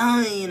truth.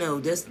 You know,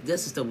 that's the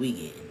stuff we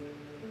get.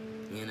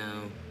 You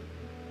know,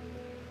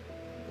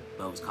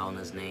 folks calling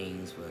us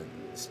names for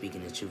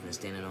speaking the truth and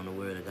standing on the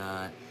word of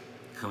God,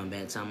 coming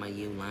back talking about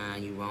you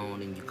lying, you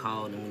wrong, and you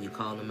called them. When you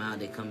call them out,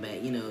 they come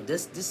back. You know,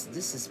 this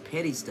is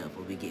petty stuff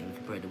what we getting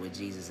compared to what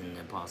Jesus and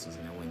the apostles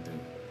and them went through.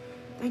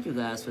 Thank you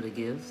guys for the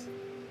gifts.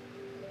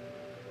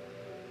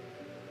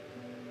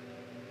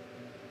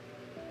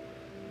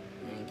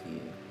 Thank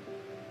you.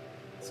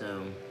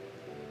 So.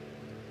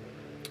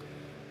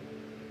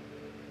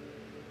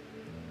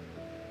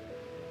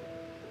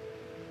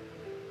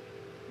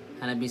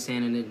 How'd I be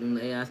saying in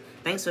the AI?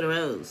 Thanks for the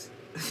rose.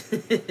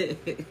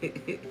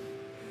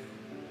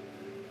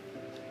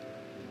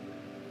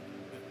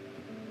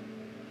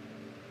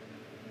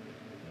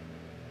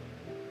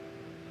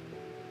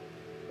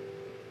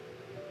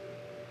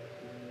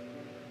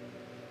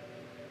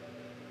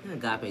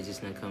 Agape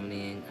just not coming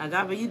in.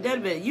 Agape,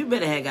 you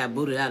better have got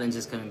booted out and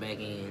just coming back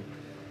in.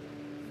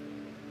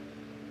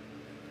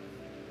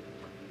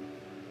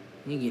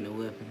 You getting a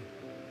weapon.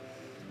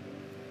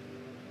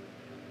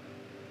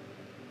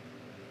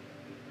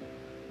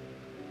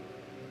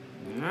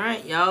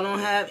 Alright, y'all don't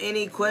have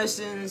any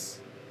questions?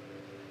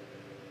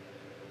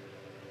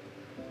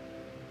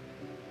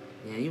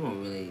 Yeah, you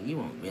won't really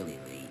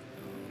late.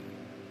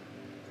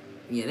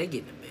 Yeah, they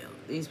getting the belt.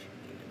 These people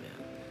getting the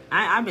belt.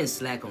 I've been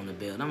slack on the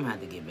belt. I'm gonna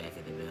have to get back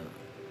at the belt.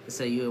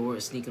 Say you at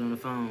work sneaking on the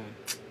phone.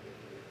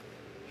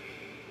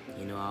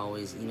 You know, I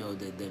always, you know,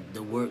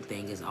 the work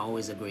thing is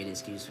always a great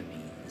excuse for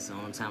me. It's the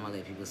only time I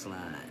let people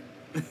slide.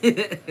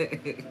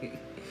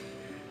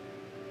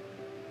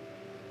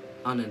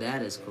 Oh, no,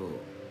 that is cool.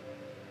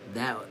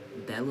 That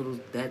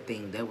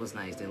thing, that was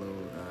nice, that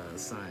little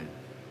son.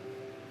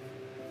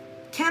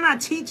 Can I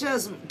teach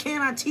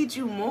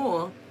you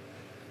more?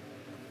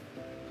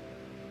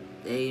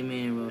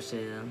 Amen,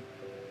 Rochelle.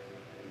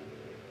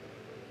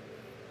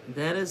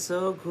 That is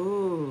so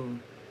cool.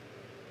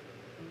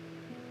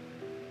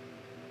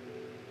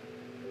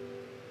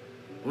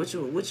 What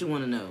you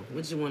want to know?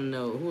 What you want to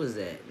know? Who is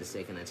that? The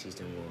second I teach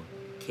them more.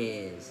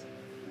 Kez,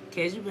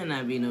 you better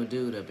not be no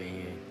dude up in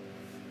here.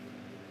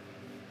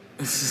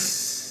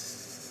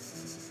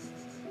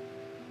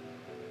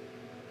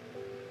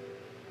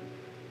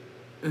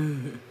 Oh,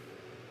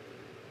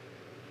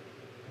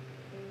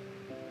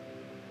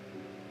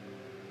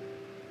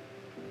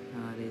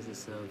 these are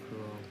so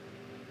cool.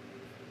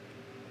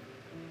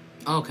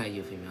 Okay,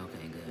 you feel me?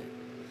 Okay, good.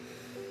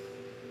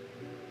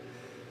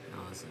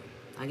 Awesome.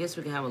 I guess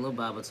we can have a little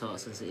Bible talk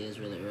since it is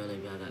really early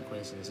if y'all got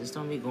questions. Just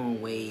don't be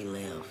going way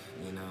left,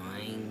 you know.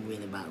 I ain't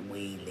really about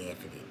way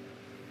left in it.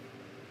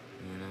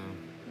 You know?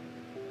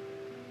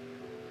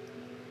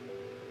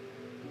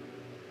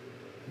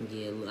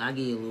 I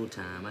give you a little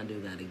time. I do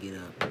gotta get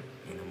up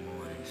in the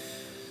morning.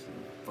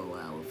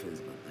 4-hour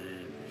physical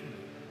therapy.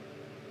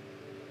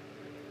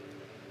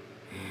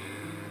 I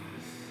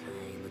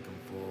ain't looking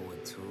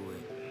forward to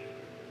it.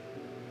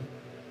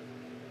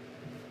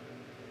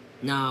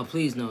 Nah,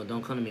 please no.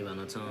 Don't come to me about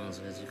no tongues.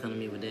 Because you come to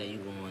me with that,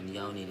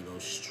 y'all need to go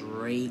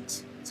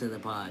straight to the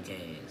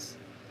podcast.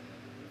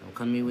 Don't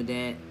come to me with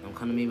that. Don't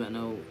come to me about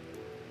no.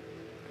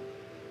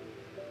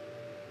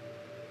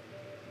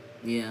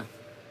 Yeah.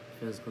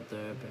 Physical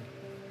therapy.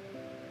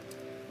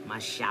 My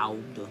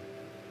shoulder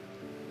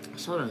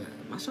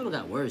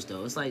got worse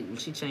though. It's like when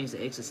she changed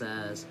the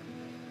exercise,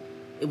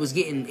 it was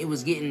getting,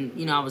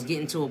 you know, I was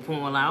getting to a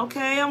point where like,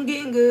 okay, I'm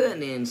getting good,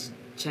 and then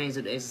changed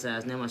up the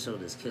exercise. Now my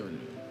shoulder's killing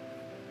me.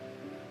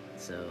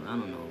 So I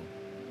don't know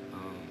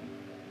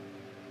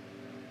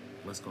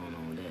what's going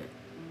on with that.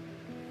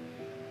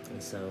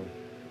 And so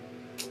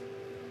I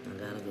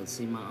gotta go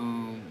see my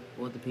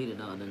orthopedic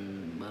doctor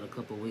in about a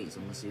couple of weeks.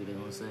 I'm gonna see what they're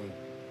gonna say.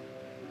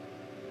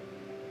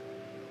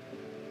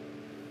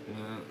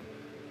 Yeah,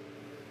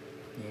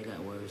 it got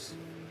worse.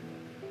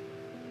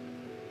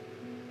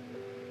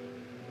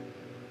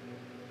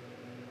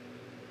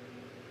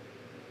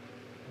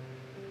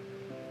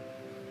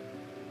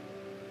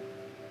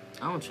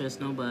 I don't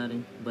trust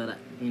nobody, but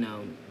you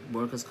know,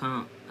 workers'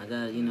 comp. I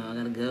gotta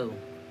go.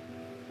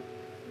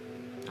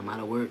 I'm out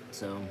of work,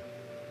 so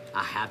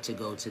I have to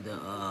go to the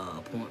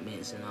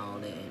appointments and all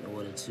that in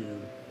order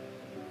to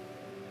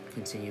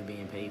continue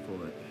being paid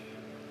for it.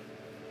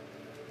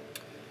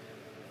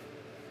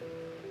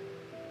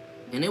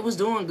 And it was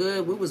doing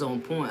good. We was on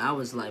point. I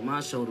was like,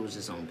 my shoulder was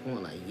just on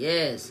point. Like,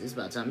 yes, it's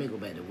about time me to go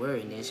back to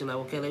work. And then she like,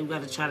 okay, like, we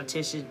got to try to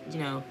test it. You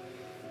know,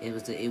 it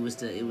was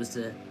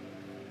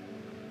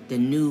the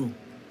new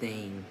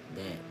thing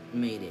that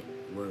made it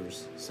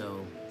worse.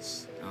 So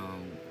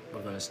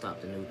we're gonna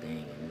stop the new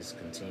thing and just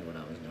continue what I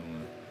was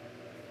doing.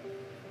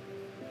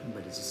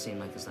 But it just seemed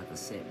like it's like a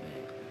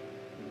setback.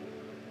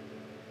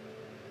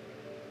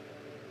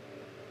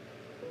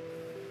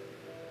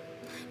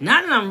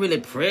 Not that I'm really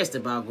pressed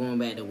about going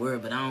back to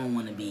work, but I don't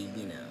want to be,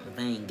 you know, if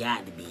I ain't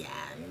got to be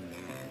out,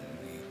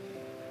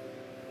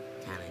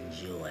 kind of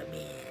enjoy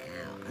being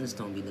out. I just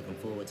don't be looking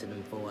forward to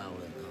them 4-hour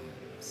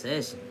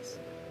sessions.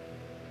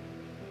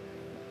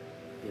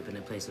 Be up in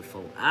that place for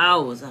 4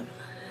 hours. I'm like,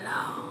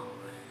 Lord,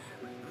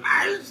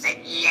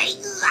 mercy,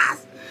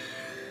 Jesus.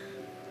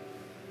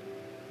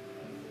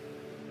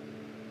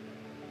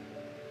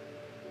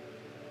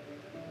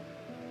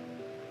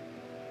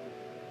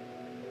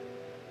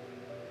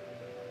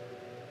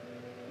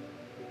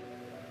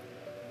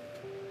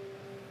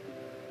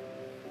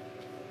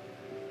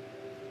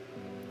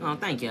 Oh,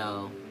 thank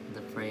y'all,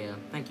 the prayer.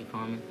 Thank you,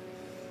 Carmen.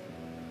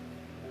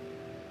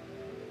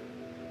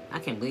 I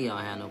can't believe y'all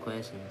had no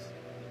questions.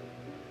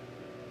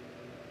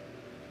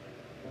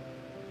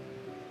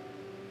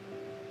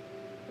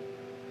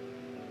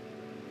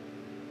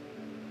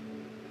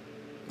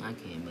 I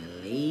can't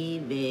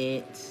believe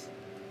it.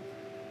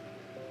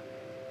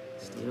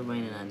 Still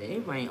raining out there.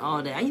 It rained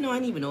all day. You know, I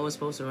didn't even know it was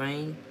supposed to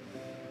rain.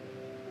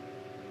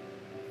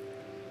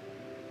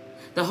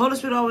 The Holy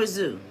Spirit always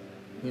do.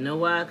 You know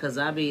why? Because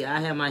I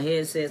have my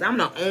headsets. I'm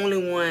the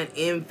only one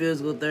in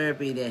physical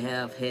therapy that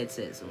have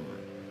headsets on.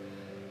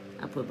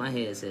 I put my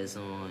headsets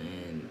on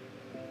and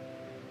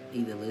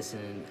either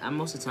listen. I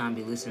most of the time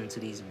be listening to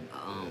these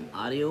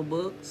audio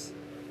books.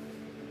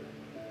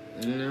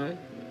 You know?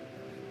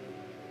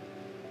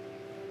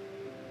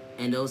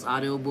 And those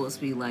audio books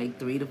be like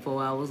 3 to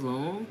 4 hours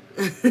long.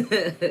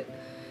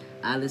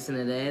 I listen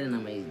to that and I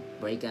may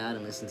break out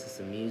and listen to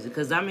some music.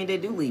 Because, I mean, they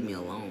do leave me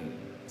alone.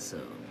 So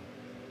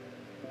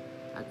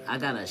I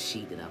got a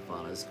sheet that I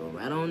follow. Just go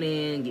right on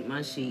in, get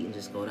my sheet, and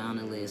just go down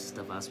the list of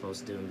stuff I'm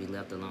supposed to do and be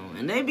left alone.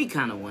 And they be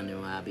kind of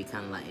wondering why I be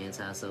kind of like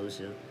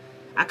antisocial.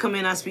 I come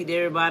in, I speak to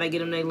everybody, get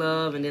them their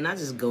love, and then I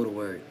just go to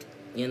work.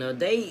 You know,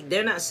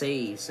 they're not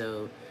saved,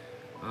 so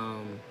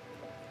ain't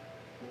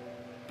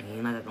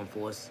like I can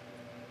force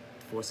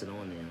it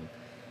on them.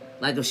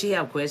 Like if she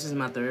have questions,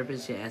 my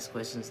therapist, she asks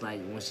questions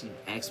like when she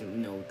asks me, you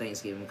know,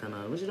 Thanksgiving come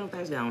out, what you doing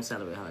Thanksgiving? I don't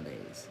celebrate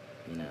holidays,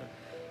 you know.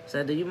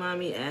 So do you mind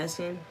me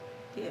asking?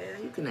 Yeah,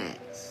 you can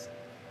ask.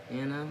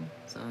 You know?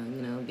 So,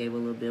 you know, gave her a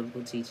little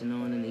biblical teaching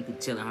on it, and you could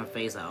tell in her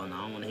face, like, oh, no,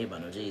 I don't want to hear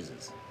about no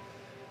Jesus.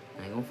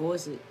 I ain't gonna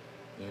force it.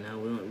 You know,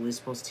 we're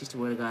supposed to teach the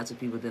word of God to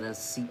people that are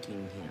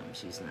seeking him.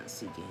 She's not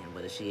seeking him.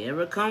 But if she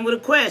ever come with a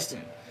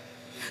question.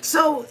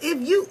 So,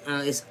 if you,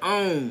 it's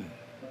on.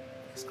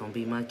 It's gonna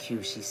be my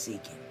cue. She's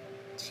seeking.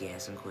 She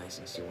has some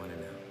questions she wanna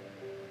know.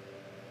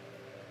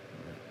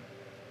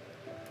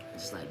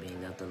 Just like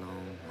being left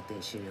alone. I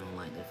think she don't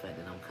like the fact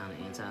that I'm kind of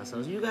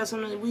anti-social. You got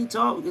something that we can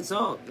talk,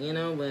 you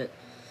know, but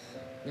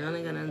y'all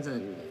ain't got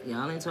nothing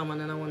y'all ain't talking about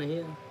nothing I want to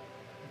hear.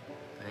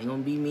 I ain't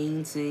gonna be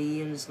mean to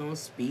you. I'm just gonna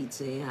speak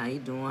to you. How you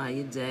doing? How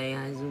your day?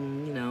 How you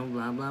doing? You know,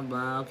 blah, blah,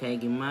 blah. Okay,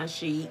 give me my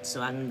sheet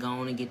so I can go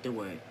on and get to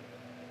work.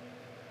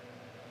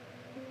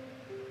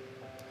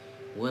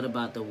 What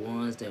about the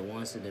ones that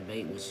wants to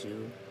debate with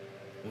you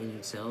when you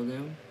tell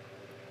them?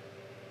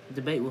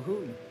 Debate with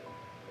who?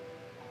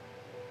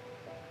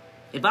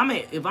 If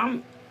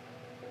I'm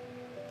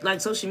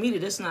like social media,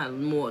 that's not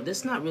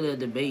really a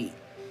debate.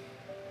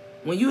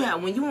 When you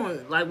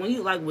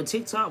with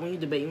TikTok, when you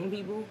debating with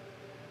people,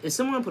 if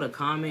someone put a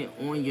comment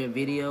on your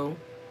video,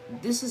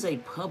 this is a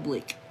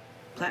public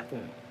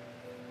platform.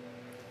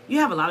 You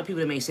have a lot of people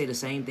that may say the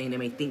same thing, they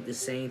may think the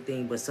same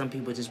thing, but some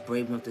people are just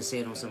brave enough to say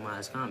it on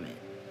somebody's comment.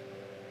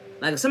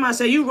 Like if somebody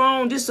say you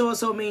wrong, this so and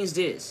so means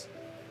this.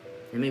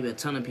 And maybe a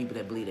ton of people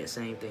that believe that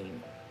same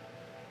thing.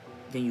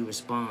 Then you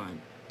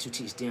respond to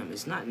teach them.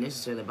 It's not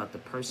necessarily about the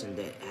person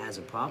that has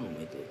a problem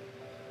with it.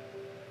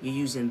 You're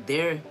using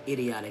their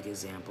idiotic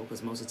example,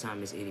 because most of the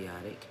time it's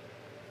idiotic,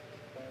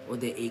 or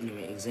their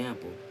ignorant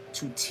example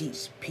to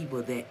teach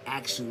people that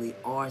actually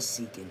are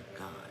seeking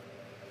God.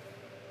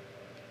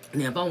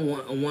 Now, if I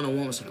want a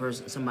one-on-one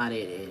with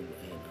somebody, and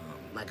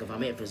like if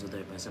I'm at physical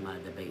therapy and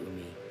somebody debate with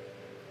me,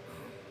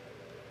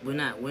 we're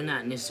not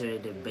necessarily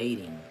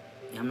debating.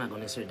 I'm not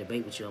gonna necessarily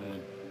debate with you. I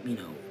want, you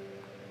know,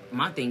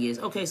 my thing is,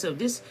 okay, so if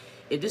this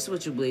is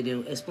what you believe,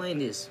 then explain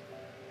this.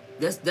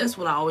 That's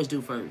what I always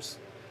do first.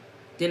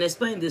 Then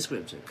explain this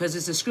scripture, because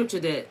it's a scripture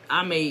that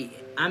I may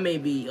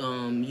be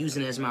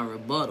using as my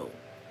rebuttal.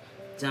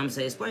 So I'm gonna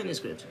say, explain this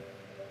scripture.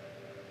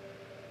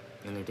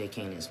 And if they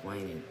can't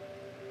explain it,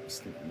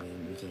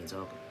 we can't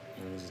talk.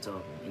 And we just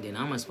talking. And then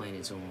I'm gonna explain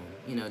it to them.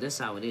 You know, that's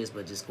how it is.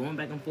 But just going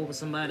back and forth with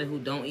somebody who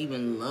don't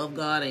even love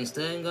God, ain't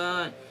studying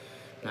God,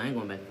 no, I ain't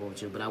going back and forth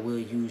with you. But I will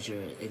use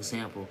your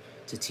example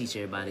to teach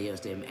everybody else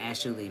that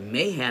actually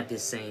may have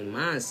this same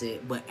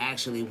mindset, but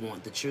actually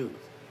want the truth.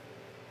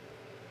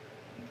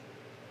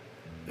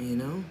 You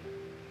know?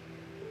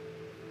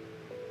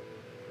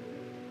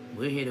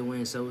 We're here to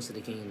win souls to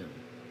the kingdom.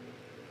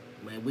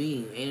 But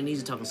we ain't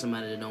easy talking to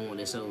somebody that don't want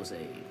their soul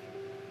saved.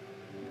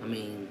 I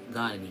mean,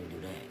 God didn't even do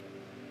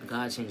that.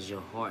 God changes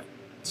your heart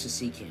to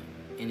seek Him.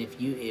 And if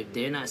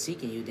they're not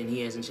seeking you, then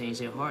He hasn't changed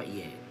their heart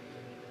yet.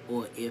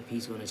 Or if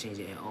He's going to change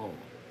it at all.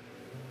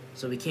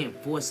 So we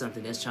can't force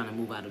something that's trying to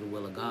move out of the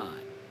will of God.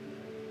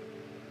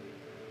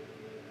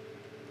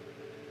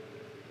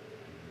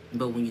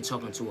 But when you're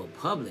talking to a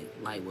public,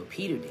 like what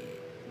Peter did,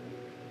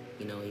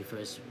 you know, he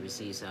first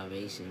received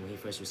salvation. When he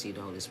first received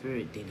the Holy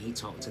Spirit, then he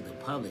talked to the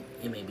public.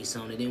 It may be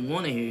some that didn't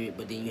want to hear it,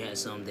 but then you had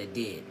some that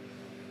did.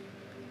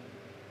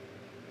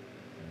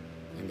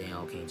 And they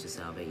all came to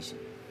salvation.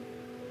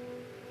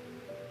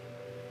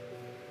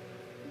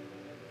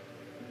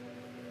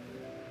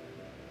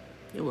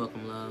 You're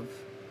welcome, love.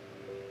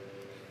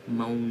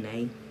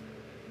 Monet.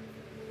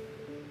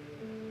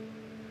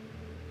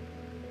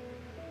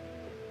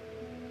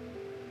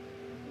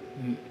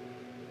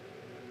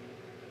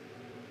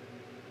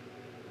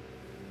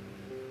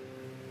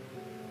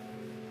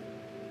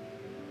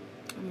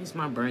 I miss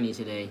my Bernie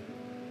today.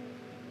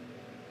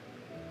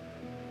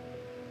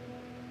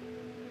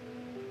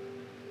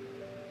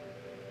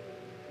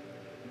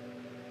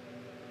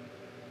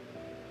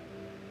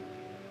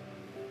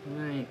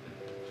 Alright.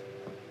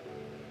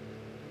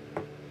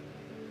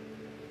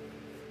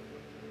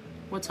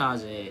 What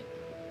Taj at?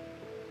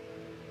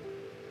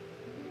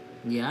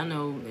 Yeah, I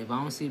know. If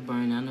I don't see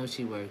Bernie, I know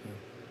she working.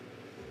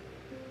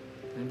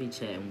 I be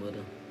chatting with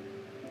her.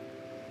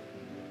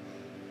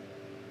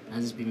 I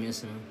just be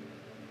missing her.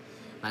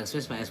 Like,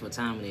 especially if I ask what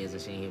time it is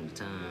and she ain't here with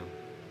the time.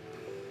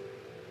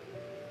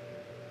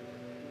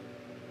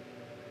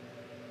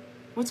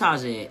 What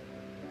Taj at?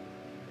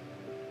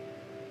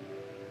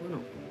 What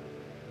no?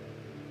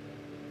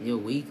 Your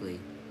weekly.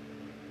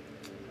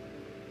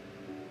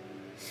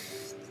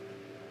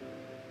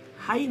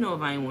 How you know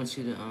if I ain't want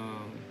you to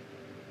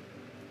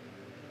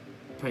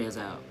pray us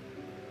out?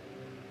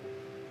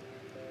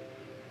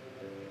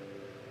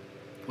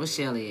 Where's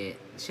Shelly at?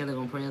 Shelly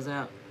gonna pray us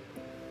out?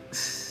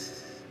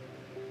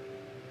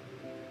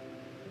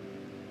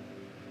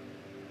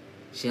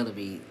 Shelly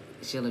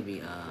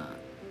be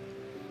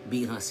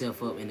beating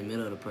herself up in the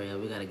middle of the prayer.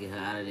 We gotta get her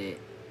out of that.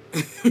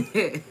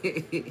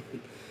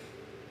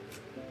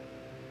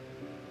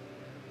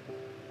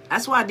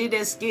 That's why I did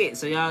that skit,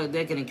 so y'all,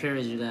 that can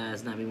encourage you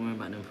guys not be worrying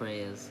about them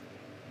prayers.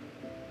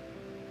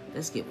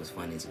 That skit was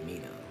funny to me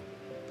though.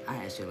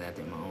 I actually laughed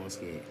at my own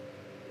skit.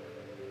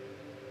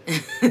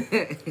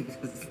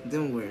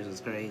 Them words was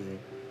crazy.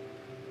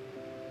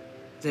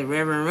 The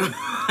Reverend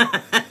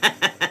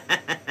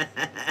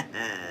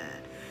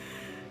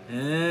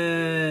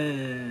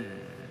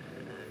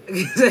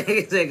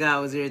Say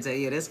God was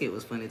irritated. Yeah, that skit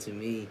was funny to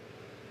me.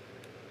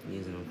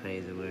 Using them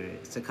crazy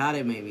words.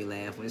 Takata made me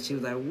laugh when she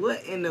was like,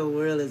 what in the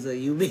world is a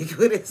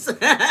ubiquitous? The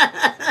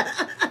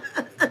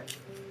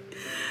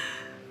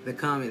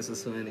comments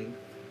was funny.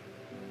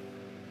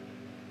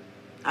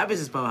 I bet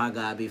it's probably how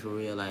God be for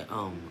real. Like,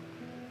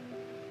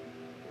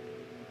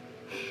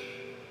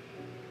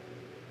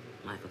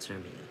 Michael,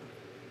 turn me up.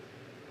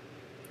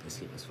 That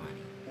skit was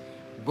funny.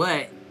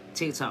 But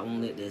TikTok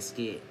won't let that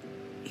skit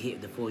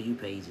hit the For You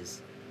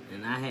pages.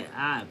 And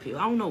I appeal.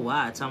 I don't know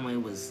why. I told me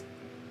it was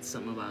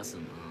something about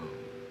some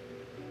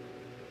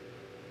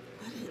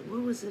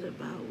what was it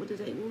about? What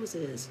was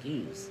the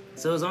excuse?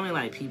 So it's only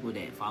like people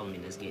that follow me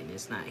that's getting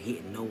it's not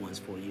hitting no one's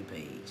For You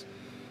page.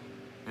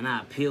 And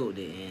I appealed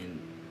it and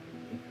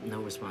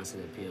no response to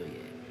the appeal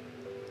yet.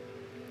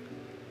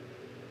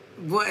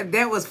 Boy,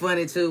 that was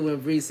funny too when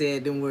Bree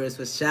said them words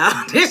was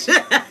childish.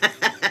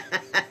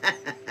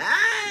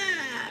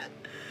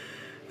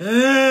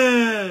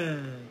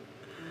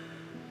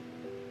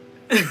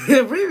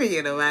 Bree be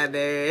getting on my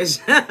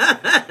nerves.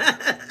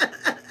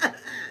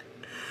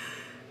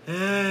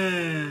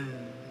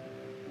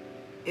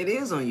 It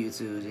is on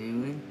YouTube,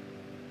 anyway.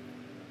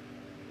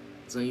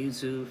 It's on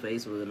YouTube,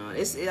 Facebook, and all.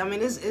 It's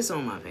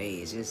on my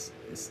page. It's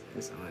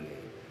on there.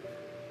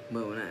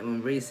 But when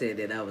Bree said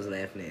that, I was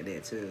laughing at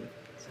that too.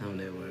 Some of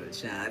that word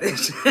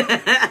childish.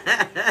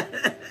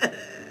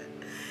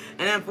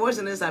 And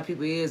unfortunately, that's how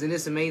people is. And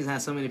it's amazing how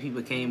so many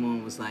people came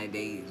on was like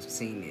they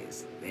seen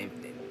this. They,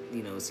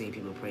 you know, seeing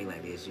people pray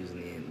like this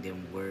using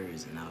them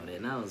words and all that.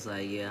 And I was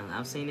like, yeah,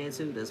 I've seen that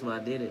too. That's why I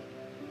did it.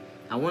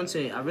 I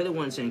really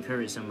wanted to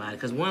encourage somebody.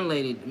 Because one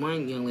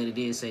young lady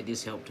did say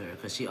this helped her.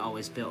 Because she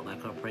always felt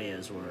like her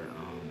prayers were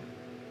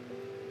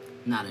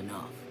not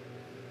enough.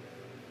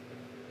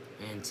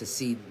 And to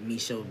see me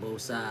show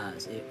both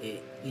sides,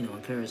 it you know,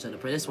 encouraged her to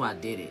pray. That's why I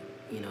did it.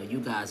 You know, you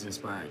guys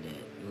inspired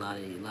that. A lot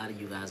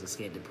of you guys are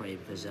scared to pray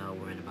because y'all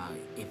worried about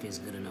if it's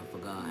good enough for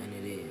God, and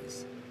it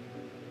is.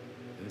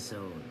 And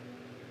so,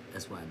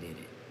 that's why I did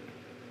it.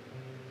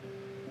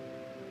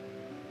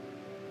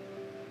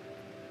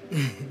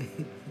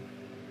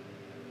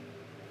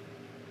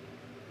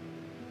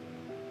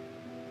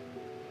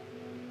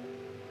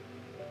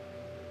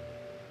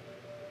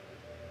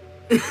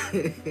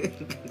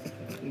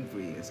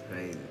 Bree is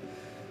crazy.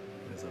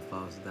 That's a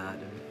false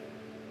doctrine.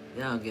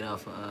 Y'all get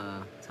off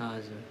of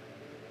Taja.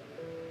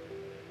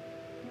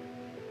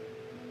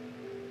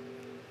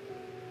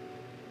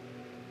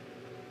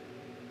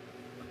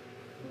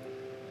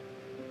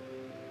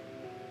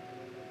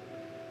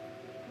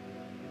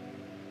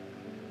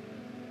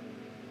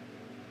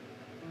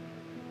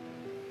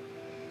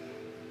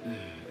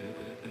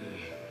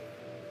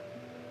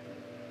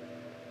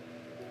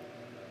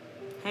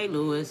 Hey,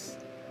 Lewis.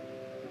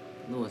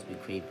 Lewis be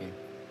creeping.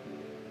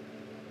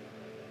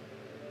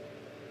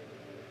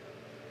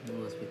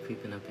 Lewis be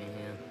creeping up in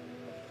here.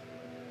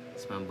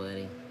 It's my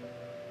buddy.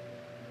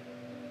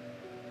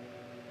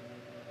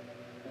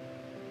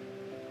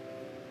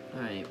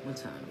 Alright, what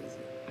time is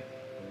it?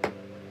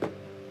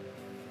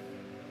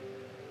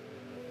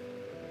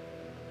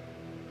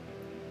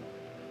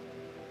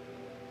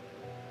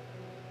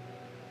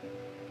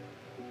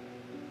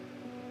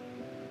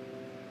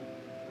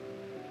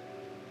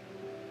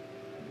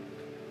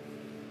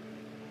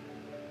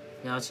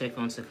 Y'all check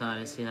on Takata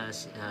and see how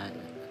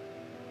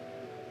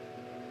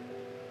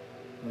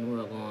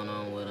what going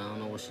on with her. I don't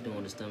know what she doing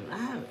with the stomach.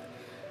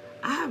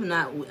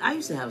 I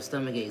used to have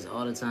stomach aches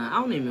all the time. I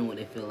don't even know what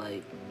they feel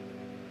like.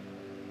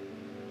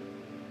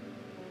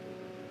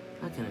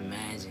 I can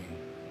imagine.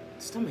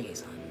 Stomach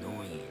aches are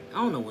annoying. I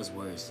don't know what's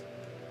worse,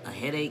 a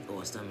headache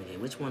or a stomach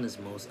ache. Which one is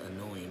most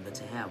annoying? But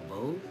to have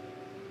both,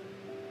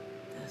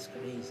 that's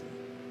crazy.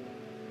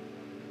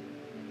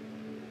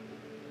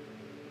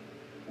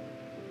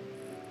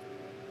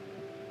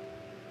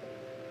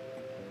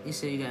 You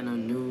say you got no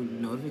new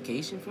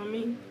notification from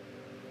me?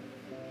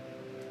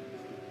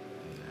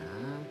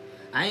 Nah.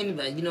 I ain't,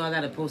 you know, I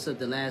gotta post up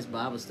the last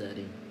Bible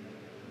study.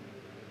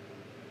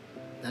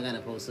 I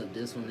gotta post up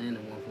this one and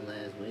the one from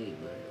last week,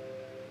 but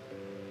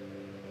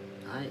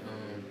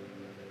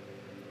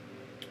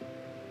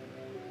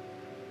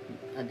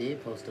I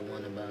did post the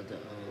one about the,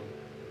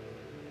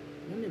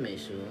 let me make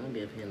sure. I'll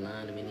be up here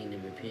lying if we need to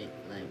repent.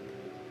 Like,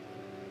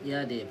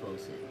 yeah, I did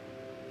post it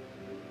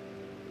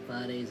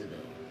 5 days ago.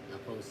 I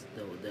posted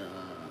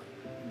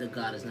the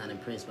God is not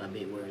impressed by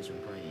big words from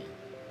praying.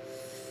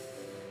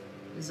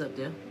 It's up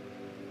there.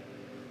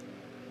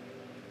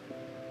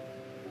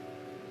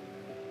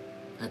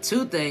 A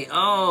toothache.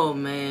 Oh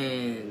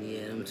man,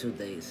 yeah, them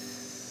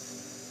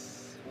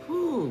toothaches.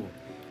 Whew.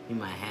 You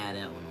might have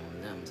that one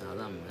on them. So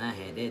I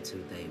had that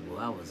toothache, boy.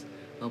 I was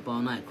up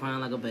all night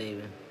crying like a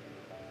baby.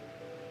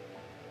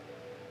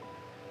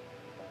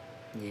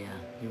 Yeah,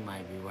 you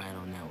might be right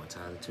on that one,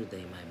 Tyler.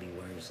 Toothache might be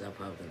worse. I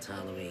probably can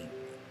tolerate.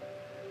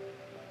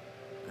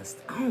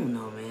 I don't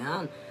know,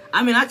 man.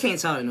 I mean, I can't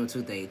tolerate no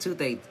toothache.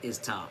 Toothache is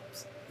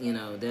tops. You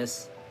know,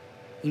 that's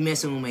you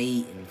messing with my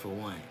eating for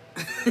one.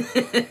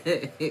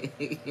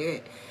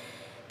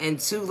 And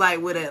two,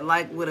 like with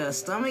a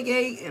stomach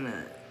ache and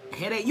a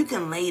headache, you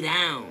can lay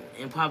down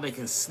and probably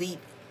can sleep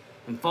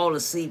and fall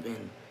asleep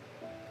and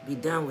be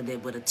done with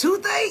it. But a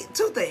toothache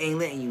ain't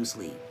letting you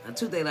sleep. A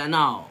toothache like,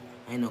 no,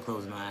 ain't no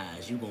closing my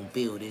eyes. You gonna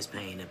feel this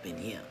pain up in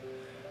here.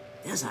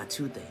 That's how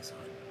toothaches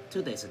are.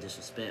 Toothaches are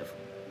disrespectful.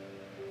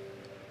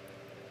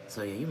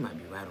 So yeah, you might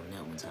be right on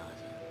that one, Taja.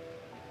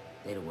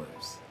 They the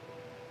worst.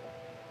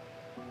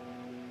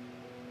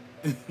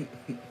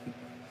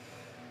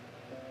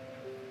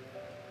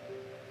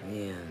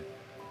 Yeah.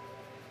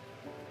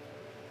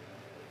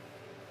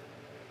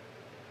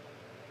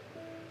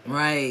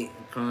 Right,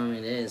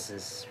 Carmen, this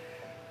is...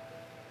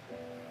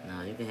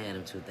 No, you can have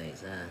them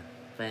toothaches.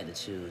 If I had to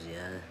choose,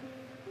 yeah.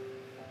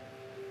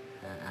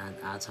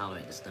 I'll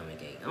tolerate the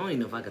stomach ache. I don't even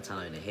know if I could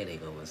tolerate a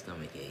headache over a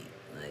stomach ache.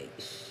 Like...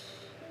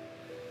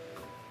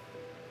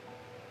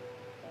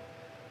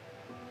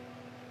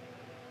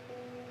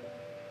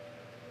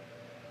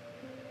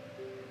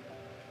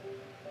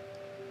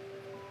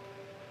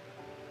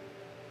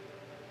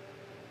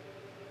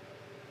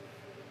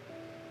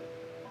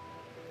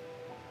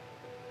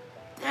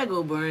 There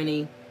go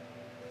Bernie.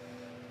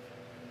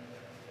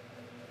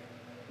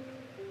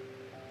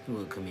 He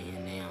will come in here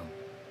now.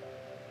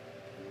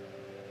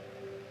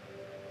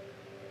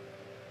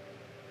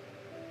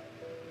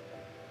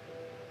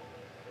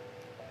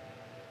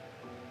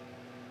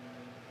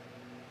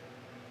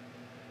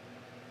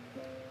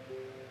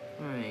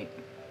 Alright.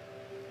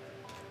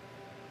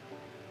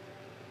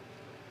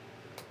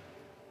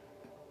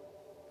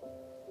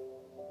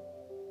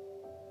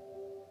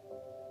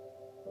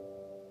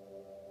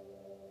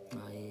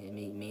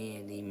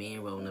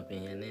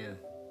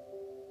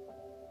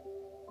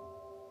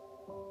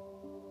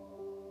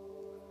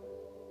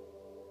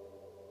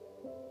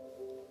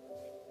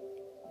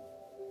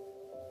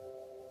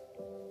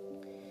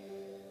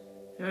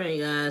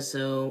 Alright, guys,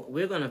 so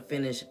we're going to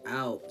finish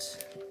out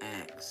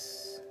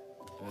Acts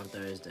on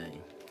Thursday.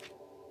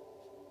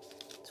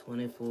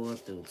 24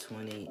 through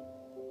 28.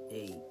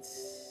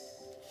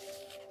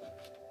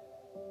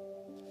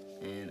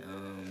 And,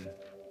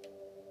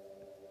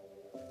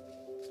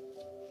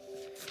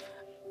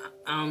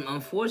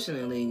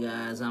 unfortunately,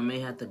 guys, I may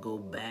have to go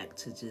back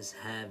to just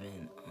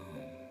having,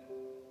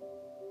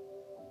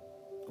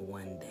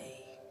 one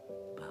day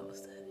Bible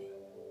study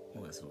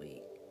once a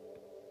week.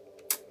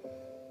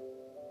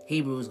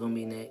 Hebrews gonna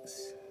be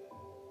next.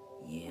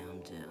 Yeah,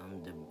 I'm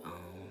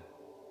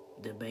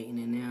debating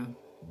it now.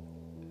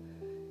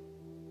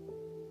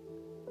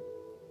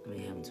 I be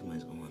having too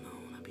much going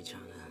on. I be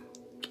trying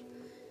to,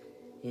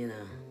 you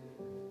know,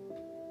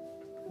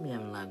 I be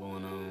having a lot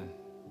going on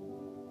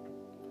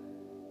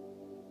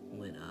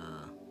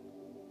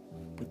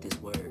with this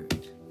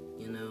word,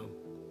 you know.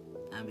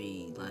 I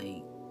be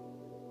like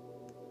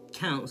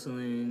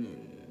counseling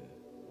and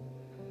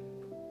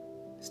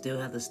still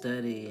have to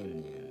study,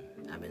 and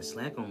I've been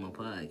slack on my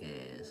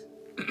podcast.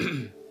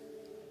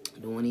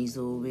 Doing these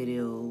little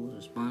videos,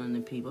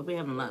 responding to people. I've been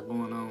having a lot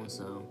going on,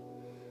 so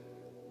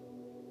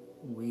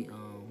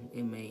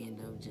it may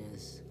end up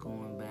just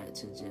going back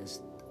to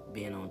just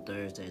being on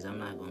Thursdays. I'm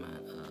not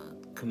gonna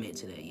commit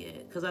to that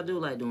yet, because I do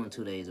like doing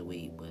 2 days a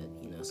week, but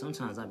you know,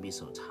 sometimes I be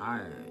so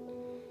tired.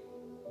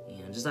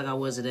 You know, just like I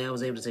was today, I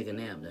was able to take a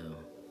nap though.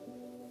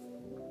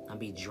 I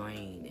be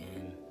drained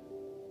and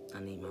I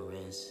need my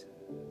rest,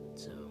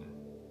 so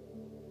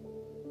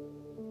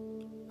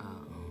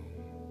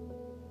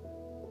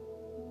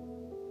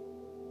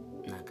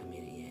not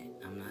committed yet.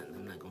 I'm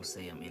not gonna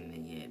say I'm in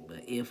it yet,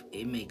 but if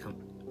it may come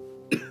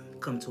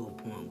to a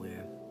point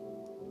where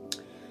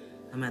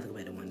I'm gonna have to go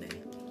back to one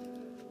day.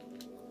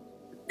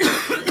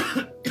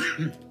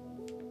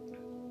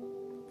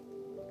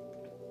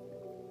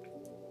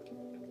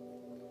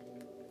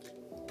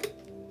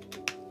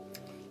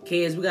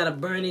 Kids, we got a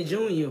Bernie Jr.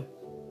 You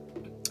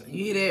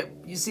hear that?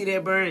 You see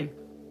that, Bernie?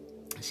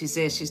 She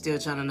says she's still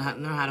trying to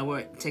know how to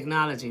work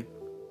technology.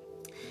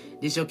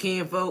 This your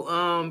kinfolk,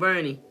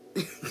 Bernie?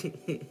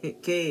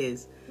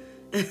 Kids.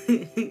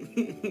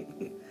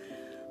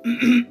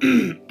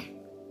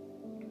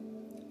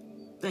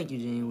 Thank you,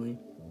 Janeway.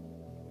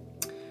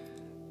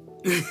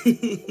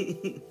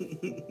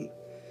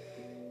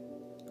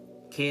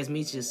 Kaz,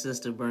 meet your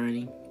sister,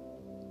 Bernie.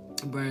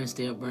 Burn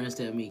step,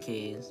 meet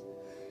Kaz.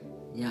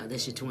 Yeah,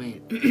 that's your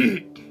twin.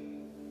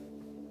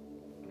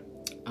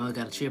 Oh, I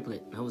got a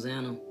triplet.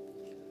 Hosanna.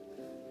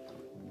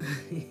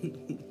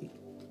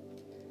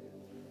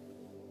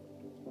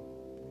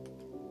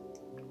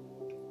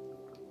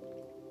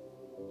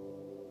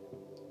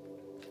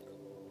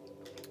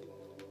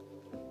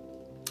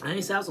 I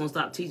ain't say I was gonna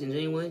stop teaching,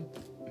 Janeway.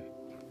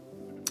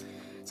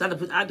 So I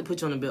had to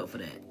put you on the belt for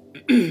that.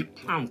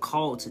 I'm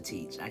called to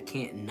teach. I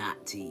can't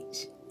not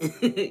teach.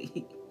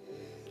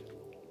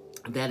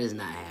 That is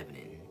not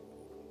happening.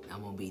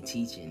 I'm gonna be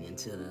teaching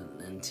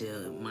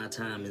until my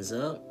time is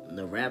up.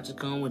 The rapture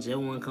come, whichever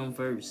one come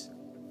first.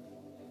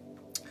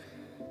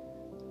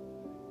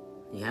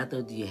 You have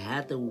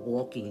to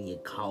walk in your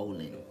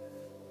calling.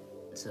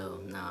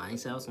 So no, I ain't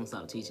say I was gonna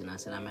stop teaching. I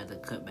said I'm gonna have to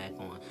cut back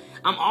on.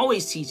 I'm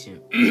always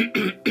teaching.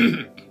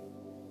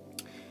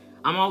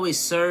 I'm always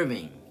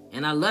serving,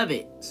 and I love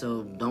it.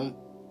 So don't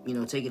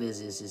take it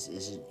as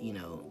you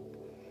know.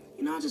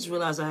 I just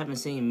realized I haven't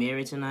seen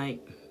Mary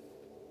tonight.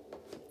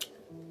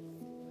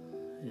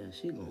 Yeah,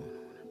 she going on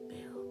the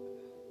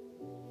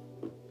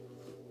bell.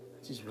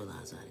 I just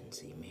realized I didn't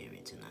see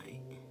Mary tonight.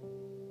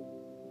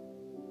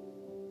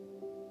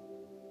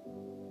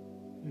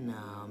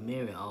 No,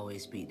 Mary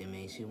always speak to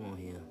me. She won't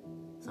hear.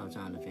 So I'm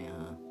trying to defend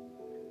her.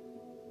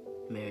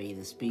 Mary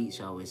either speak,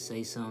 she always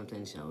say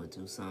something, she always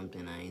do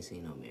something. I ain't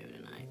seen no Mary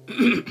tonight.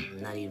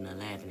 Not even a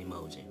laughing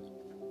emoji.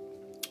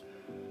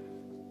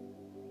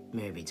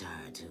 Mary be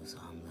tired too, so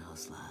I'm gonna let her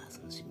slide.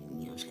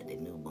 She got that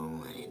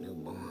newborn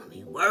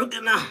be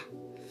working now.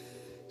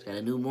 She got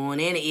a newborn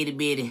and an itty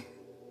bitty.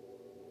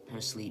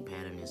 Her sleep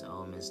pattern is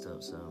all messed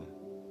up, so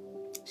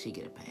she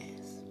get a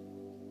pass.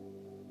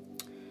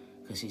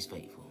 Cause she's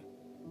faithful.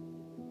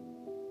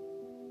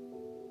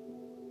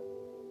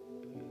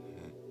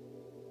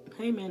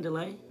 Hey,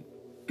 Mandalay.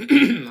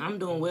 I'm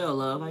doing well,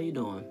 love. How you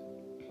doing?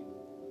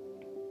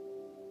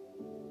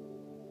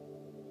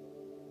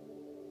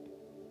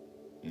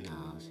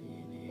 No, she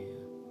ain't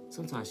here.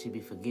 Sometimes she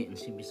be forgetting.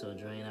 She be so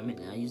drained.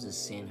 I used to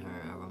send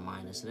her a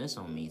reminder, so that's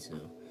on me,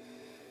 too.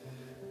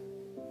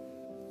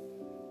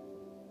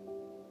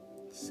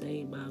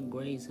 Saved by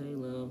grace. Hey,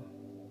 love.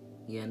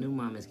 Yeah, new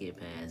mamas get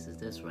passes.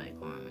 That's right,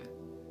 Carmen.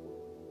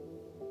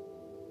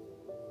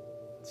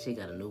 She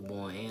got a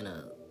newborn and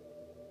a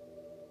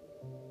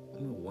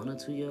 1 or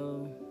 2 year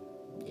old.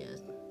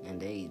 Yes, and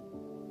they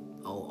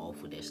all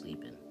off with their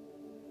sleeping.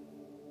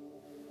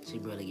 She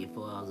barely get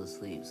 4 hours of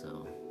sleep,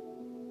 so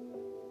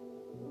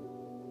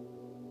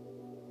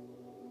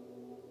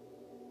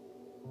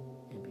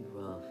it'd be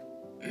rough.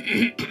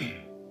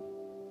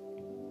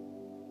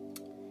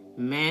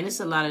 Man, it's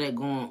a lot of that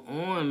going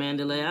on, man.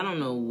 Delay. I don't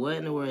know what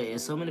in the world. And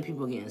so many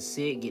people getting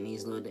sick, getting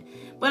these little.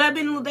 But they've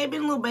been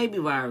little baby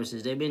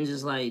viruses. They've been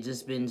they've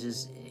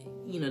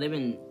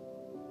been,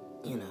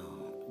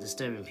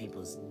 disturbing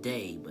people's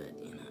day. But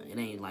it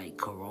ain't like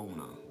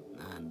Corona.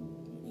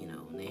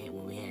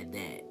 When we had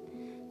that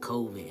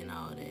COVID and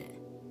all that.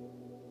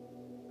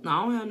 No,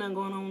 I don't have nothing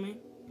going on with me.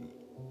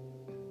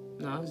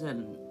 No, I just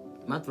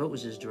my throat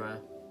was just dry.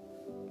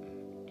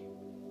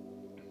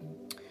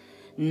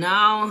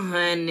 No,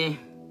 honey.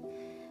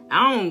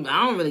 I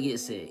don't really get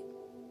sick.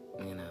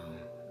 I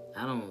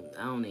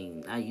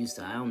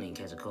don't even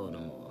catch a cold no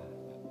more.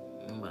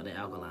 I'm about the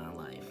alkaline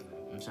life.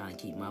 I'm trying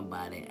to keep my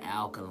body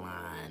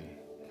alkaline.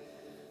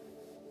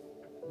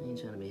 I ain't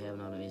trying to be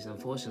having all of these.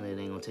 Unfortunately, it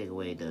ain't gonna take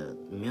away the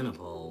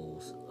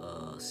menopause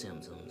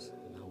symptoms.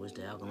 I wish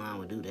the alkaline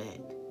would do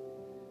that.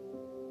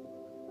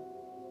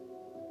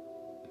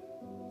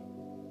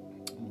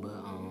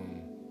 But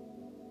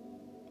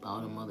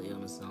all the other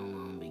illnesses, I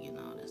don't be getting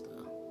all that stuff.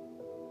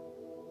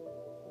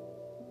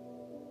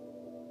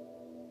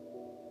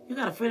 You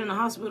got a friend in the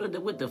hospital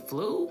with the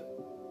flu?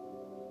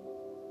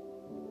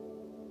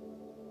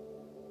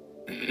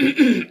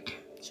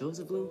 Sure it's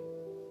the flu?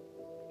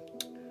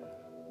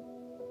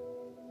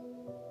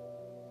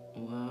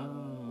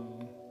 Wow.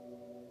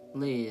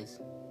 Liz,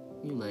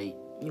 you late.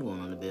 You going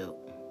on the belt.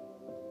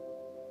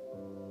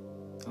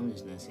 I'm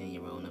just not seeing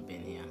you rolling up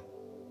in here.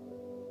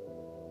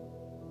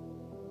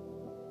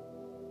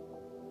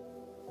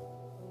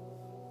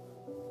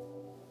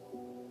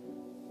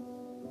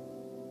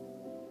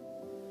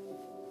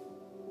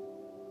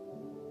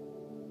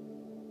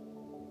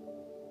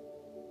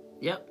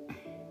 Yep.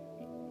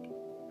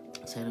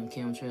 Say them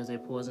chemtrails, they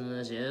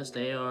poisonous us. Yes,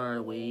 they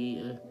are.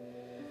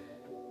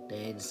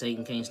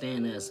 Satan can't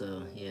stand that,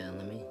 so yeah,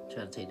 let me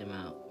try to take them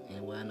out.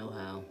 And I know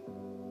how.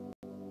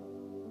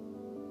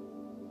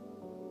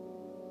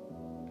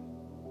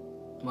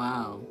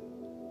 Wow.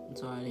 I'm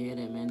sorry to hear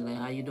that, man. Like,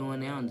 how you doing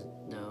now,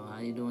 though? How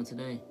you doing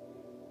today?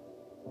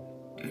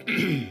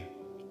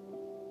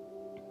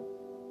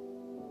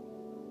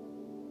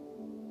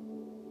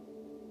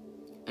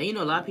 And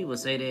a lot of people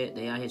say that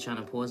they out here trying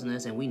to poison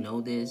us, and we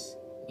know this.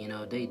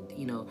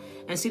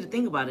 And see, the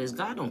thing about it is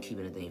God don't keep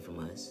anything from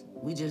us.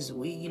 We a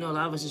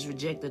lot of us just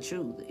reject the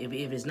truth. If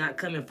it's not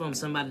coming from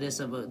somebody that's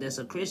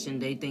a Christian,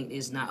 they think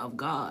it's not of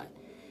God.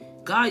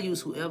 God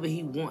used whoever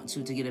he wants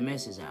to get a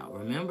message out.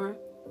 Remember?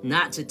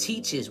 Not to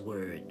teach his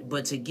word,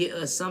 but to get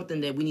us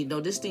something that we need to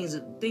know. These things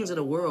of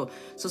the world.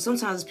 So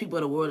sometimes it's people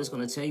of the world that's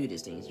going to tell you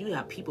these things. You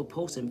have people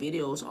posting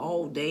videos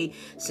all day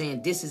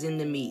saying this is in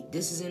the meat,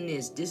 this is in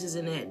this is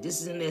in that,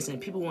 this is in this,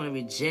 and people want to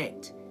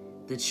reject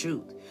the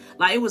truth.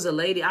 Like, it was a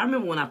lady, I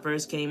remember when I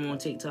first came on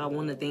TikTok,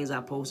 one of the things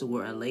I posted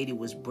where a lady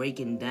was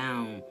breaking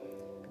down,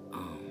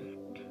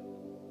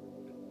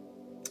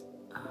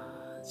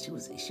 she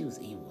was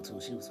evil too.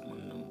 She was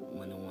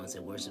one of the ones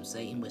that worship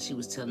Satan, but she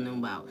was telling them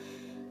about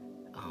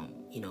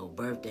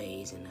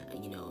birthdays and,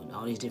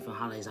 all these different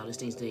holidays, all these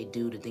things they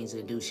do, the things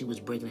they do. She was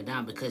breaking it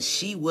down because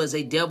she was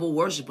a devil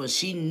worshiper.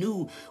 She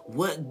knew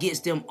what gets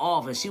them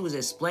off, and she was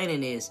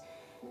explaining this.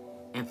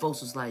 And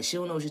folks was like, she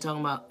don't know what you're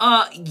talking about.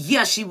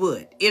 Yeah, she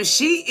would. If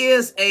she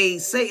is a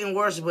Satan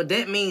worshiper,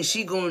 that means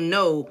she gonna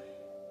know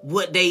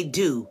what they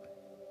do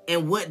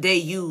and what they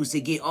use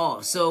to get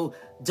off. So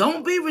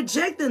don't be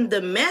rejecting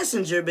the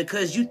messenger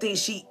because you think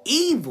she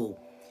evil.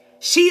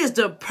 She is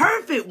the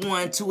perfect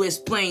one to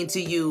explain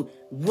to you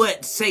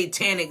what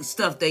satanic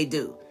stuff they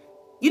do.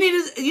 You need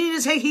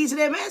to take heed to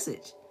that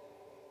message.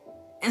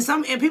 And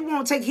people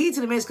won't take heed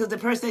to the message because the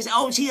person they say,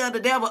 oh, she of the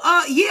devil.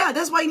 Yeah,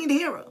 that's why you need to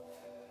hear her.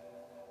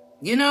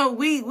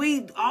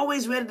 We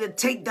always ready to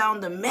take down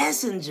the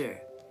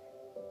messenger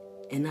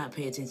and not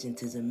pay attention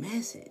to the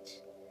message.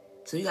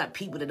 So you got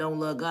people that don't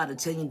love God to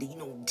tell you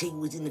that, tell you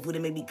what's in the food,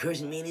 that may be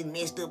cursing, man, it's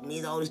messed up,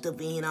 man, all this stuff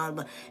in here,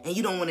 and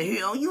you don't want to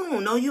hear, you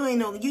don't know, you ain't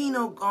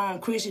no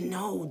Christian.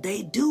 No,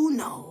 they do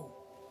know.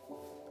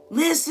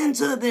 Listen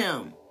to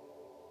them.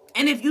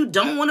 And if you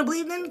don't want to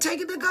believe them,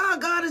 take it to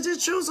God. God is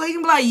just true, so he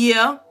can be like,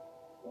 yeah.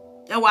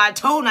 That's why I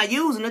told him I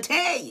use him to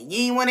tell you.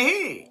 You ain't want to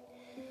hear it.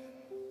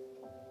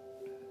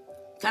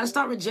 Gotta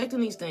start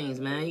rejecting these things,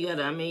 man. You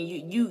gotta,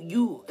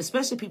 you,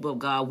 especially people of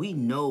God, we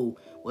know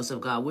what's of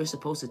God. We're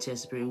supposed to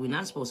test spirit. We're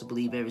not supposed to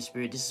believe every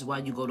spirit. This is why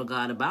you go to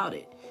God about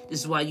it. This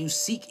is why you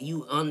seek,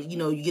 you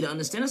get to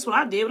understand. That's what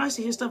I did when I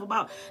see hear stuff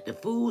about the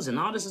foods and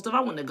all this stuff.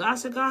 I went to God,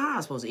 said, God, how am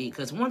I supposed to eat?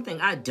 Because one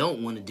thing I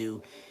don't want to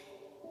do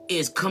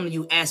is come to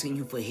you asking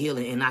you for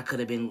healing, and I could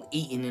have been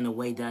eating in a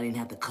way that I didn't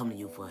have to come to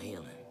you for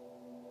healing.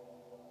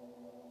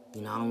 I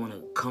don't want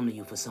to come to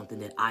you for something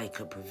that I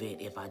could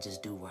prevent if I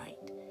just do right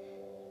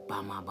by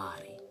my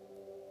body.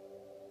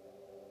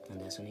 And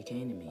that's when he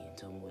came to me and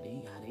told me what he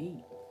got to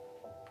eat.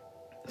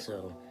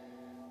 So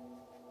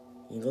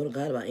you can go to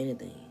God about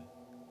anything.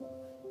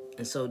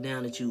 And so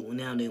now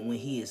that when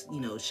he is,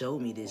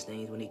 showed me these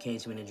things, when he came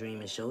to me in a dream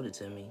and showed it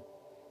to me,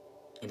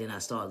 and then I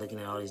started looking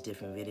at all these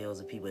different videos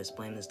of people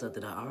explaining stuff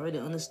that I already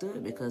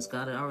understood because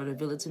God had already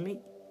revealed it to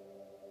me.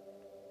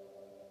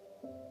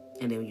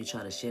 And then when you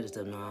try to share this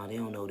stuff, no, they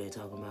don't know what they're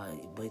talking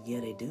about. But yeah,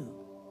 they do.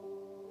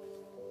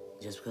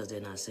 Just because they're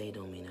not saved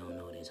don't mean they don't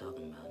know what they're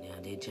talking about. Now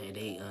they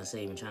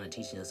saved and trying to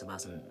teach us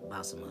about some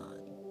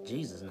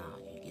Jesus. Now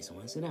you get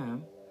someone to sit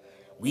down.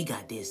 We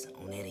got this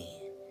on that end.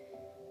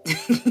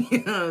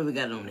 We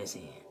got it on this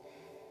end.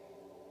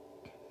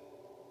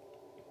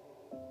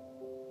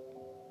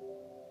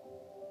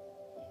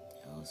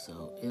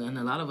 So, and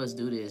a lot of us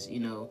do this,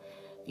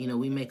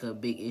 we make a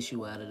big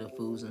issue out of the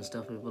foods and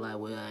stuff. People are like,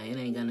 well, it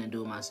ain't got nothing to do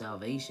with my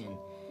salvation.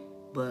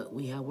 But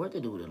we have work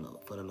to do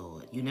for the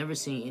Lord. You never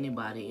seen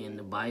anybody in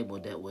the Bible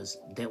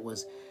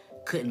that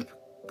couldn't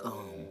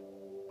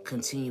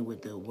continue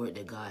with the work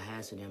that God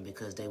has for them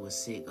because they were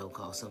sick or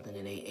cause something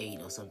that they ate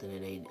or something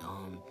that they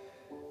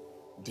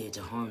did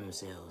to harm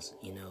themselves.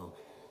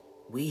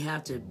 We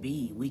have to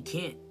be. We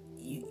can't.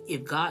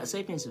 If God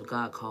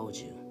called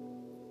you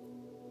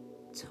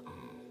to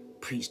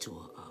preach to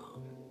a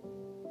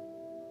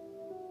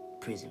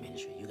prison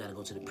ministry, you got to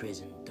go to the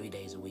prison 3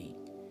 days a week.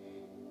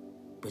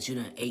 But you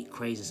done ate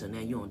crazy, so now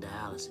you're on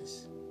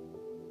dialysis.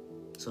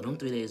 So them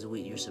 3 days a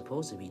week, you're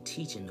supposed to be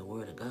teaching the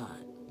word of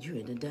God. You're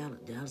in the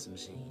dialysis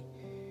machine.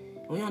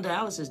 When you're on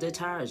dialysis, that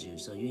tires you,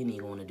 so you ain't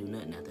even going to do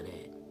nothing after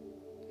that.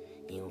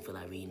 You don't feel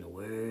like reading the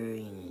word,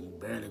 you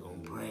barely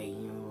going to pray,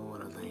 you don't know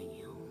what I think,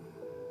 you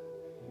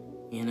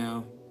ain't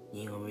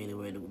going to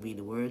really read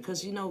the word,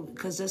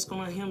 because that's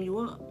going to hem you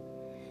up.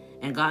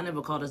 And God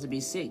never called us to be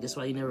sick. That's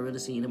why you never really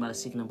see anybody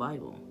sick in the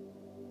Bible.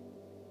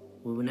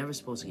 We were never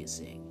supposed to get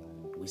sick.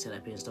 We sat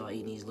up here and started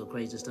eating these little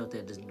crazy stuff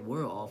that the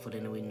world offered,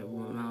 and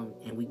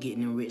we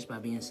getting enriched by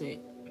being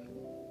sick.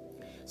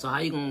 So how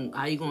you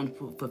gonna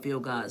fulfill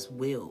God's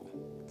will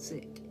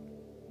sick?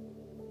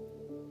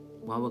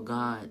 Why would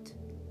God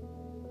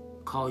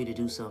call you to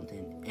do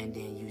something and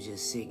then you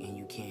just sick and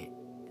you can't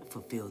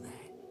fulfill that?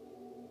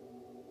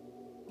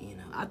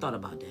 I thought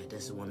about that.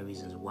 This is one of the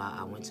reasons why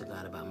I went to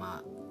God about my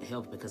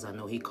health, because I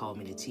know He called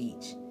me to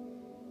teach.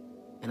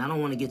 And I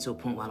don't want to get to a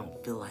point where I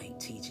don't feel like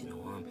teaching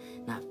or I'm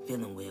not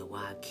feeling well,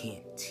 why I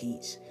can't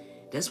teach.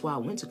 That's why I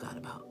went to God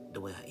about the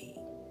way I eat.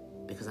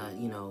 Because I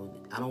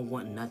don't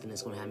want nothing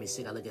that's going to have me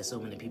sick. I look at so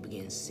many people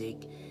getting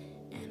sick,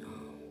 and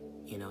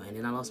and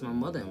then I lost my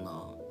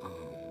mother-in-law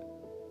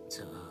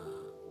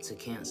to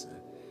cancer.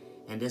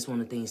 And that's one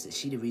of the things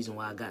the reason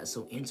why I got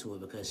so into it,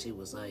 because she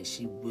was like,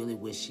 she really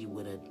wished she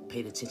would have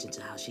paid attention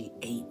to how she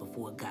ate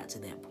before it got to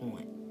that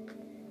point.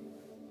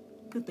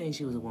 Good thing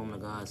she was a woman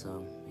of God,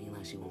 so ain't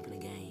like she went for the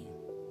game.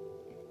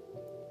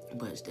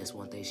 But that's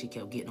one thing, she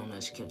kept getting on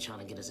us. She kept trying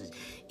to get us to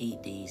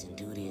eat these and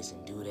do this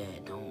and do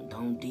that.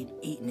 Don't be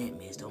eating that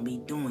mess. Don't be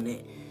doing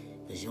that,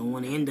 because you don't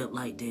want to end up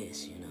like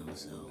this,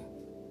 So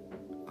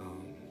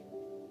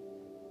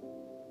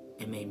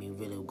it made me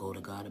really go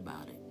to God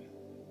about it.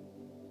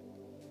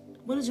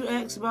 What did you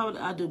ask about?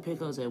 I do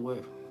pickups at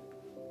work.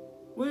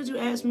 What did you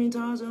ask me,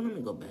 Tarzan? Let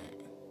me go back.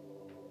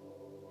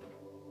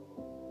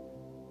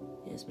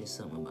 You asked me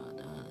something about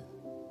that.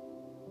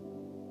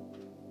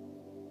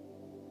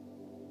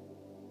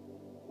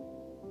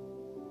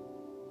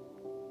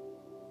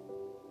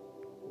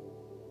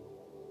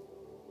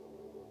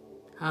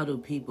 How do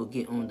people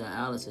get on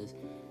dialysis?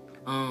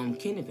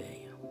 Kidney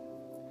failure.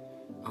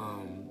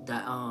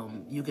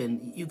 You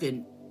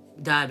can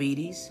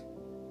diabetes.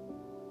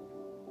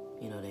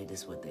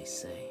 That's what they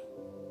say.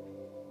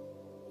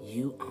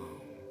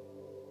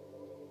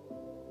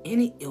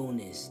 Any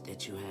illness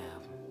that you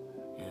have,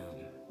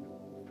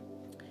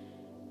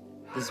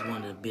 this is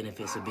one of the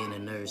benefits of being a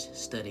nurse,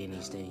 studying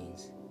these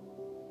things.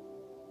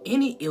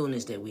 Any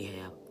illness that we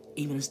have,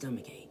 even a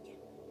stomach ache,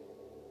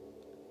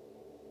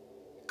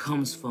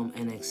 comes from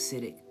an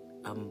acidic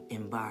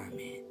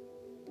environment.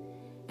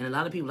 And a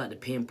lot of people like to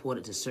pinpoint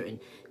it to certain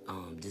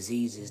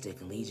diseases that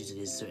can lead you to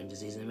this certain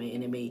disease, and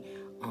it may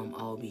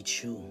all be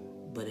true,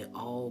 but it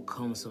all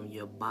comes from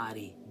your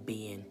body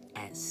being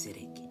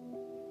acidic.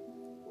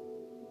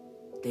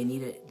 They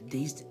need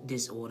these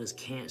disorders,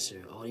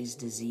 cancer, all these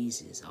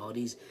diseases, all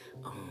these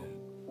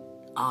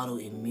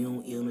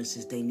autoimmune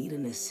illnesses. They need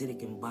an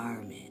acidic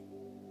environment.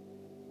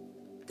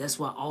 That's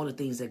why all the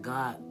things that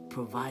God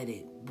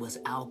provided was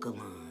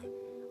alkaline.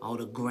 All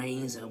the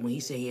grains, when He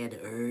said He had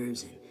the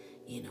herbs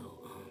and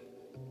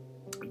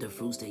the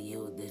fruits and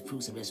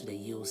vegetables that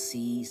yield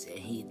seeds, and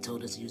He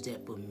told us to use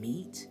that for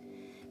meat,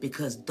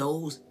 because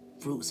those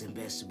fruits and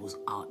vegetables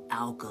are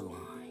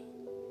alkaline.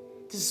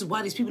 This is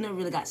why these people never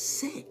really got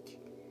sick.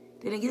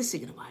 They didn't get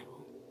sick in the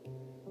Bible.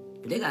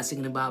 But they got sick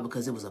in the Bible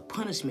because it was a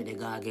punishment that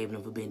God gave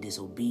them for being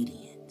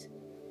disobedient.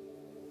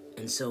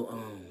 And so,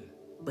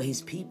 but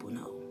His people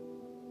know.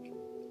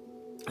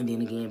 And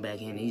then again,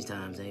 back in these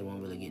times, they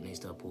weren't really getting their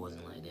stuff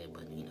poisoned like that.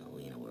 But, we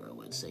in a world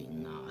where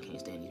Satan, I can't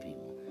stand these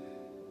people.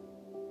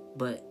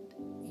 But,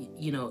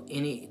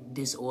 any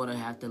disorder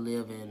have to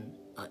live in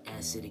an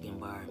acidic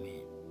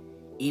environment.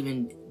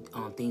 Even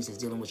things that's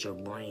dealing with your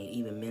brain,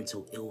 even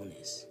mental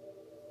illness.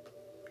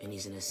 And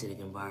it's an acidic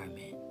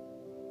environment.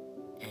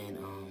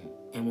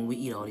 And when we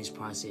eat all these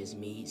processed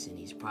meats and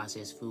these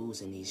processed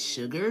foods and these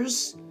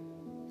sugars,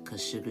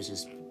 because sugars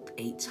is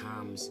 8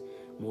 times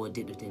more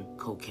addictive than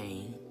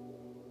cocaine,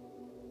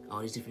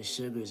 all these different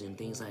sugars and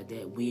things like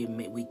that,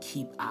 we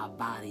keep our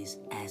bodies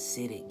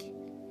acidic,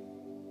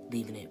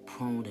 leaving it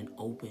prone and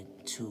open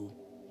to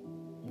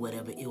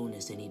whatever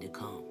illness they need to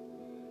come.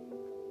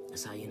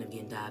 That's how you end up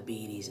getting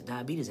diabetes.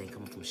 Diabetes ain't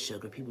coming from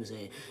sugar. People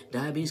say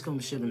diabetes come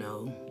from sugar.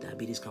 No,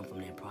 diabetes come from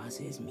that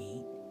processed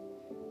meat.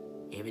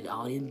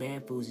 All these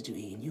bad foods that you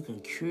eat, and you can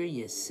cure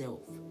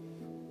yourself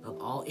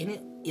of any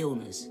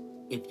illness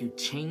if you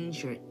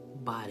change your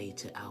body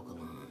to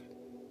alkaline.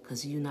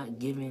 Because you're not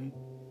giving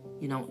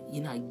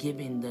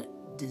the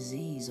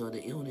disease or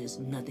the illness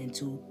nothing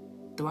to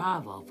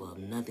thrive off of,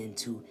 nothing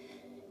to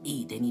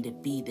eat. They need to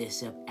feed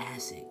themselves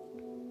acid.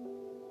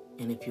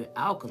 And if you're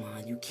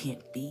alkaline, you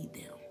can't feed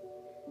them.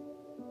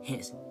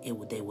 Hence, they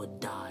would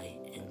die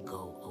and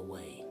go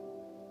away.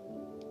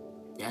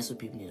 That's what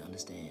people need to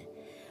understand.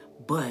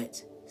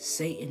 But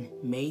Satan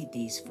made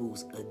these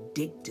foods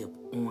addictive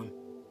on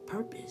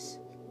purpose.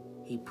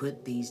 He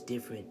put these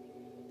different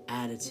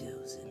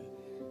additives and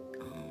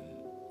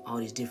all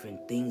these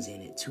different things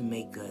in it to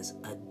make us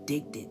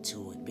addicted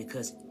to it.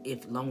 Because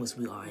if long as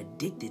we are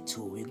addicted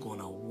to it, we're going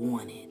to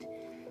want it.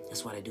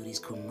 That's why they do these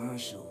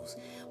commercials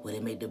where they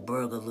make the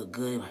burger look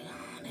good. Like,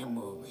 that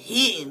more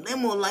hitting, that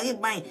more like it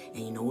bang.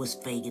 And you know what's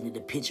fake into the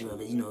picture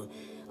of it,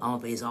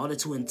 it's all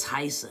to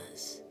entice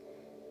us.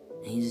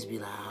 And you just be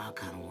like, I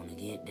kind of want to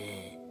get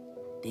that.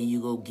 Then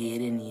you go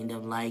get it and you end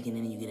up liking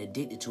it and you get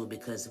addicted to it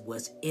because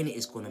what's in it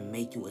is going to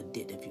make you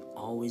addicted. You're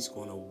always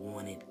going to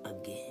want it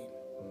again.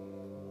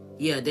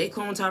 Yeah,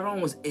 Daquan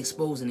Tyrone was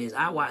exposing this.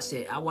 I watched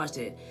it.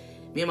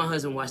 Me and my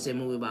husband watched that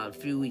movie about a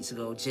few weeks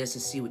ago just to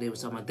see what they were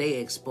talking about. They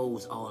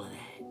exposed all of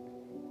that.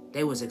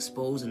 They was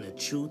exposing the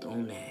truth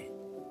on that.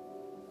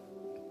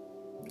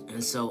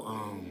 And so,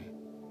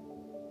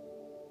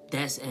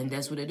 that's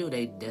what they do.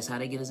 That's how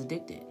they get us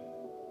addicted.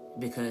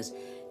 Because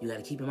you got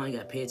to keep in mind, you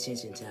got to pay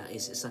attention to how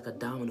it's like a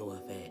domino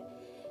effect.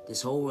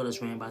 This whole world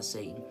is ran by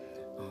Satan.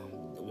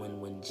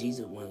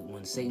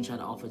 When Satan tried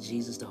to offer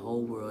Jesus the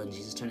whole world and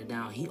Jesus turned it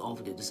down, he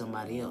offered it to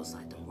somebody else,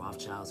 like the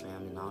Rothschilds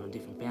family and all the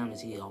different families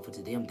he offered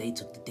to them. They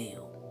took the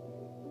deal.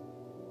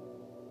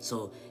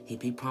 So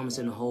if he promised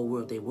them the whole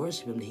world, if they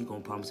worship him, then he's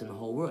going to promise them the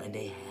whole world, and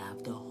they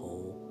have the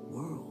whole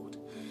world.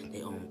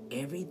 They own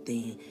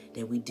everything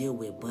that we deal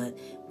with, but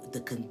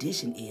the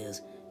condition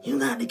is, you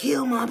got to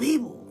kill my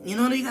people. You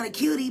got to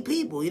kill these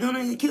people. You got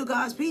to kill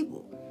God's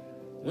people.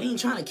 We ain't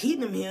trying to keep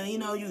them here.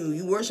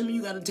 You worship me,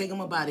 you got to take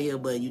them up out of here.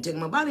 But you take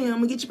them up out of here, I'm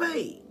going to get you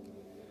paid.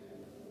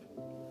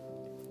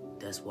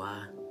 That's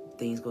why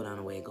things go down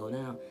the way it go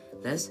down.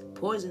 Let's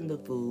poison the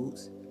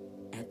foods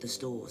at the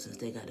store since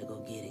they got to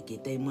go get it.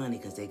 Get their money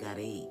because they got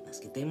to eat. Let's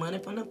get their money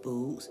from the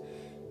foods.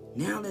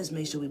 Now let's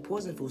make sure we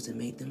poison foods to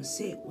make them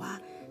sick. Why?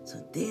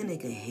 So then they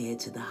can head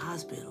to the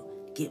hospital.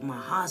 Get my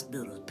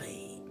hospitals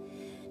paid.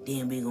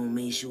 Then we're going to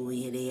make sure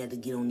they have to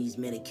get on these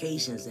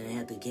medications and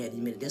have to get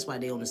these medications. That's why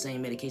they're on the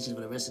same medications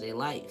for the rest of their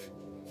life.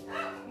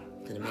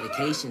 Because the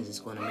medications is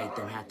going to make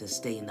them have to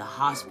stay in the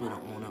hospital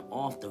on and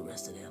off the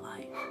rest of their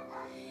life.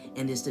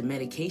 And it's the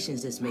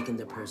medications that's making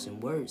the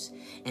person worse.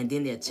 And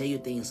then they'll tell you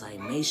things like,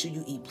 make sure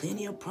you eat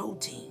plenty of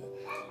protein.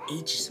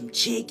 Eat some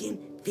chicken,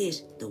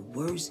 fish, the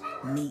worst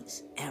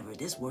meats ever.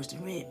 That's worse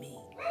than red meat.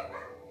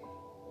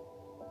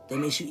 They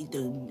make sure you eat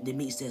the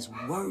meats that's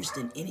worse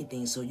than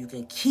anything so you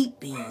can keep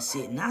being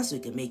sick, not so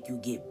it can make you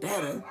get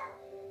better,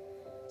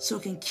 so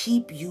it can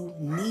keep you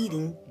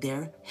needing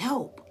their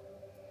help.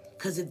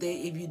 Because if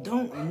you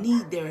don't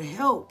need their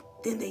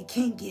help, then they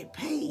can't get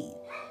paid.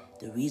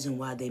 The reason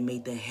why they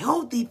make the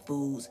healthy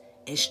foods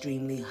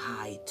extremely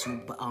high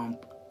to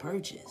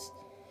purchase,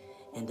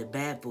 and the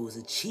bad foods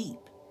are cheap.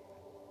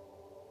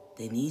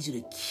 They need you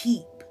to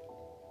keep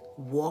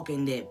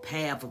walking that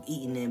path of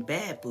eating them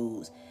bad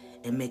foods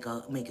and make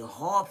it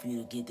hard for you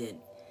to get that.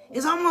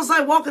 It's almost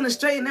like walking the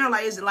straight and narrow.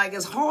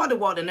 It's hard to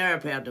walk the narrow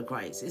path to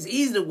Christ. It's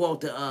easy to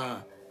walk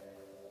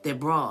the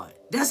broad.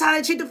 That's how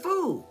they treat the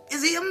food.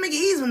 I'm gonna make it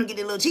easy when you get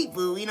the little cheap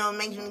food.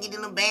 Make sure you get the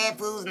little bad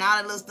foods and all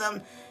that little stuff.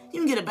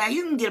 You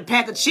can get a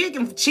pack of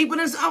chicken cheaper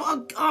than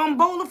a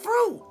bowl of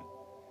fruit.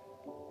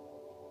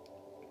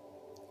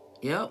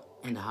 Yep,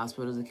 and the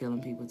hospitals are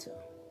killing people too.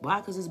 Why?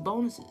 Because it's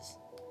bonuses.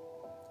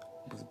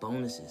 It's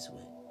bonuses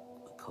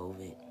with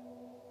COVID.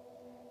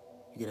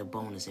 You get a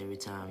bonus every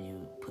time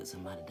you put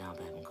somebody down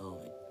back from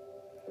COVID.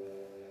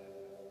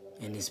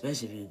 And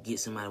especially if you get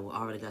somebody who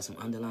already got some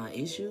underlying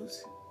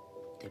issues,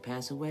 they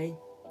pass away,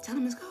 tell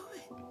them it's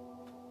COVID.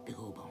 Big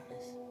old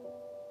bonus.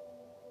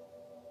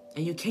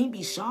 And you can't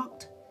be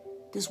shocked.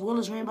 This world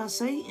is ran by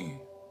Satan.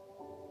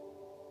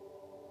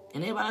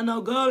 And everybody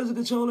know God is in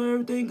control of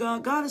everything.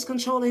 God is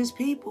controlling his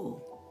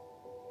people.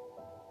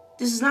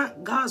 This is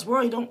not God's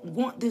world. He don't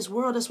want this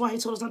world. That's why he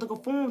told us not to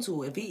conform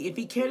to it. If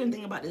he cared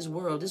anything about this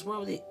world,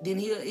 then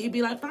he'd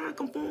be like, fine,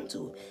 conform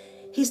to it.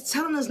 He's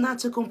telling us not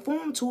to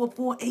conform to it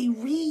for a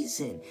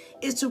reason.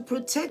 It's to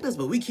protect us.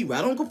 But we keep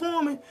right on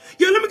conforming.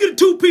 Yeah, let me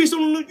get a 2-piece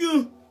on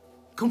the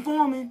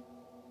conforming.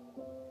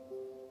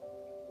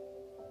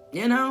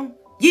 Yeah,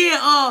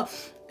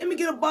 let me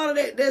get a bottle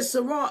of that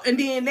Syrah, and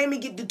then let me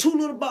get the 2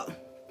 little bottles.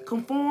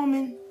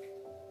 Conforming.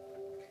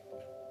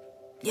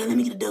 Yeah, let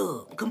me get a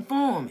dub.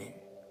 Conforming.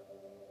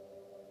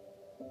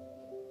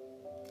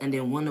 And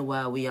then wonder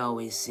why we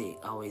always sick,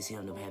 always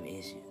end up having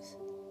issues.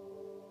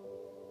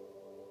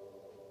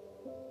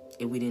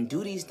 If we didn't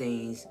do these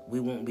things, we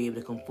won't be able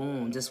to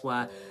conform. That's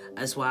why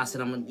I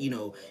said I'm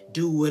gonna,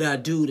 do what I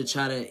do to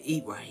try to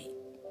eat right.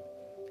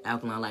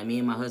 Alkaline, like me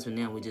and my husband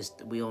now,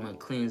 we on a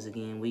cleanse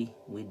again. We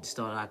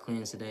started our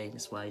cleanse today.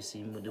 That's why you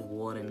see me with the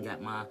water and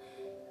got my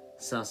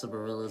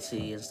sarsaparilla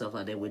tea and stuff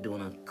like that. We're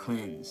doing a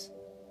cleanse.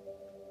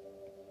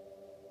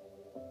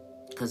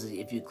 Because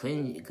if you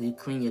clean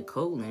your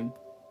colon,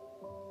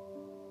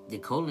 the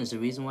colon is the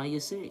reason why you're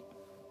sick.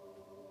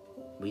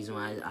 Reason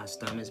why our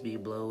stomachs be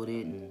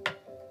bloated and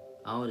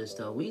all this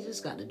stuff. We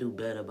just got to do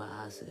better by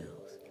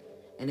ourselves.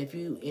 And then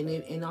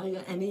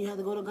you have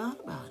to go to God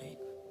about it.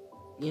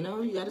 You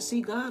got to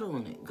see God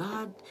on it.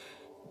 God,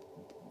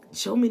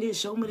 show me this,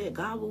 show me that.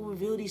 God will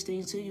reveal these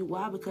things to you.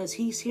 Why? Because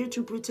he's here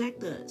to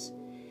protect us.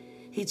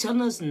 He's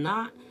telling us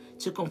not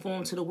to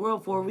conform to the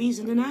world for a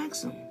reason, then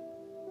ask him.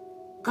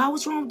 God,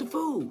 what's wrong with the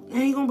food?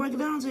 And he's going to break it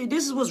down to you.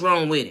 This is what's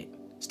wrong with it.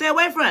 Stay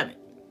away from it.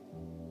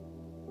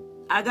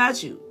 I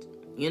got you,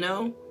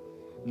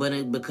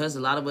 But because a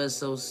lot of us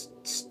so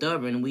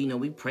stubborn,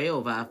 we pray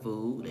over our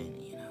food and,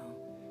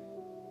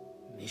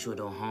 make sure it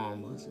don't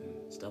harm us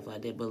and stuff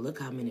like that. But look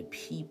how many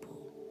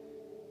people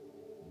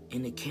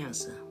in the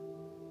cancer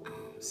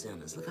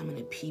centers. Look how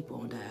many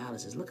people on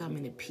dialysis. Look how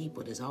many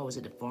people that's always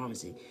at the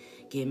pharmacy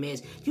getting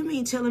meds. You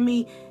mean telling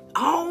me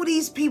all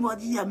these people,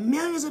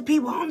 millions of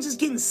people, I'm just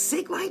getting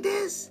sick like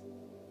this?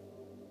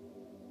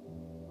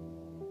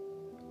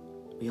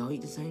 We all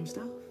eat the same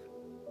stuff.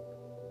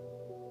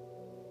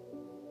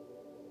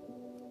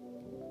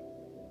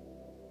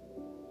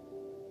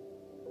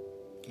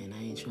 And I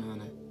ain't trying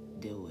to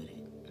deal with it.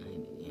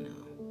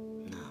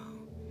 No.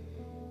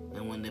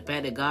 And when the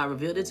fact that God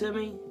revealed it to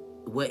me,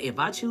 if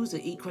I choose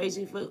to eat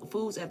crazy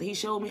foods after he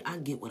showed me, I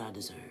get what I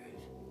deserve.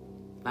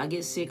 If I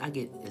get sick, I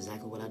get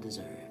exactly what I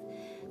deserve.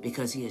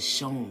 Because he has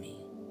shown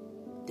me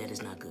that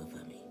it's not good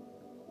for me.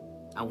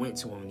 I went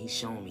to him and he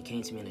showed me,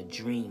 came to me in a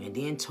dream, and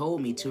then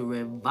told me to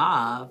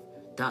revive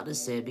Dr.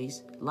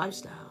 Sebi's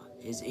lifestyle,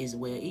 his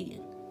way of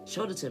eating.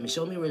 Showed it to me.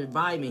 Showed me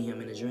reviving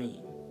him in a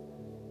dream.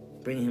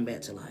 Bringing him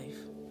back to life.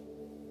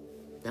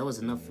 That was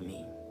enough for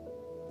me.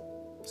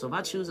 So if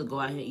I choose to go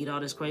out here and eat all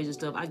this crazy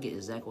stuff, I get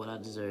exactly what I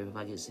deserve if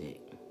I get sick.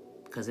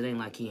 Because it ain't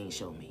like he ain't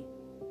show me.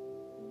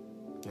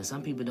 And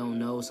some people don't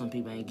know, some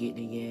people ain't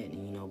getting it yet.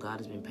 And, God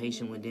has been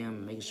patient with them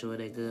and making sure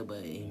they're good.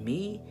 But in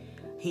me,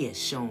 he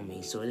has shown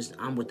me. So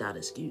I'm without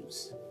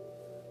excuse.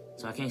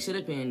 So I can't sit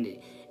up here and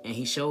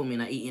he showed me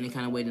and I eat any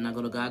kind of way. Then I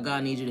go to God. God,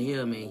 I need you to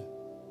heal me.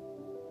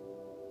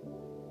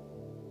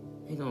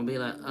 He gonna be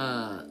like,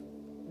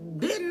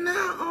 didn't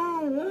I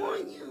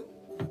warn you?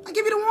 I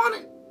give you the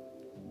warning.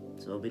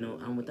 So,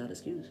 I'm without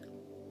excuse.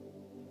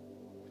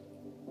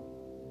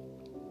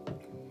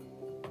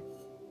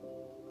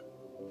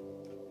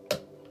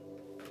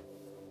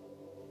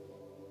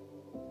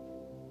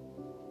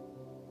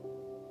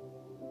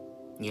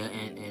 Yeah,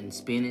 and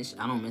spinach.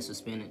 I don't mess with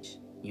spinach.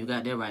 You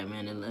got that right,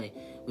 man. And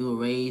we were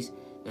raised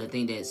to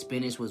think that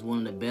spinach was one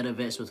of the better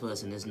vegetables for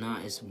us, and it's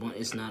not.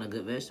 It's not a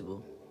good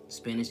vegetable.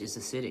 Spinach is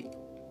acidic.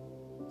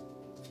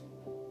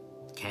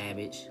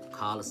 Cabbage,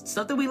 collards,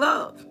 stuff that we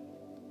love.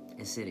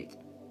 Acidic.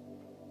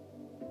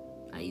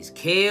 I use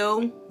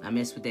kale. I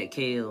mess with that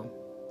kale.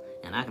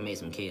 And I can make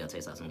some kale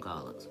taste like some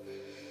collards.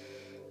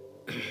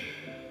 I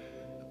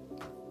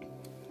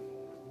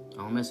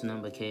don't mess with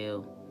nothing but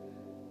kale.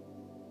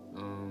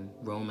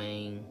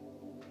 Romaine.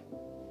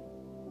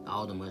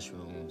 All the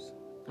mushrooms.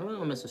 I really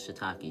don't mess with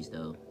shiitakes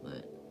though,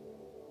 but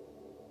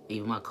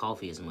even my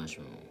coffee is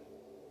mushroom.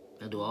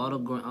 I do all the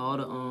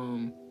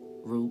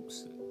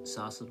roots,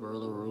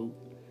 sarsaparilla root,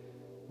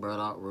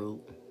 burdock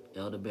root,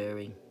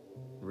 elderberry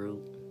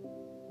root,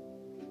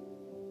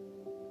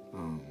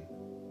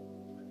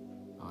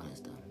 all that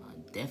stuff. I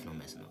definitely don't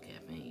mess with no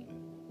caffeine.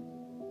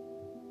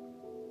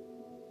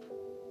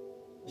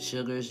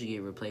 Sugars, you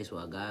get replaced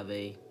with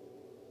agave.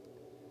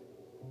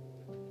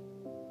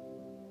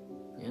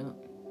 Yep.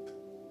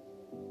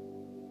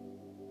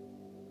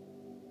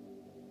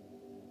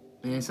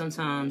 And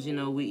sometimes,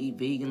 we eat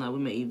vegan, like we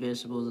may eat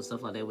vegetables and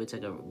stuff like that. We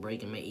take a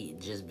break and may eat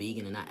just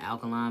vegan and not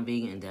alkaline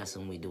vegan, and that's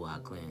when we do our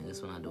cleanse.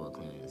 That's when I do a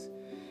cleanse.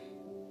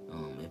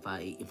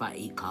 If I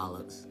eat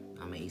collards,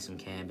 I may eat some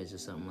cabbage or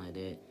something like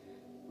that,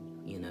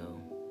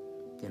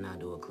 then I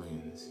do a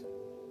cleanse.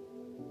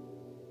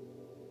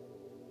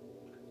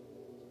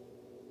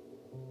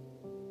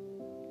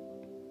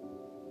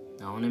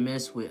 I only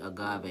mess with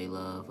agave,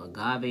 love.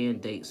 Agave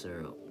and date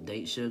syrup.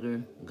 Date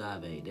sugar,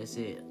 agave. That's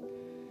it.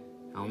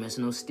 I don't mess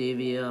with no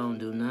stevia. I don't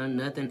do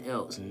nothing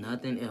else.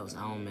 Nothing else.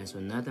 I don't mess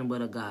with nothing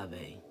but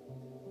agave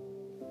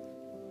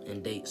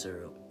and date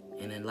syrup.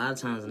 And then a lot of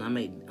times when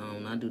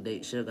I do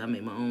date sugar, I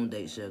make my own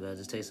date sugar. I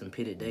just take some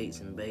pitted dates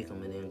and bake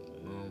them and then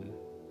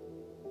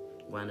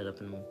grind it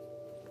up and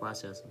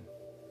process them.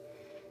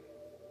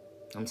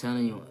 I'm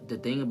telling you, the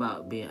thing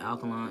about being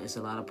alkaline, it's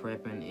a lot of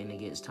prepping and it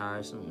gets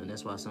tiresome. And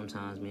that's why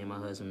sometimes me and my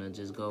husband will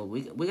just go.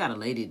 We got a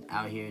lady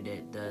out here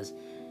that does,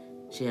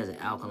 she has an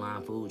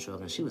alkaline food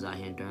truck. And she was out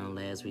here in Durham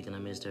last week and I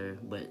missed her.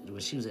 But when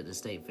she was at the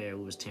state fair,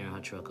 we was tearing her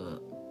truck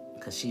up.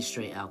 Because she's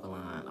straight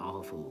alkaline, all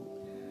her food.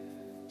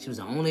 She was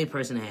the only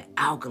person that had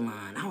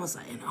alkaline. I was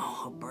like, and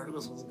her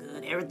burgers was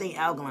good. Everything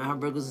alkaline. Her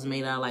burgers was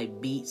made out of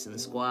like beets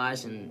and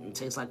squash and it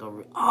tastes like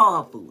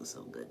all her food was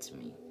so good to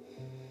me.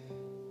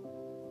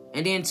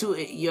 And then too,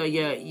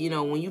 you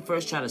know, when you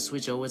first try to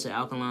switch over to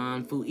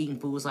alkaline food, eating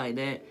foods like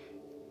that,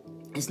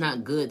 it's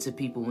not good to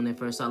people when they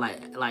first start.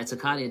 Like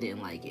Takadia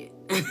didn't like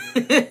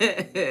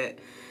it.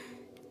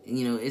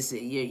 You know, it's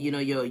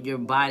your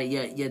body,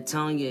 your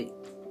tongue,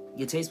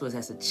 your taste buds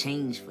has to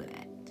change for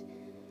that.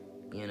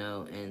 You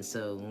know, and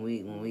so when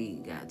we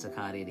got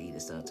Takadia to eat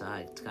this stuff,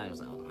 Takadia was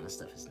like, "Oh, that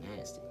stuff is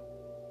nasty,"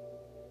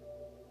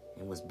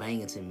 and was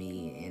banging to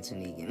me and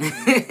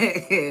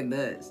Tanika and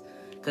us.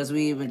 Because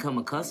we become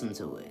accustomed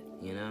to it,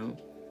 you know?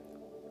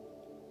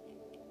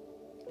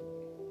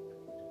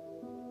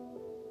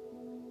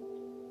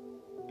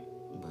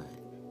 But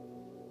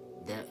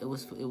it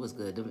was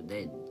good.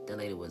 That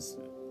lady was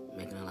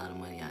making a lot of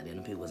money out there.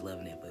 And people was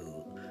loving that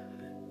food.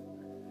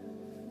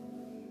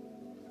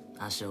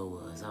 I sure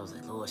was. I was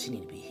like, Lord, she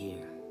need to be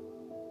here.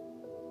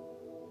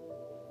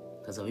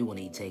 Because if we want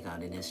to eat takeout,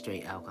 then it's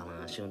straight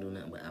alkaline. She don't do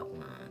nothing but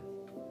alkaline.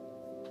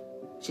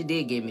 She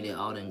did give me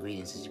all the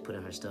ingredients that she put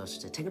in her stuff.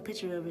 She said, take a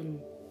picture of it and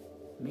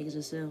make it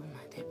yourself. I'm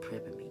like, that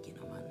prepping me getting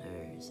on my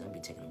nerves. I'll be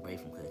taking a break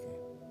from cooking.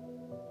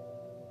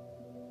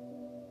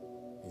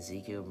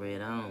 Ezekiel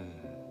bread on.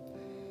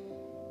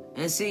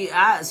 And see,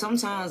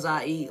 sometimes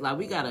I eat, like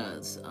we got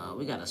a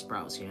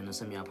Sprouts here. I know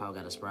some of y'all probably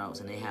got a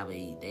Sprouts, and they have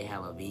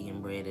a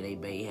vegan bread that they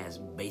bake. It has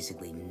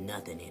basically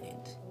nothing in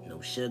it.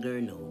 No sugar,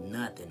 no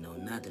nothing.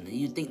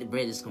 You think the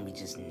bread is gonna be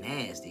just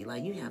nasty.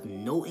 Like, you have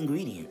no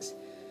ingredients.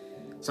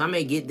 So I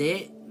may get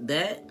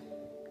that.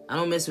 I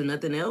don't mess with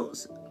nothing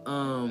else.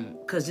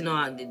 Cause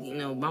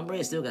my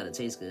bread still gotta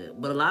taste good.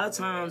 But a lot of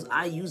times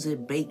I usually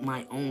bake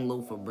my own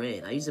loaf of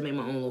bread. I used to make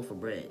my own loaf of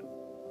bread.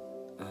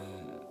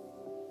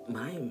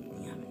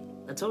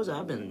 I told you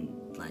I've been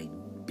like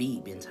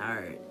beat, been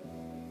tired.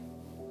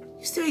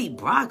 You still eat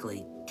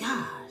broccoli?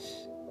 Gosh.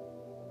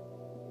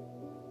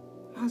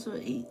 Might as well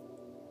eat.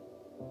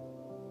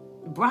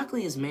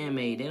 Broccoli is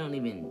man-made. They ain't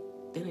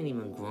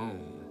even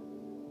grown.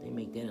 They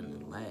make that in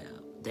the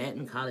lab. That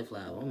and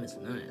cauliflower. I'm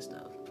missing none of that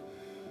stuff.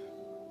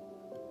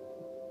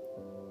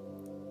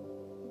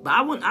 But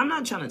I'm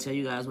not trying to tell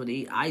you guys what to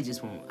eat. I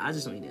just don't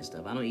eat that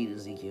stuff. I don't eat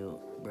Ezekiel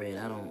bread.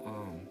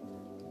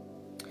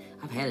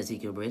 I've had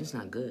Ezekiel bread. It's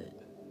not good.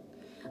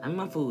 I mean,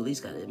 my food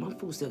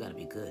still gotta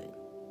be good.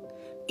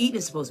 Eating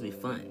is supposed to be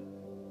fun.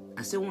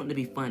 I still want it to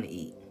be fun to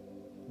eat.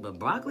 But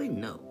broccoli,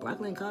 no.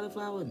 Broccoli and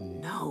cauliflower,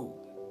 no.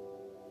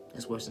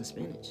 That's worse than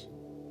spinach.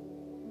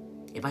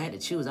 If I had to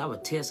choose, I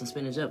would tear some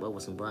spinach up over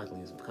some broccoli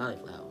and some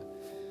cauliflower.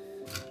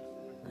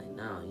 Like,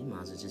 no, you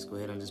might as well just go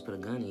ahead and just put a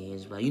gun in your head and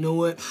just be like, you know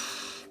what?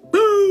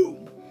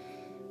 Boom!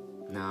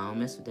 No, I don't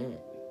mess with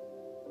that.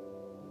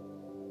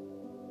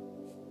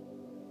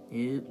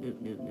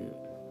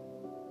 Nope.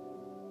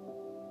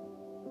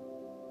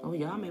 Oh,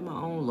 yeah, I made my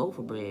own loaf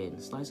of bread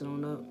and slice it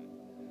on up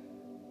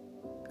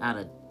out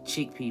of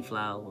chickpea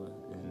flour.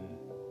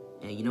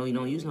 And you know, you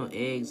don't use no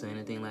eggs or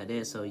anything like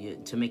that. So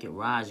to make it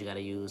rise, you got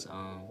to use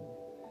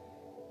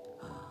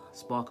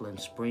sparkling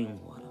spring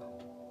water.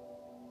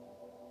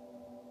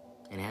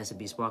 And it has to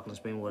be sparkling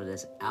spring water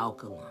that's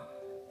alkaline.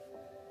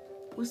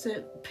 What's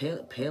that?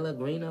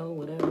 Pellegrino,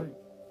 whatever?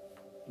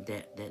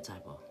 That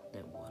type of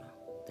water.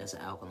 That's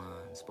an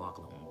alkaline,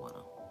 sparkling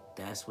water.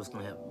 That's what's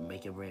going to help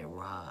make your bread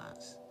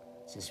rise.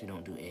 Since we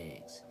don't do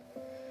eggs.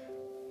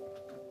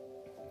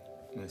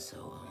 And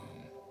so,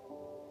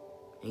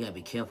 you gotta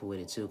be careful with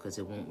it too, because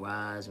it won't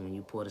rise. When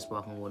you pour the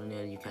sparkling water in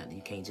there, you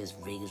can't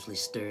just vigorously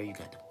stir. You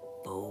got to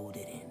fold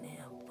it in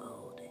there,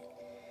 fold it.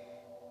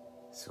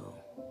 So,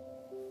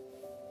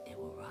 it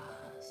will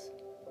rise.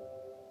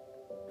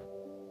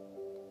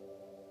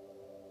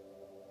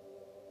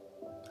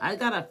 I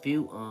got a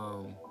few,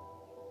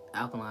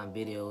 alkaline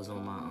videos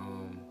on my,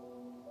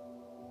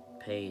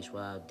 page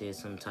where I did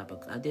some type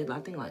of, I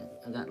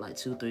got like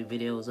 2-3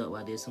 videos up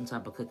where I did some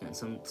type of cooking,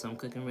 some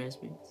cooking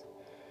recipes.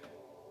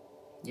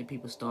 Get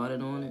people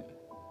started on it.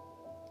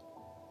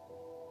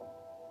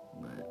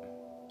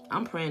 But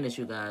I'm praying that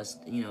you guys,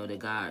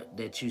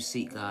 that you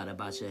seek God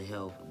about your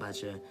health,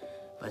 about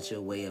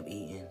your way of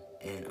eating,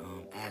 and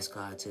ask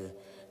God to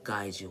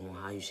guide you on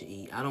how you should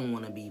eat. I don't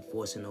want to be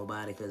forcing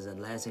nobody, because the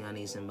last thing I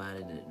need somebody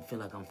to feel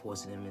like I'm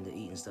forcing them into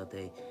eating stuff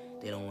they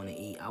don't want to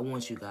eat. I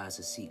want you guys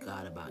to seek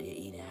God about your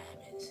eating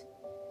habits,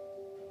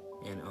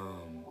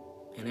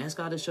 and ask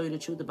God to show you the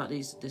truth about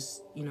this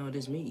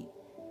meat.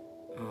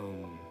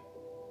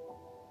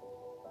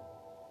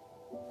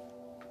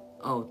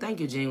 Oh, thank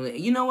you, Genuinely.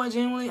 You know what,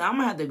 Genuinely? I'm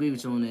gonna have to agree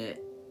with you on that,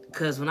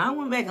 because when I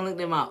went back and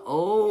looked at my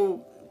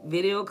old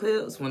video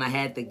clips, when I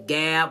had the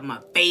gap, my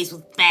face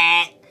was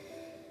fat,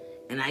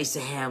 and I used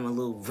to have my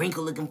little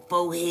wrinkle-looking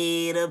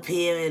forehead up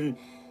here, and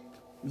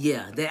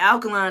Yeah, the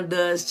alkaline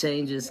does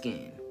change your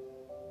skin.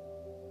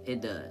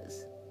 It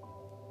does.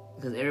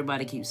 Because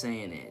everybody keeps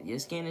saying that. Your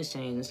skin is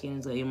changing. Your skin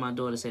is like, even my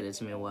daughter said that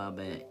to me a while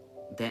back.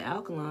 That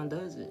alkaline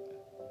does it.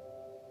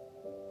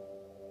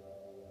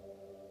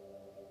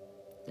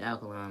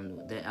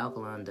 The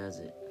alkaline does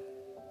it.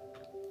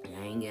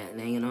 I ain't got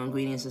no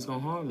ingredients that's gonna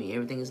harm me.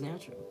 Everything is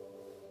natural.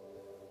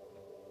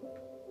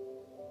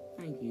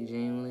 Thank you,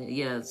 Jamie.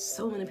 Yeah,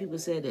 so many people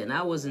said that, and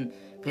I wasn't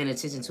paying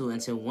attention to it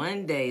until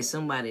one day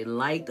somebody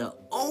liked an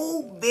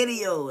old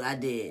video I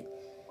did.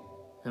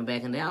 And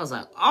back in the day, I was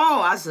like,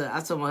 oh, I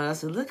told my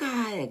husband, look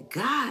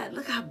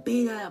how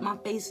big my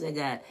face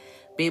got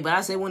big. But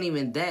I said, it wasn't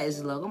even that. It's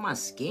like, oh, my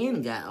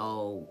skin got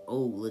all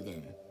old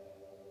looking.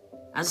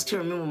 I just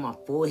can't remember my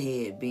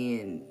forehead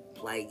being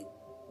like,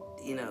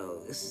 you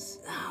know,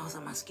 I was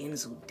like, my skin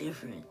is so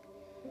different.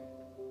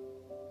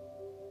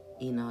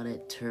 Eating all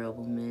that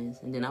terrible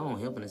mess. And then I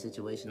won't help in the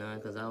situation now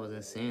because I was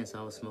in sin, so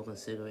I was smoking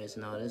cigarettes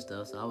and all that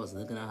stuff. So I was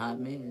looking at hot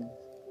mess.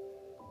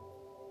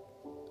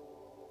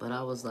 But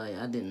I was like,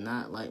 I did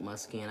not like my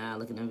skin. I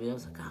look at them videos, I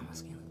was like, God, my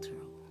skin looks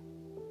terrible.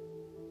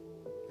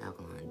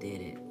 Alkaline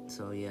did it.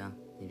 So yeah,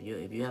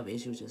 if you have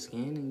issues with your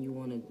skin and you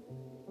want it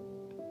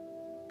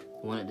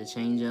to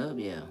change up,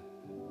 yeah.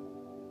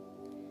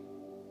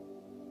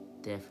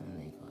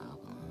 Definitely go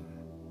alkaline.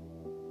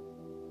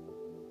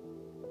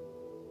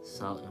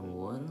 Salt and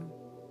water.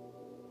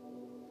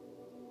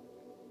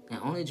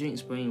 And only drink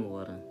spring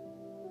water.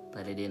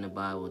 Like they did in the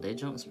Bible. They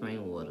drank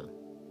spring water.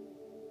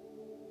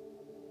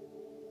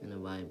 In the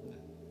Bible.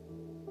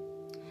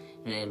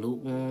 And that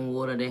lukewarm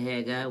water they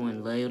had got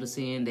when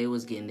Laodicean, they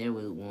was getting their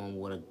lukewarm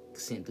water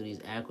sent through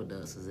these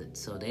aqueducts.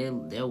 So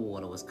their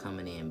water was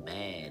coming in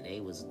bad.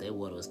 Their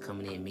water was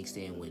coming in mixed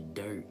in with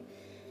dirt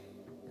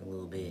a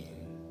little bit.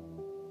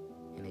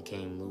 And it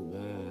came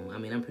lukewarm. I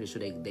mean, I'm pretty sure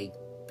they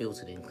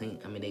filtered and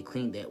cleaned. I mean, they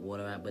cleaned that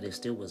water out, but it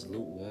still was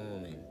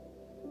lukewarm.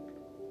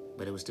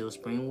 But it was still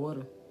spring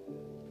water.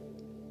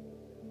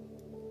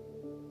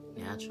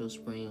 Natural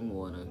spring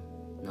water.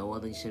 No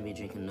other, you shouldn't be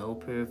drinking no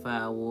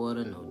purified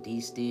water, no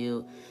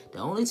distilled. The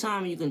only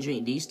time you can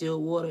drink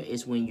distilled water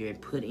is when you're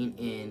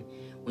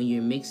when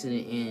you're mixing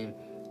it in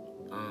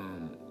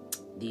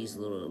these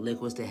little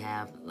liquids that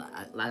have,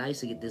 like I used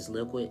to get this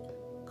liquid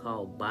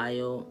called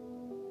Bio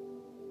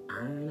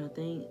Iron, I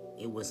think.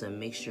 It was a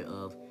mixture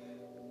of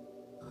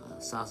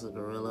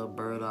sarsaparilla,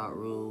 burdock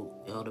root,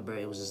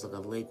 elderberry. It was just like a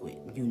liquid.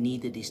 You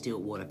need the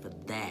distilled water for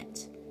that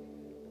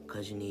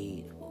because you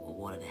need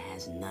water that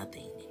has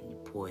nothing. You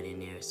pour it in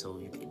there so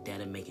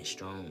that'll make it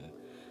strong.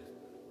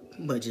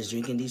 But just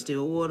drinking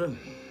distilled water,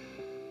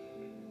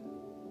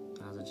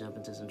 I was gonna jump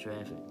into some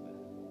traffic.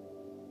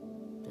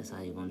 That's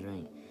how you gonna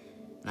drink.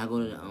 And I go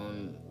to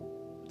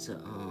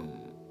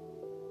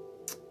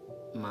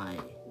my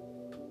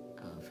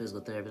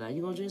physical therapy. Like,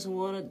 you gonna drink some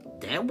water?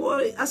 That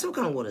water? I said, what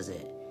kind of water is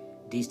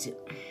that?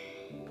 Distilled.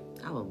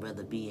 I would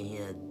rather be in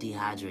here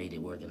dehydrated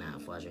working out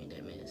before I drink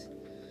that mess.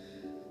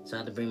 So I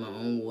had to bring my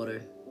own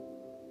water.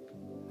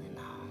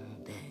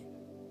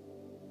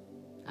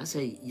 I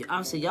say,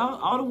 y'all,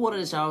 all the water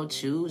that y'all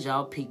choose,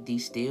 y'all pick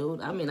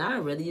distilled. I mean, I'd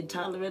rather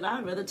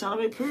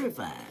tolerate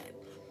purified.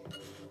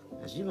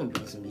 Cause you gonna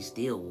bring some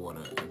distilled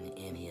water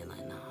in here,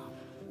 like, no,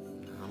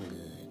 I'm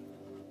good.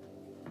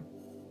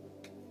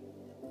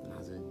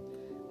 Might as well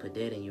put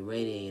that in your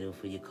radiator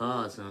for your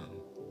car or something.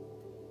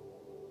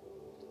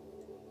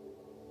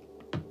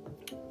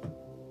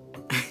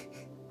 I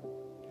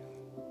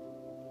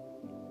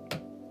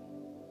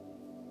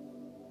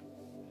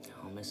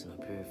don't mess with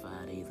no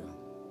purified either.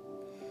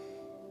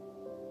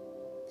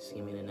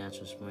 Give me the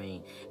natural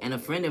spring. And a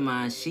friend of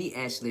mine, she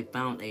actually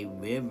found a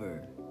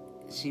river.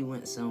 She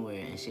went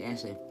somewhere and she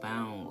actually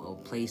found a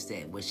place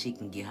where she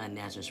can get her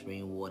natural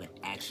spring water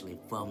actually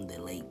from the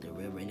lake, the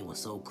river, and it was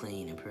so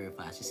clean and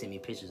purified. She sent me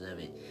pictures of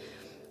it.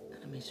 I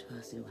gotta make sure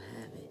I still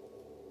have it.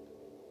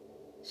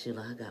 She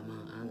like, I got my.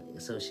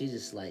 So she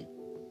just like,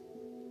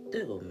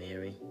 there go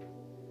Mary.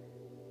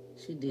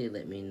 She did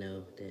let me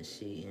know that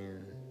she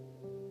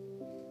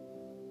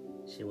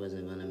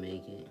wasn't gonna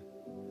make it.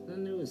 I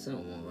knew it was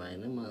something right.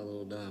 That's my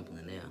little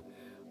dumpling now.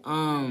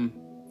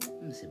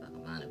 Let me see if I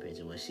can find a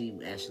picture where she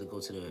actually go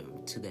to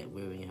that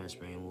river in her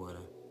spring water.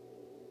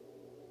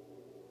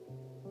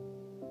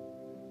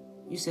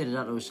 You said the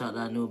doctor was shocked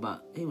that I knew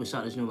about. He was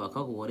shocked that you knew about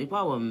coconut water. He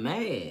probably was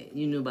mad.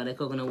 You knew about that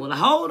coconut water.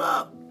 Hold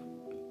up!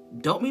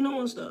 Don't be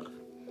knowing stuff.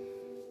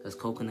 Because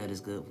coconut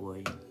is good for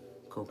you.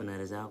 Coconut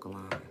is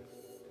alkaline.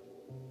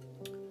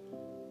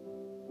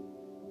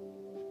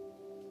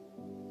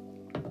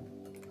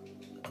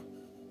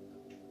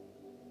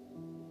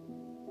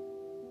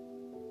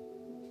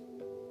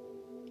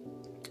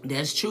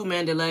 That's true,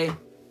 Mandalay.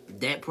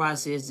 That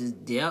process is,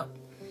 yep.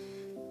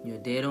 You're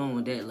dead on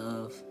with that,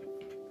 love.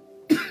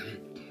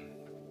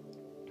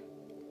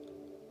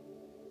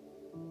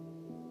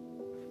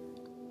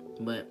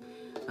 But,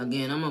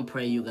 again, I'm going to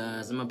pray, you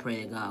guys. I'm going to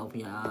pray that God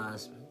open your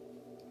eyes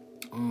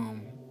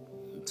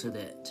to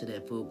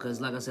that food.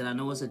 Because, like I said, I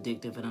know it's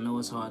addictive and I know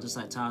it's hard. Just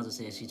like Taza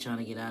said, she's trying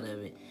to get out of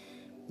it.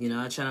 You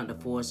know, I try not to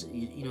force it.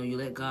 You know, you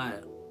let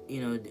God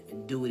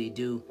do what he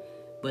do.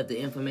 But the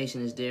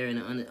information is there,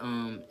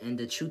 and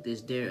the truth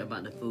is there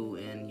about the food,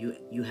 and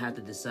you have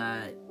to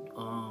decide,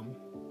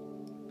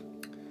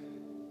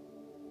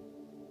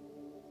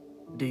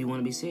 do you want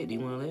to be sick? Do you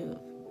want to live?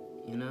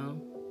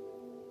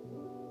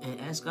 And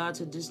ask God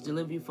to just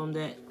deliver you from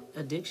that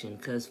addiction,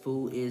 because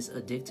food is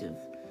addictive.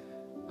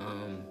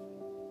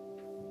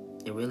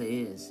 It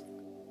really is.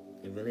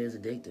 It really is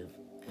addictive,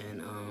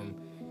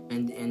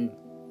 and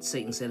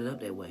Satan set it up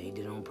that way. He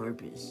did it on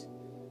purpose.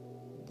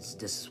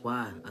 This is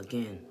why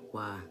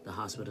the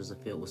hospitals are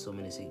filled with so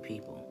many sick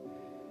people.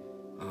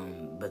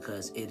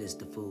 Because it is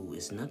the food.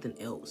 It's nothing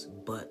else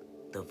but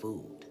the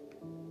food.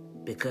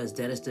 Because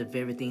that is the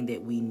very thing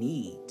that we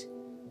need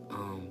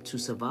to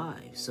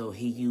survive. So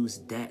he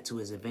used that to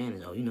his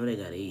advantage. Oh, they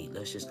gotta eat.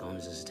 Let's just go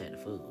and just attack the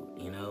food.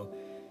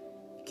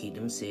 Keep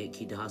them sick,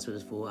 keep the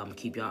hospitals full. I'm gonna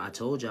keep y'all. I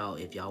told y'all,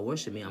 if y'all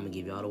worship me, I'm gonna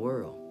give y'all the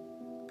world.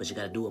 But you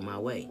gotta do it my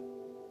way.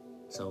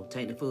 So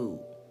take the food.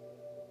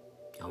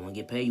 Y'all wanna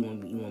get paid, you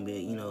wanna be,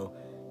 you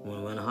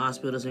wanna run the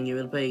hospitals and get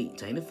rid of pay.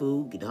 Take the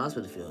food, get the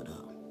hospital filled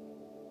up.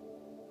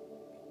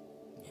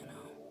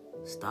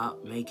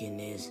 Stop making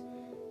this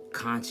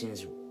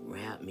conscience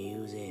rap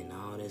music and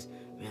all this.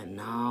 Man,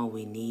 now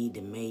we need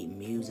to make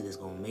music that's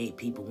gonna make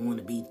people want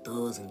to be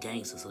thugs and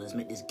gangsters. So let's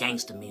make this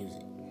gangster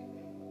music.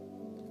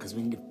 Because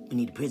we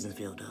need the prisons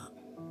filled up.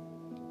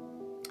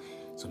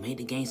 So make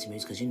the gangster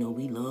music, because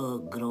we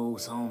love good old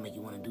songs, make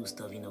you want to do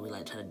stuff. We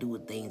like try to do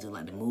with things,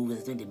 like the movies.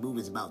 I think the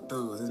movies about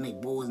thugs. Let's make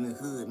boys in the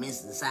hood, men's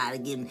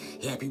society,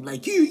 have people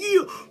like,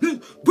 yeah,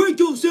 let's break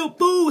yourself,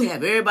 fool.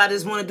 Have everybody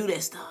just want to do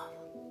that stuff.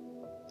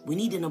 We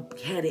need to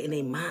have it in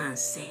their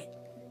mindset.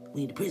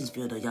 We need the prisons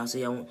filled up. Y'all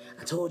say, I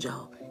told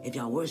y'all, if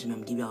y'all worship me, I'm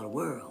going to give y'all the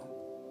world.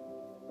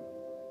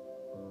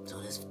 So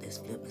let's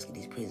flip, let's get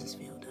these prisons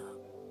filled up.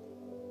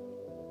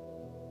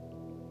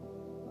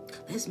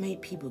 Let's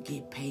make people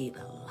get paid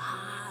a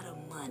lot of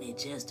money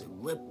just to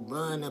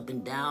run up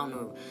and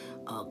down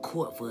a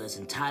court for us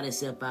and tie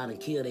themselves out and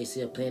kill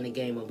themselves playing the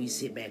game while we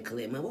sit back and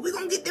collect money. But we're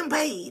going to get them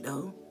paid,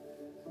 though.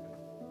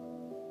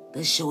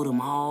 Let's show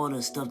them all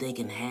the stuff they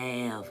can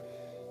have.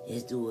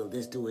 Let's do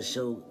a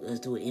show. Let's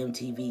do an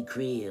MTV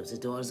Cribs. Let's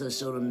do all this other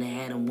show them they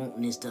had them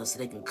wanting this stuff so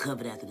they can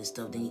cover it after this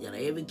stuff. Then you got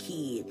every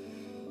kid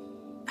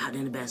out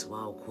in the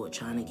basketball court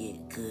trying to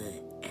get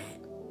good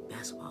at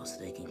basketball so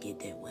they can get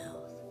that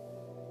wealth.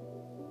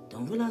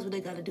 Don't realize what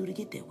they got to do to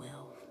get that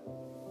wealth.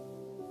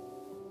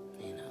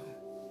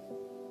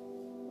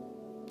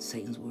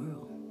 Satan's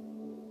world.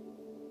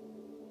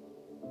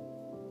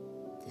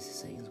 This is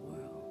Satan's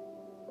world.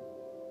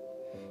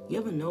 You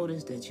ever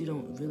notice that you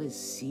don't really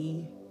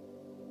see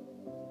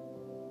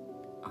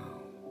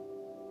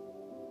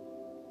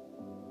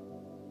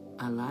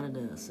a lot of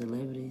the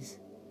celebrities,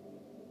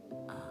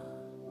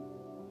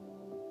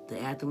 the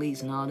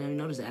athletes and all them? You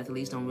notice the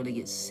athletes don't really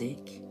get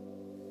sick?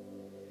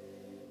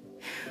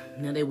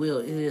 Now they will.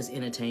 It is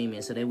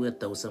entertainment, so they will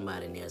throw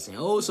somebody in there saying,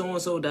 "Oh, so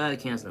and so died of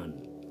cancer." No,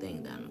 they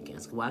ain't died of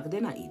cancer. Why? Because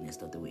they're not eating the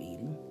stuff that we're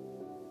eating.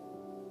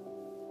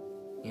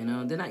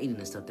 They're not eating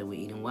the stuff that we're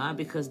eating. Why?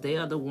 Because they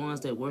are the ones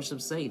that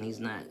worship Satan. He's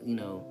not.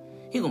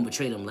 He's gonna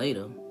betray them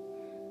later.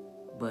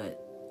 But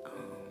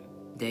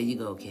there you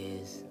go,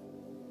 kids.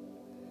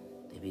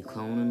 They be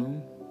cloning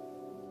them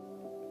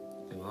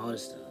and all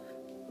this stuff.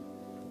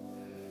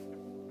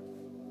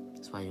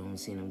 That's why you only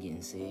see them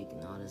getting sick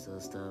and all this other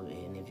stuff.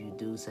 And if you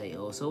do say,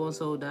 oh,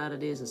 so-and-so died of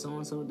this or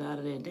so-and-so died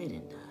of that, they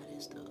didn't die of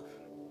this stuff.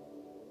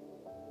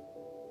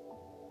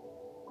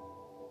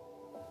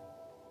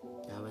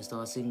 Y'all better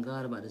start seeking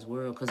God about this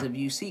world. Because if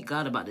you seek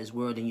God about this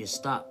world, then you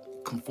stop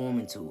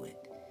conforming to it.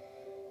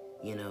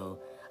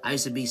 I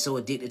used to be so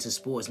addicted to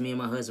sports. Me and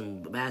my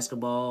husband,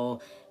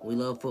 basketball. We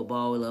love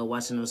football. We love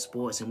watching those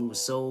sports. And we were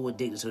so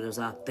addicted to it. It was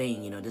our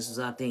thing. This was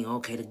our thing.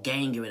 Okay, the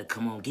gang get ready to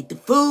come on. Get the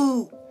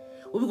food.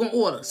 What we gonna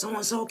order?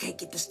 So-and-so, okay,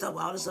 get this stuff,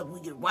 all this stuff. We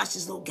can watch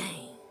this little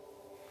game.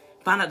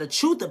 Find out the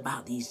truth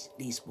about these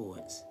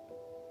sports.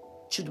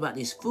 Truth about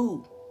this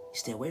food. You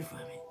stay away from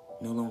it.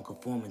 No longer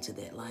conforming to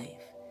that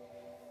life.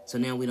 So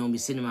now we don't be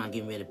sitting around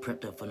getting ready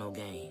prepped up for no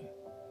game.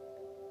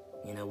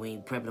 We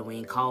ain't prepped up. We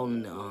ain't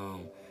calling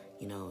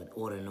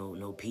order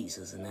no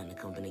pizzas and nothing to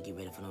come in and get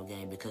ready for no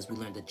game, because we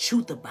learned the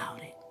truth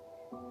about it.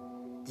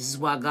 This is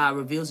why God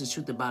reveals the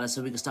truth about it,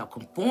 so we can stop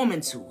conforming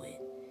to it.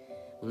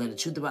 We learn the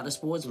truth about the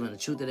sports. We learn the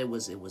truth that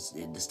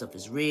the stuff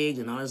is rigged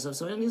and all that stuff.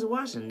 So it needs a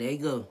washing. There you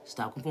go.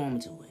 Stop conforming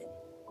to it.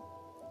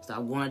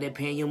 Stop going out there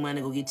paying your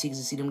money to go get tickets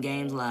to see them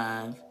games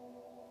live.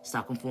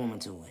 Stop conforming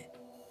to it.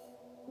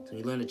 So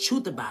you learn the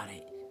truth about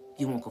it,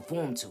 you won't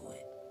conform to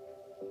it.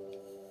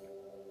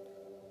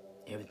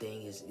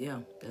 Everything is,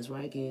 that's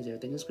right, kids.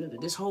 Everything is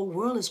scripted. This whole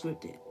world is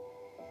scripted.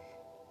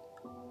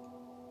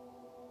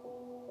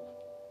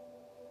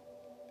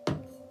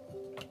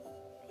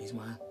 Reason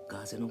why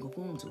God said don't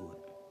conform to it.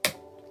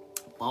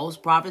 False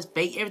prophets,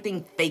 fake,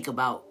 everything fake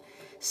about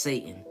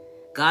Satan.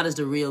 God is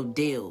the real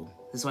deal.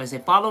 That's why I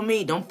said, follow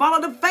me. Don't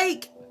follow the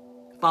fake.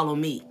 Follow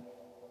me.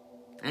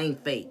 I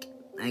ain't fake.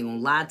 I ain't gonna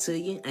lie to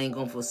you. I ain't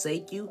gonna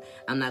forsake you.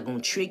 I'm not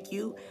gonna trick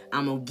you.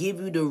 I'm gonna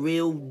give you the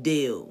real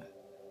deal.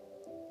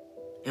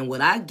 And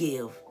what I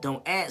give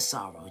don't add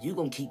sorrow. You're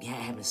going to keep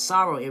having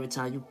sorrow every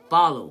time you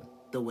follow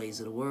the ways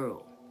of the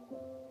world.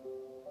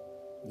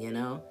 You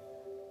know?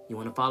 You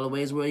want to follow the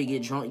ways of the world, you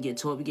get drunk, you get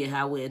taught, you get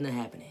high, what ends up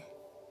happening?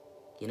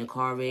 Get in a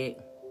car wreck,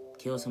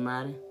 kill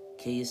somebody,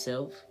 kill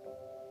yourself.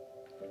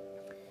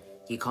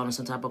 Get caught in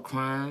some type of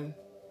crime.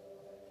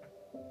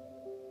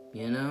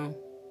 You know?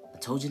 I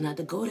told you not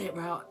to go that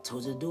route. I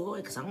told you to do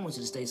it because I don't want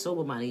you to stay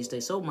sober-minded. You stay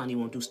sober-minded, you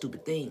won't do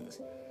stupid things.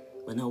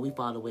 But no, we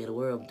follow the way of the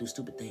world and do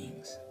stupid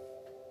things.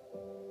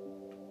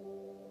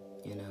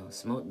 You know,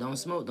 don't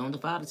smoke, don't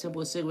defile the temple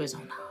with cigarettes. Oh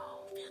no,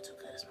 feel too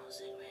good to smoke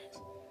cigarettes.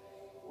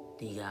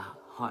 Then you got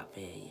heart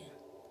failure,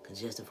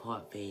 congestive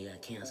heart failure, you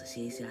got cancer.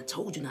 See, I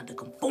told you not to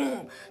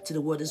conform to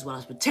the world. This is what I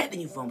was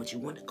protecting you from, but you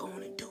want to go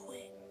on and do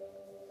it.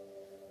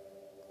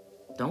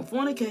 Don't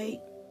fornicate.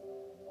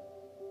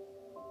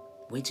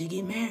 Wait till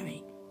you get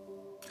married.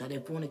 Got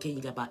that fornicate,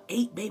 you got about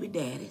 8 baby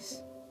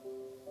daddies.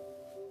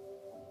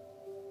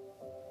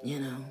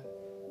 You know,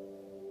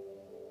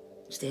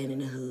 staying in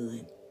the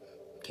hood.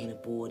 Can't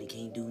afford it,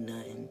 can't do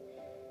nothing.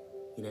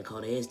 You know,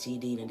 called the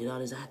STD and did all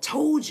this. I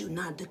told you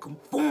not to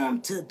conform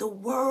to the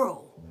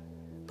world.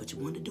 But you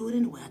wanted to do it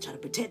anyway. I try to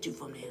protect you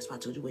from that. That's why I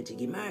told you wait till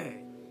you get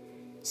married.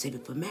 Save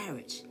it for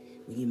marriage.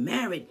 When you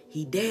married,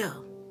 he there.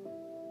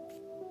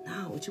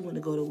 Now, what you want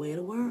to go the way of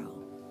the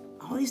world.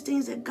 All these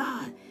things that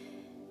God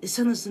is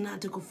telling us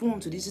not to conform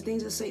to. These are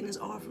things that Satan is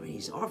offering.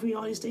 He's offering you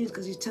all these things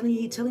because he's telling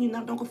you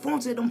not, don't conform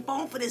to it. Don't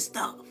fall for this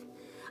stuff.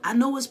 I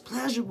know it's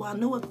pleasurable. I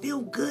know it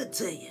feels good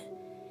to you.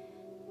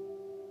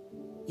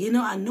 You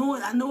know, I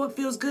know it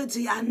feels good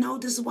to you. I know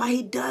this is why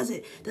he does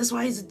it. That's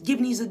why he's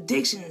giving these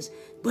addictions.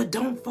 But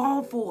don't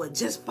fall for it.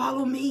 Just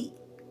follow me.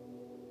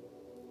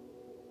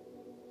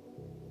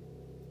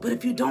 But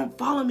if you don't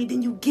follow me,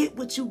 then you get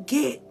what you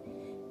get.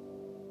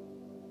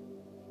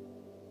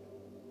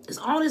 It's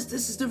all this.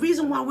 This is the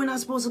reason why we're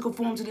not supposed to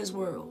conform to this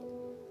world.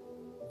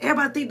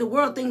 Everybody think the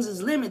world thinks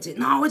is limited.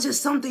 No, it's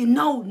just something.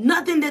 No,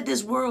 nothing that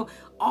this world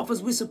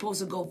offers, we're supposed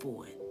to go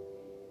for it.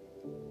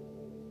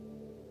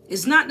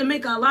 It's not to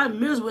make our life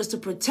miserable, it's to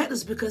protect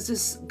us because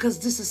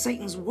this is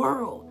Satan's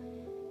world.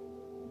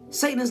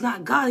 Satan is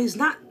not God.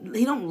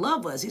 He don't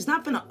love us. He's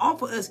not going to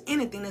offer us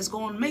anything that's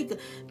going to make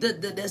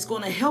that's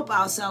going to help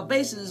our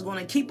salvation, that's going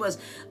to keep us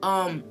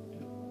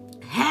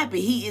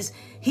happy. He is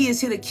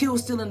here to kill,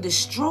 steal, and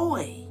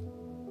destroy.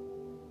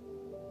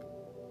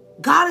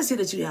 God is here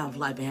that you have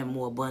life and have it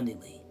more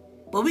abundantly.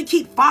 But we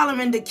keep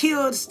following to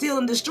kill, steal,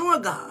 and destroy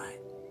God.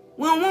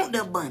 We don't want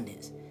the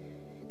abundance.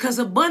 Because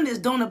abundance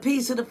don't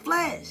appease to the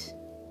flesh.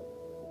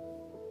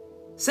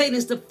 Satan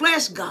is the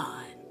flesh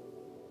God.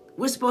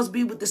 We're supposed to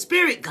be with the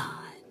spirit God.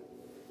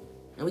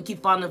 And we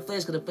keep following the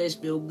flesh because the flesh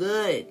feels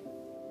good.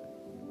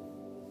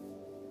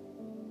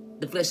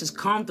 The flesh is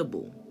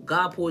comfortable.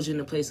 God pours you in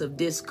a place of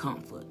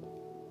discomfort.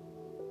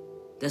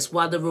 That's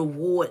why the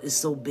reward is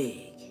so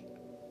big.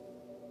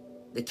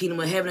 The kingdom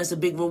of heaven is a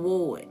big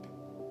reward.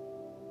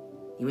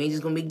 You ain't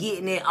just going to be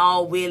getting it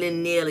all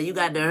willy-nilly. You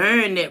got to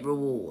earn that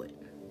reward.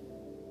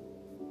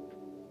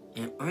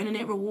 And earning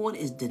that reward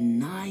is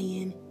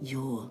denying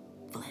your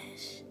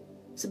flesh.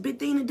 It's a big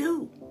thing to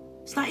do.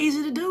 It's not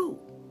easy to do.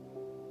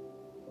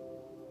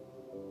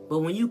 But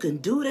when you can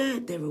do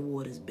that, that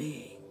reward is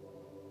big.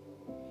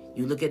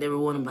 You look at that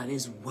reward and be like,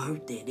 it's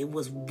worth it. It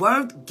was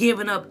worth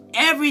giving up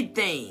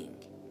everything.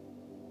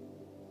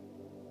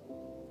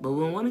 But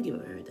we don't want to give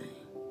up everything.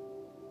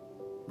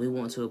 We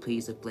want to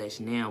appease the flesh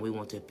now. We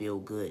want to feel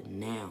good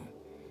now.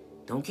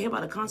 Don't care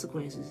about the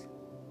consequences.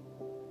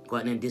 Go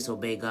out there and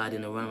disobey God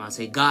and run around and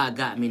say, God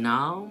got me.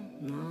 No,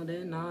 he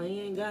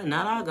ain't got you.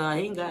 Not our God,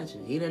 he ain't got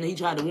you. He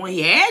tried to warn,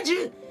 he had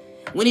you.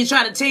 When he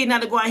tried to tell you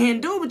not to go out here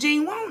and do it, but you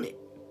ain't want it.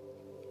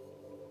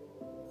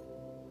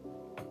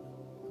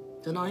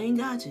 So no, he ain't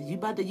got you. You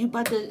about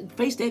to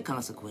face that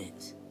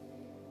consequence.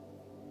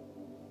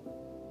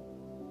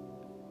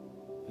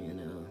 You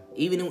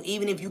know,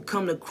 even if you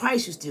come to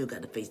Christ, you still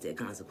got to face that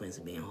consequence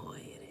of being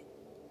hard-headed.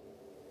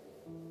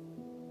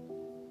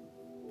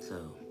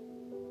 So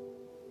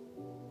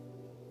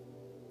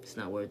it's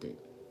not worth it.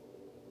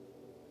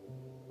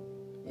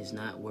 It's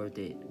not worth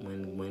it.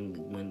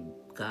 When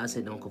God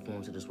said don't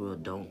conform to this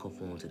world, don't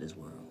conform to this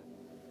world.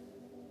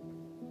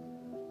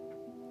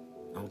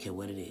 I don't care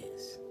what it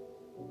is.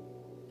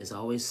 There's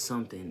always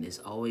something. There's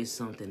always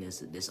something.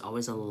 There's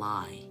always a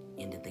lie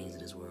in the things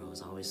of this world.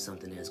 There's always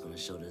something that's going to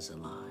show there's a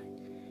lie.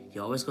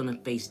 You're always going to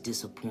face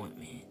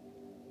disappointment.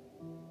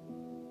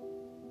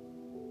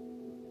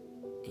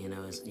 You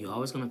know, you're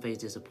always going to face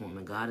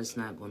disappointment. God is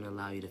not going to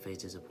allow you to face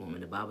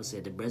disappointment. The Bible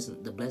said the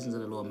blessings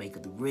of the Lord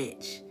maketh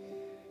rich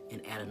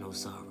and addeth no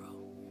sorrow.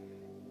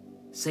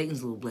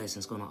 Satan's little blessing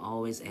is going to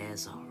always add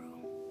sorrow.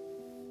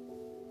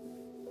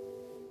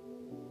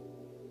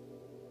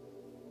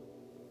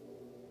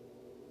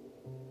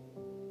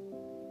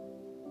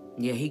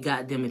 Yeah, he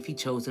got them if he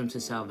chose them to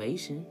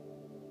salvation.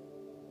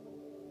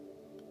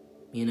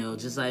 You know,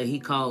 just like he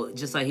called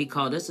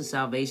us to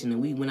salvation,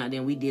 and we went out there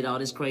and we did all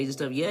this crazy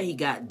stuff. Yeah, he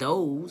got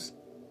those.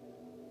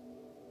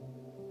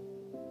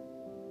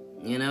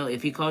 You know,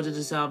 if he called you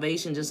to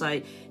salvation, just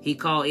like he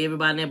called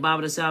everybody in that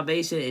Bible to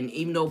salvation, and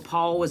even though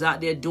Paul was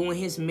out there doing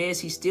his mess,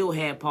 he still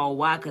had Paul.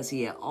 Why? Because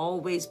he had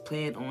always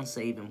planned on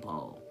saving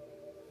Paul.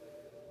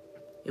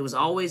 It was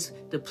always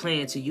the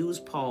plan to use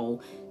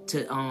Paul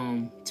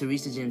to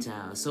reach the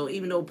Gentiles. So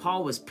even though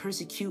Paul was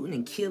persecuting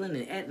and killing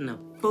and acting a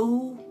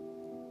fool,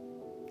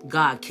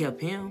 God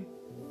kept him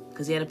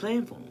because he had a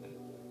plan for him.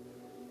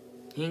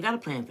 He ain't got a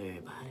plan for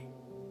everybody.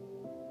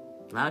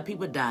 A lot of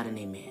people died in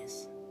their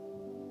mess.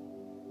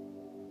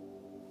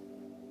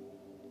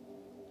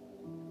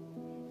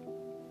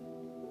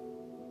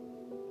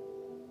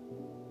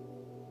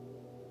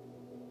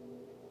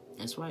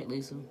 That's right,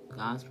 Lisa.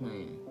 God's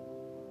plan.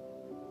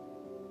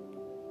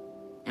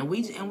 And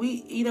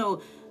we, you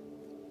know,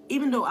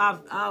 even though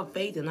our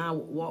faith and our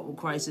walk with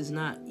Christ is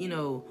not, you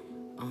know,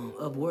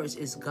 of words,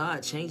 it's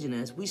God changing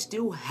us, we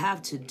still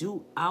have to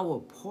do our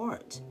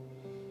part.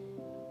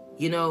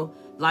 You know,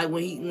 like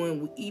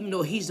even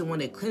though he's the one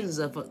that cleanses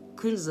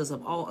us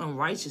of all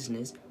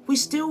unrighteousness, we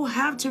still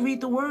have to read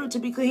the word to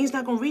be clean. He's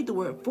not going to read the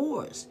word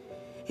for us.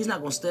 He's not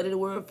going to study the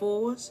word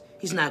for us.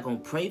 He's not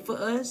going to pray for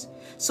us.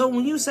 So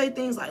when you say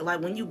things like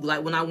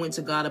when I went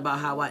to God about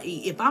how I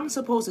eat, if I'm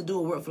supposed to do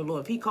a work for the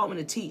Lord, if he called me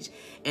to teach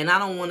and I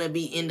don't want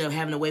to end up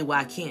having a way where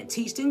I can't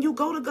teach, then you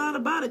go to God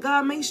about it.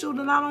 God, make sure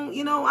that I don't,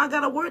 you know, I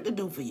got a work to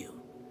do for you.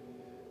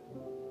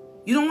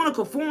 You don't want to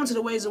conform to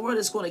the ways of the world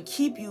that's going to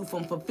keep you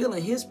from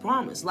fulfilling his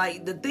promise.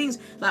 Like the things,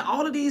 like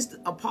all of these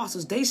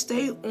apostles, they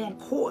stayed on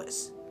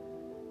course.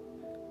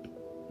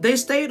 They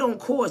stayed on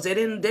course. They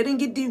didn't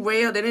get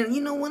derailed. They didn't,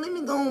 you know what, let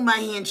me go on by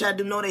here and try to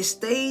do. No, they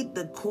stayed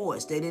the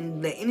course. They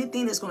didn't let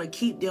anything that's going to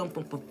keep them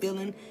from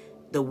fulfilling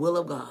the will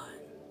of God.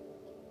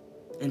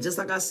 And just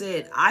like I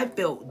said, I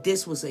felt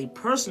this was a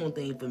personal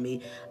thing for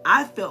me.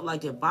 I felt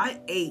like if I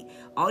ate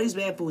all these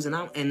bad foods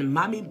and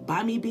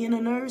by me being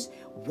a nurse,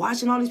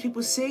 watching all these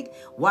people sick,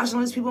 watching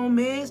all these people on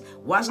meds,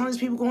 watching all these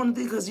people going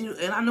to things,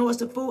 and I know it's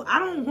the food.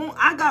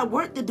 I got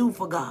work to do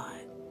for God.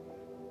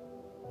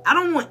 I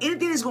don't want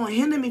anything that's going to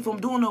hinder me from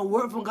doing no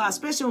work from God,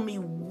 especially with me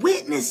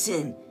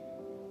witnessing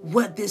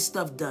what this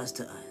stuff does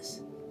to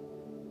us.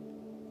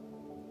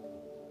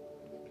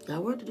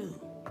 Got work to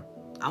do.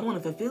 I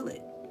want to fulfill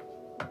it.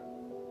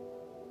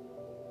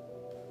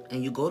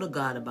 And you go to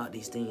God about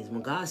these things.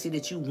 When God see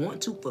that you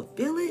want to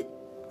fulfill it,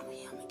 oh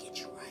yeah, I'm going to get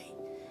you right.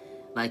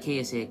 Like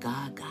Kay said,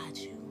 God got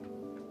you.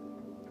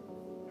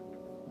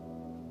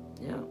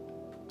 Yeah.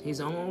 He's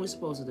the only one we're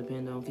supposed to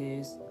depend on,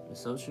 kids.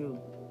 It's so true.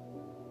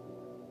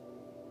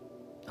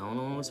 The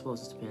only one we're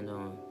supposed to depend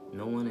on.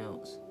 No one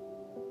else.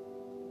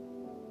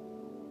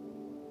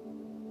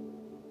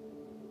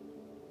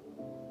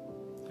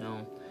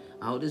 So,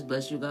 I hope this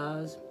bless you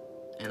guys.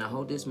 And I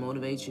hope this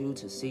motivates you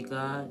to seek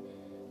God.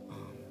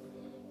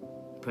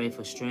 Pray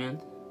for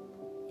strength,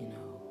 you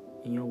know,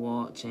 in your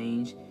walk,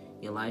 change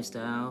your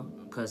lifestyle.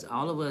 Because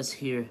all of us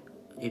here,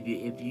 if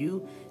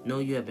you know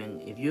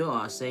if you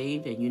are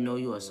saved and you know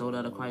you are sold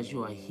out of Christ,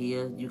 you are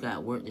here, you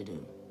got work to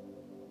do.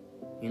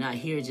 You're not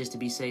here just to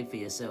be saved for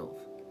yourself.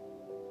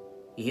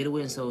 You're here to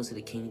win souls to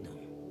the kingdom.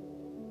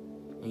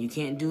 And you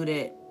can't do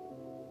that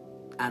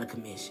out of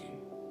commission.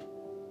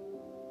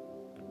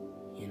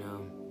 You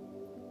know?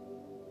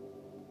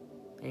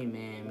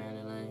 Amen,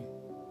 Mandalay.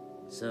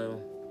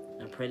 So,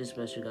 I pray this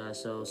bless you guys.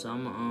 So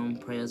I'm gonna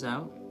pray us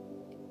out.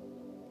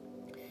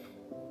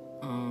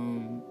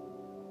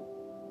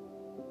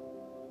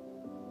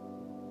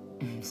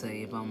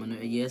 Say if I'm a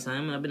nurse. Yes, I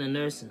am. I've been a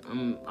nurse.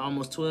 I'm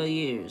almost 12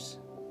 years.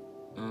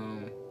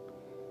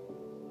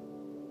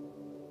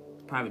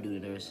 Private duty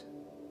nurse.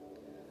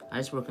 I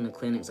used to work in the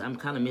clinics. I'm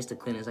kind of missed the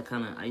clinics.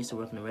 I used to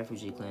work in the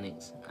refugee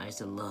clinics. I used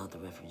to love the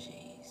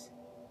refugees.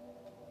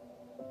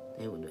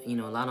 They would, you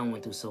know, a lot of them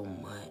went through so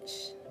much,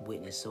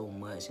 witnessed so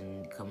much,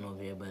 and coming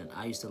over here. But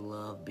I used to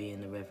love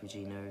being the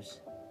refugee nurse.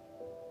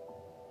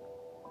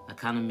 I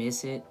kind of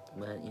miss it,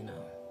 but you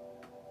know,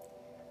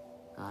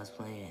 God's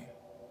plan.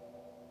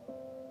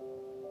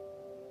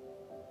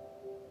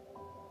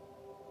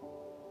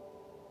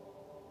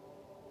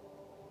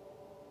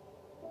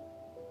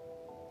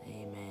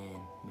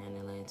 Amen.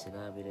 Man, to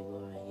God be the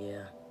glory.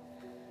 Yeah.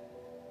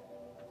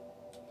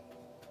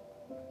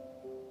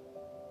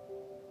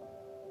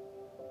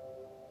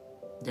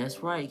 That's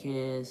right,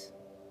 kids.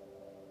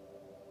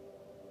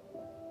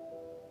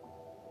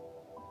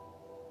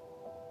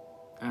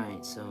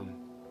 Alright, so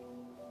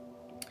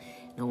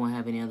no one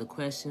have any other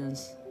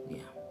questions? Yeah,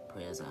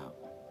 prayers out.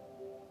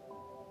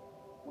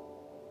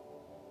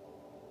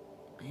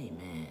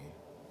 Amen.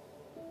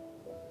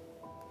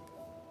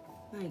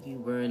 Thank you,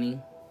 Bernie.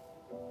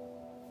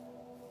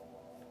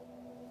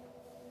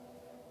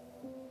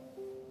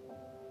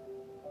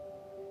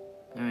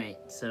 Alright,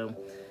 so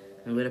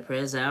I'm going to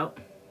prayers out.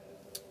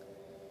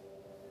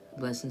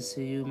 Blessings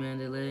to you,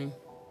 Mandalay.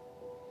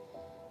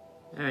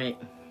 All right.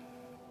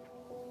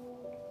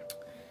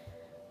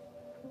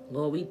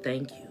 Lord, we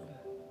thank you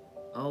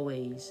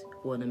always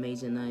for an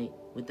amazing night.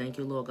 We thank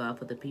you, Lord God,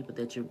 for the people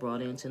that you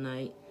brought in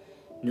tonight.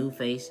 New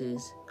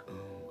faces,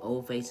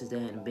 old faces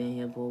that hadn't been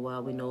here for a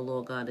while. We know,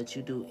 Lord God, that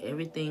you do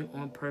everything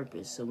on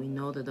purpose. So we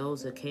know that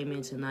those that came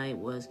in tonight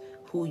was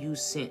who you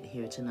sent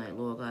here tonight,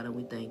 Lord God, and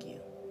we thank you.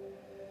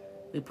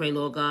 We pray,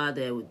 Lord God,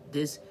 that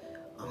this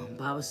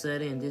Bible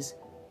study and this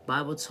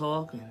Bible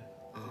talk and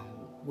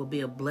will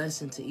be a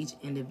blessing to each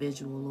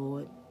individual,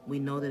 Lord. We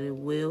know that it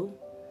will.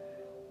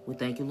 We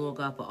thank you, Lord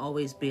God, for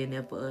always being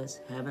there for us,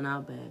 having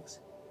our backs,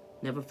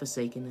 never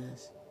forsaking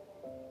us,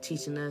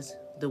 teaching us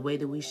the way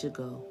that we should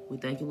go. We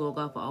thank you, Lord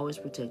God, for always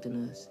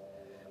protecting us.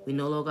 We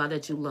know, Lord God,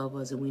 that you love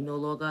us, and we know,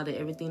 Lord God, that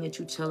everything that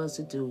you tell us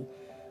to do,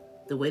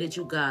 the way that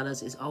you guide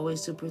us, is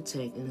always to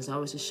protect, and it's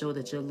always to show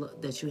that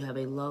you have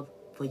a love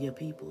for your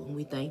people, and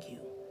we thank you.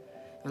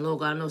 And Lord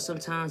God, I know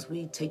sometimes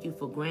we take you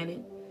for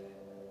granted.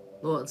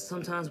 Lord,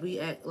 sometimes we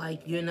act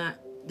like you're not,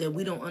 that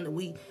we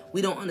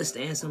don't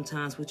understand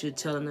sometimes what you're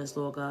telling us,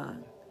 Lord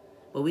God.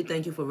 But we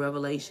thank you for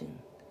revelation.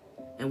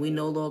 And we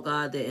know, Lord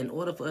God, that in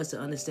order for us to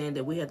understand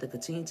that we have to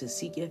continue to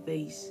seek your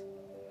face.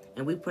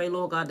 And we pray,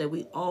 Lord God, that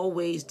we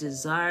always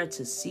desire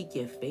to seek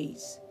your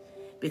face,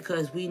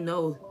 because we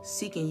know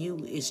seeking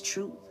you is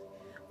truth.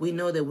 We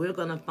know that we're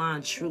going to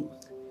find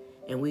truth,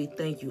 and we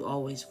thank you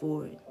always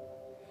for it.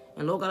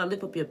 And Lord God, I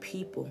lift up your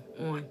people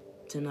on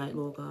tonight,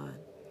 Lord God.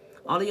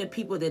 All of your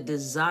people that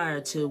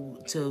desire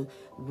to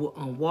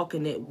walk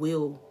in that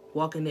will,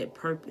 walk in that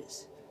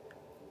purpose.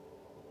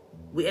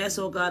 We ask,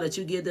 oh God, that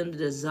you give them the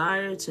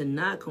desire to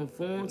not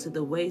conform to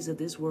the ways of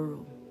this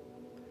world.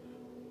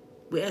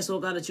 We ask, oh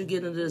God, that you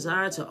give them the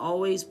desire to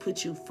always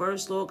put you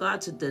first, Lord God,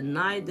 to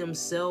deny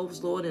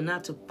themselves, Lord, and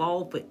not to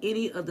fall for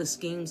any of the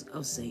schemes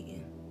of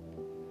Satan.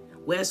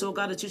 We ask, oh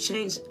God, that you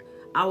change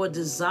our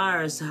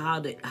desires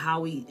to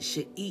how we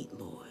should eat,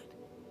 Lord.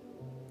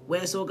 We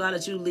ask, oh God,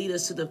 that you lead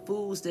us to the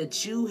foods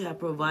that you have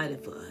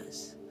provided for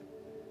us.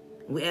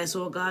 We ask,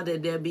 oh God,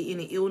 that there be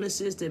any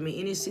illnesses, there be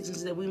any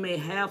sicknesses that we may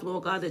have,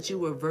 Lord God, that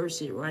you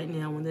reverse it right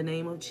now in the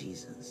name of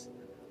Jesus.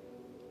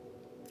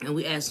 And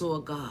we ask,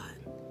 Lord God,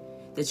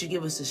 that you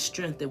give us the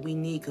strength that we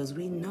need, because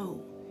we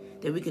know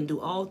that we can do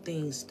all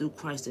things through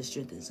Christ that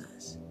strengthens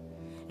us.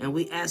 And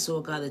we ask,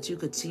 Lord God, that you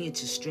continue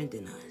to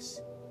strengthen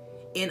us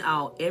in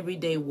our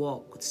everyday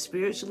walk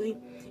spiritually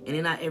and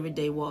in our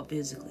everyday walk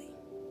physically.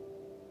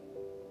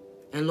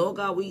 And Lord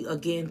God, we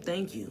again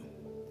thank you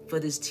for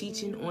this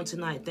teaching on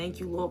tonight. Thank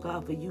you, Lord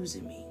God, for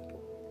using me.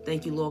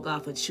 Thank you, Lord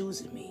God, for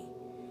choosing me.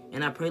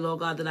 And I pray, Lord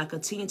God, that I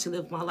continue to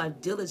live my life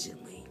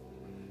diligently.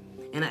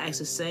 And I ask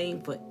the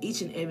same for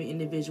each and every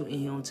individual in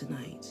here on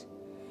tonight.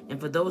 And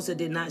for those that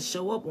did not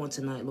show up on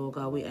tonight, Lord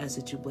God, we ask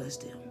that you bless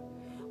them.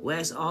 We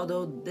ask,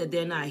 although that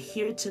they're not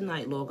here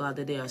tonight, Lord God,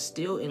 that they are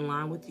still in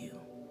line with you.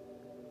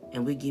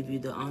 And we give you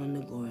the honor and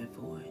the glory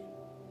for it.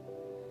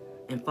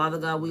 And Father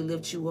God, we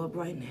lift you up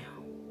right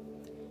now.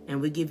 And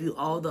we give you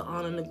all the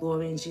honor and the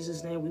glory. In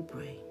Jesus' name we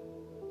pray.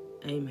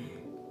 Amen.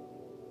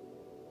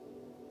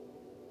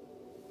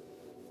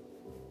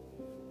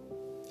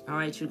 All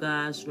right, you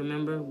guys,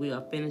 remember, we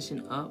are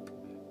finishing up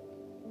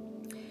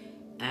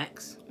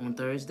Acts on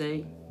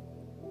Thursday.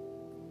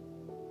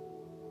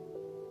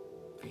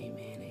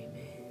 Amen,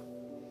 amen.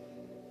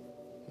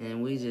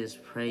 And we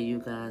just pray you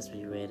guys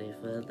be ready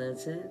for the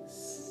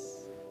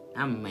test.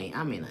 I may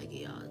not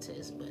get y'all a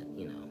test, but,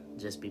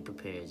 just be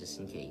prepared just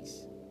in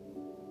case.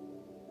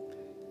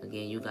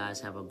 Again, you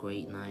guys have a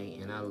great night,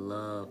 and I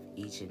love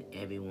each and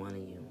every one of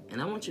you. And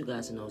I want you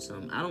guys to know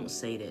something. I don't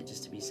say that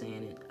just to be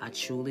saying it. I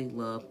truly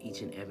love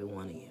each and every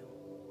one of you.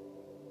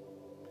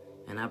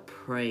 And I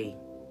pray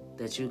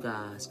that you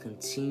guys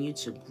continue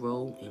to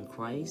grow in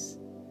Christ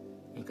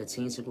and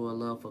continue to grow a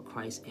love for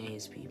Christ and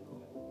his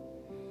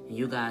people. And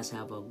you guys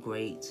have a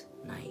great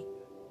night.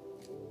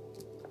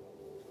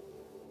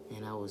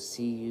 And I will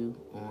see you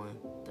on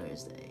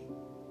Thursday.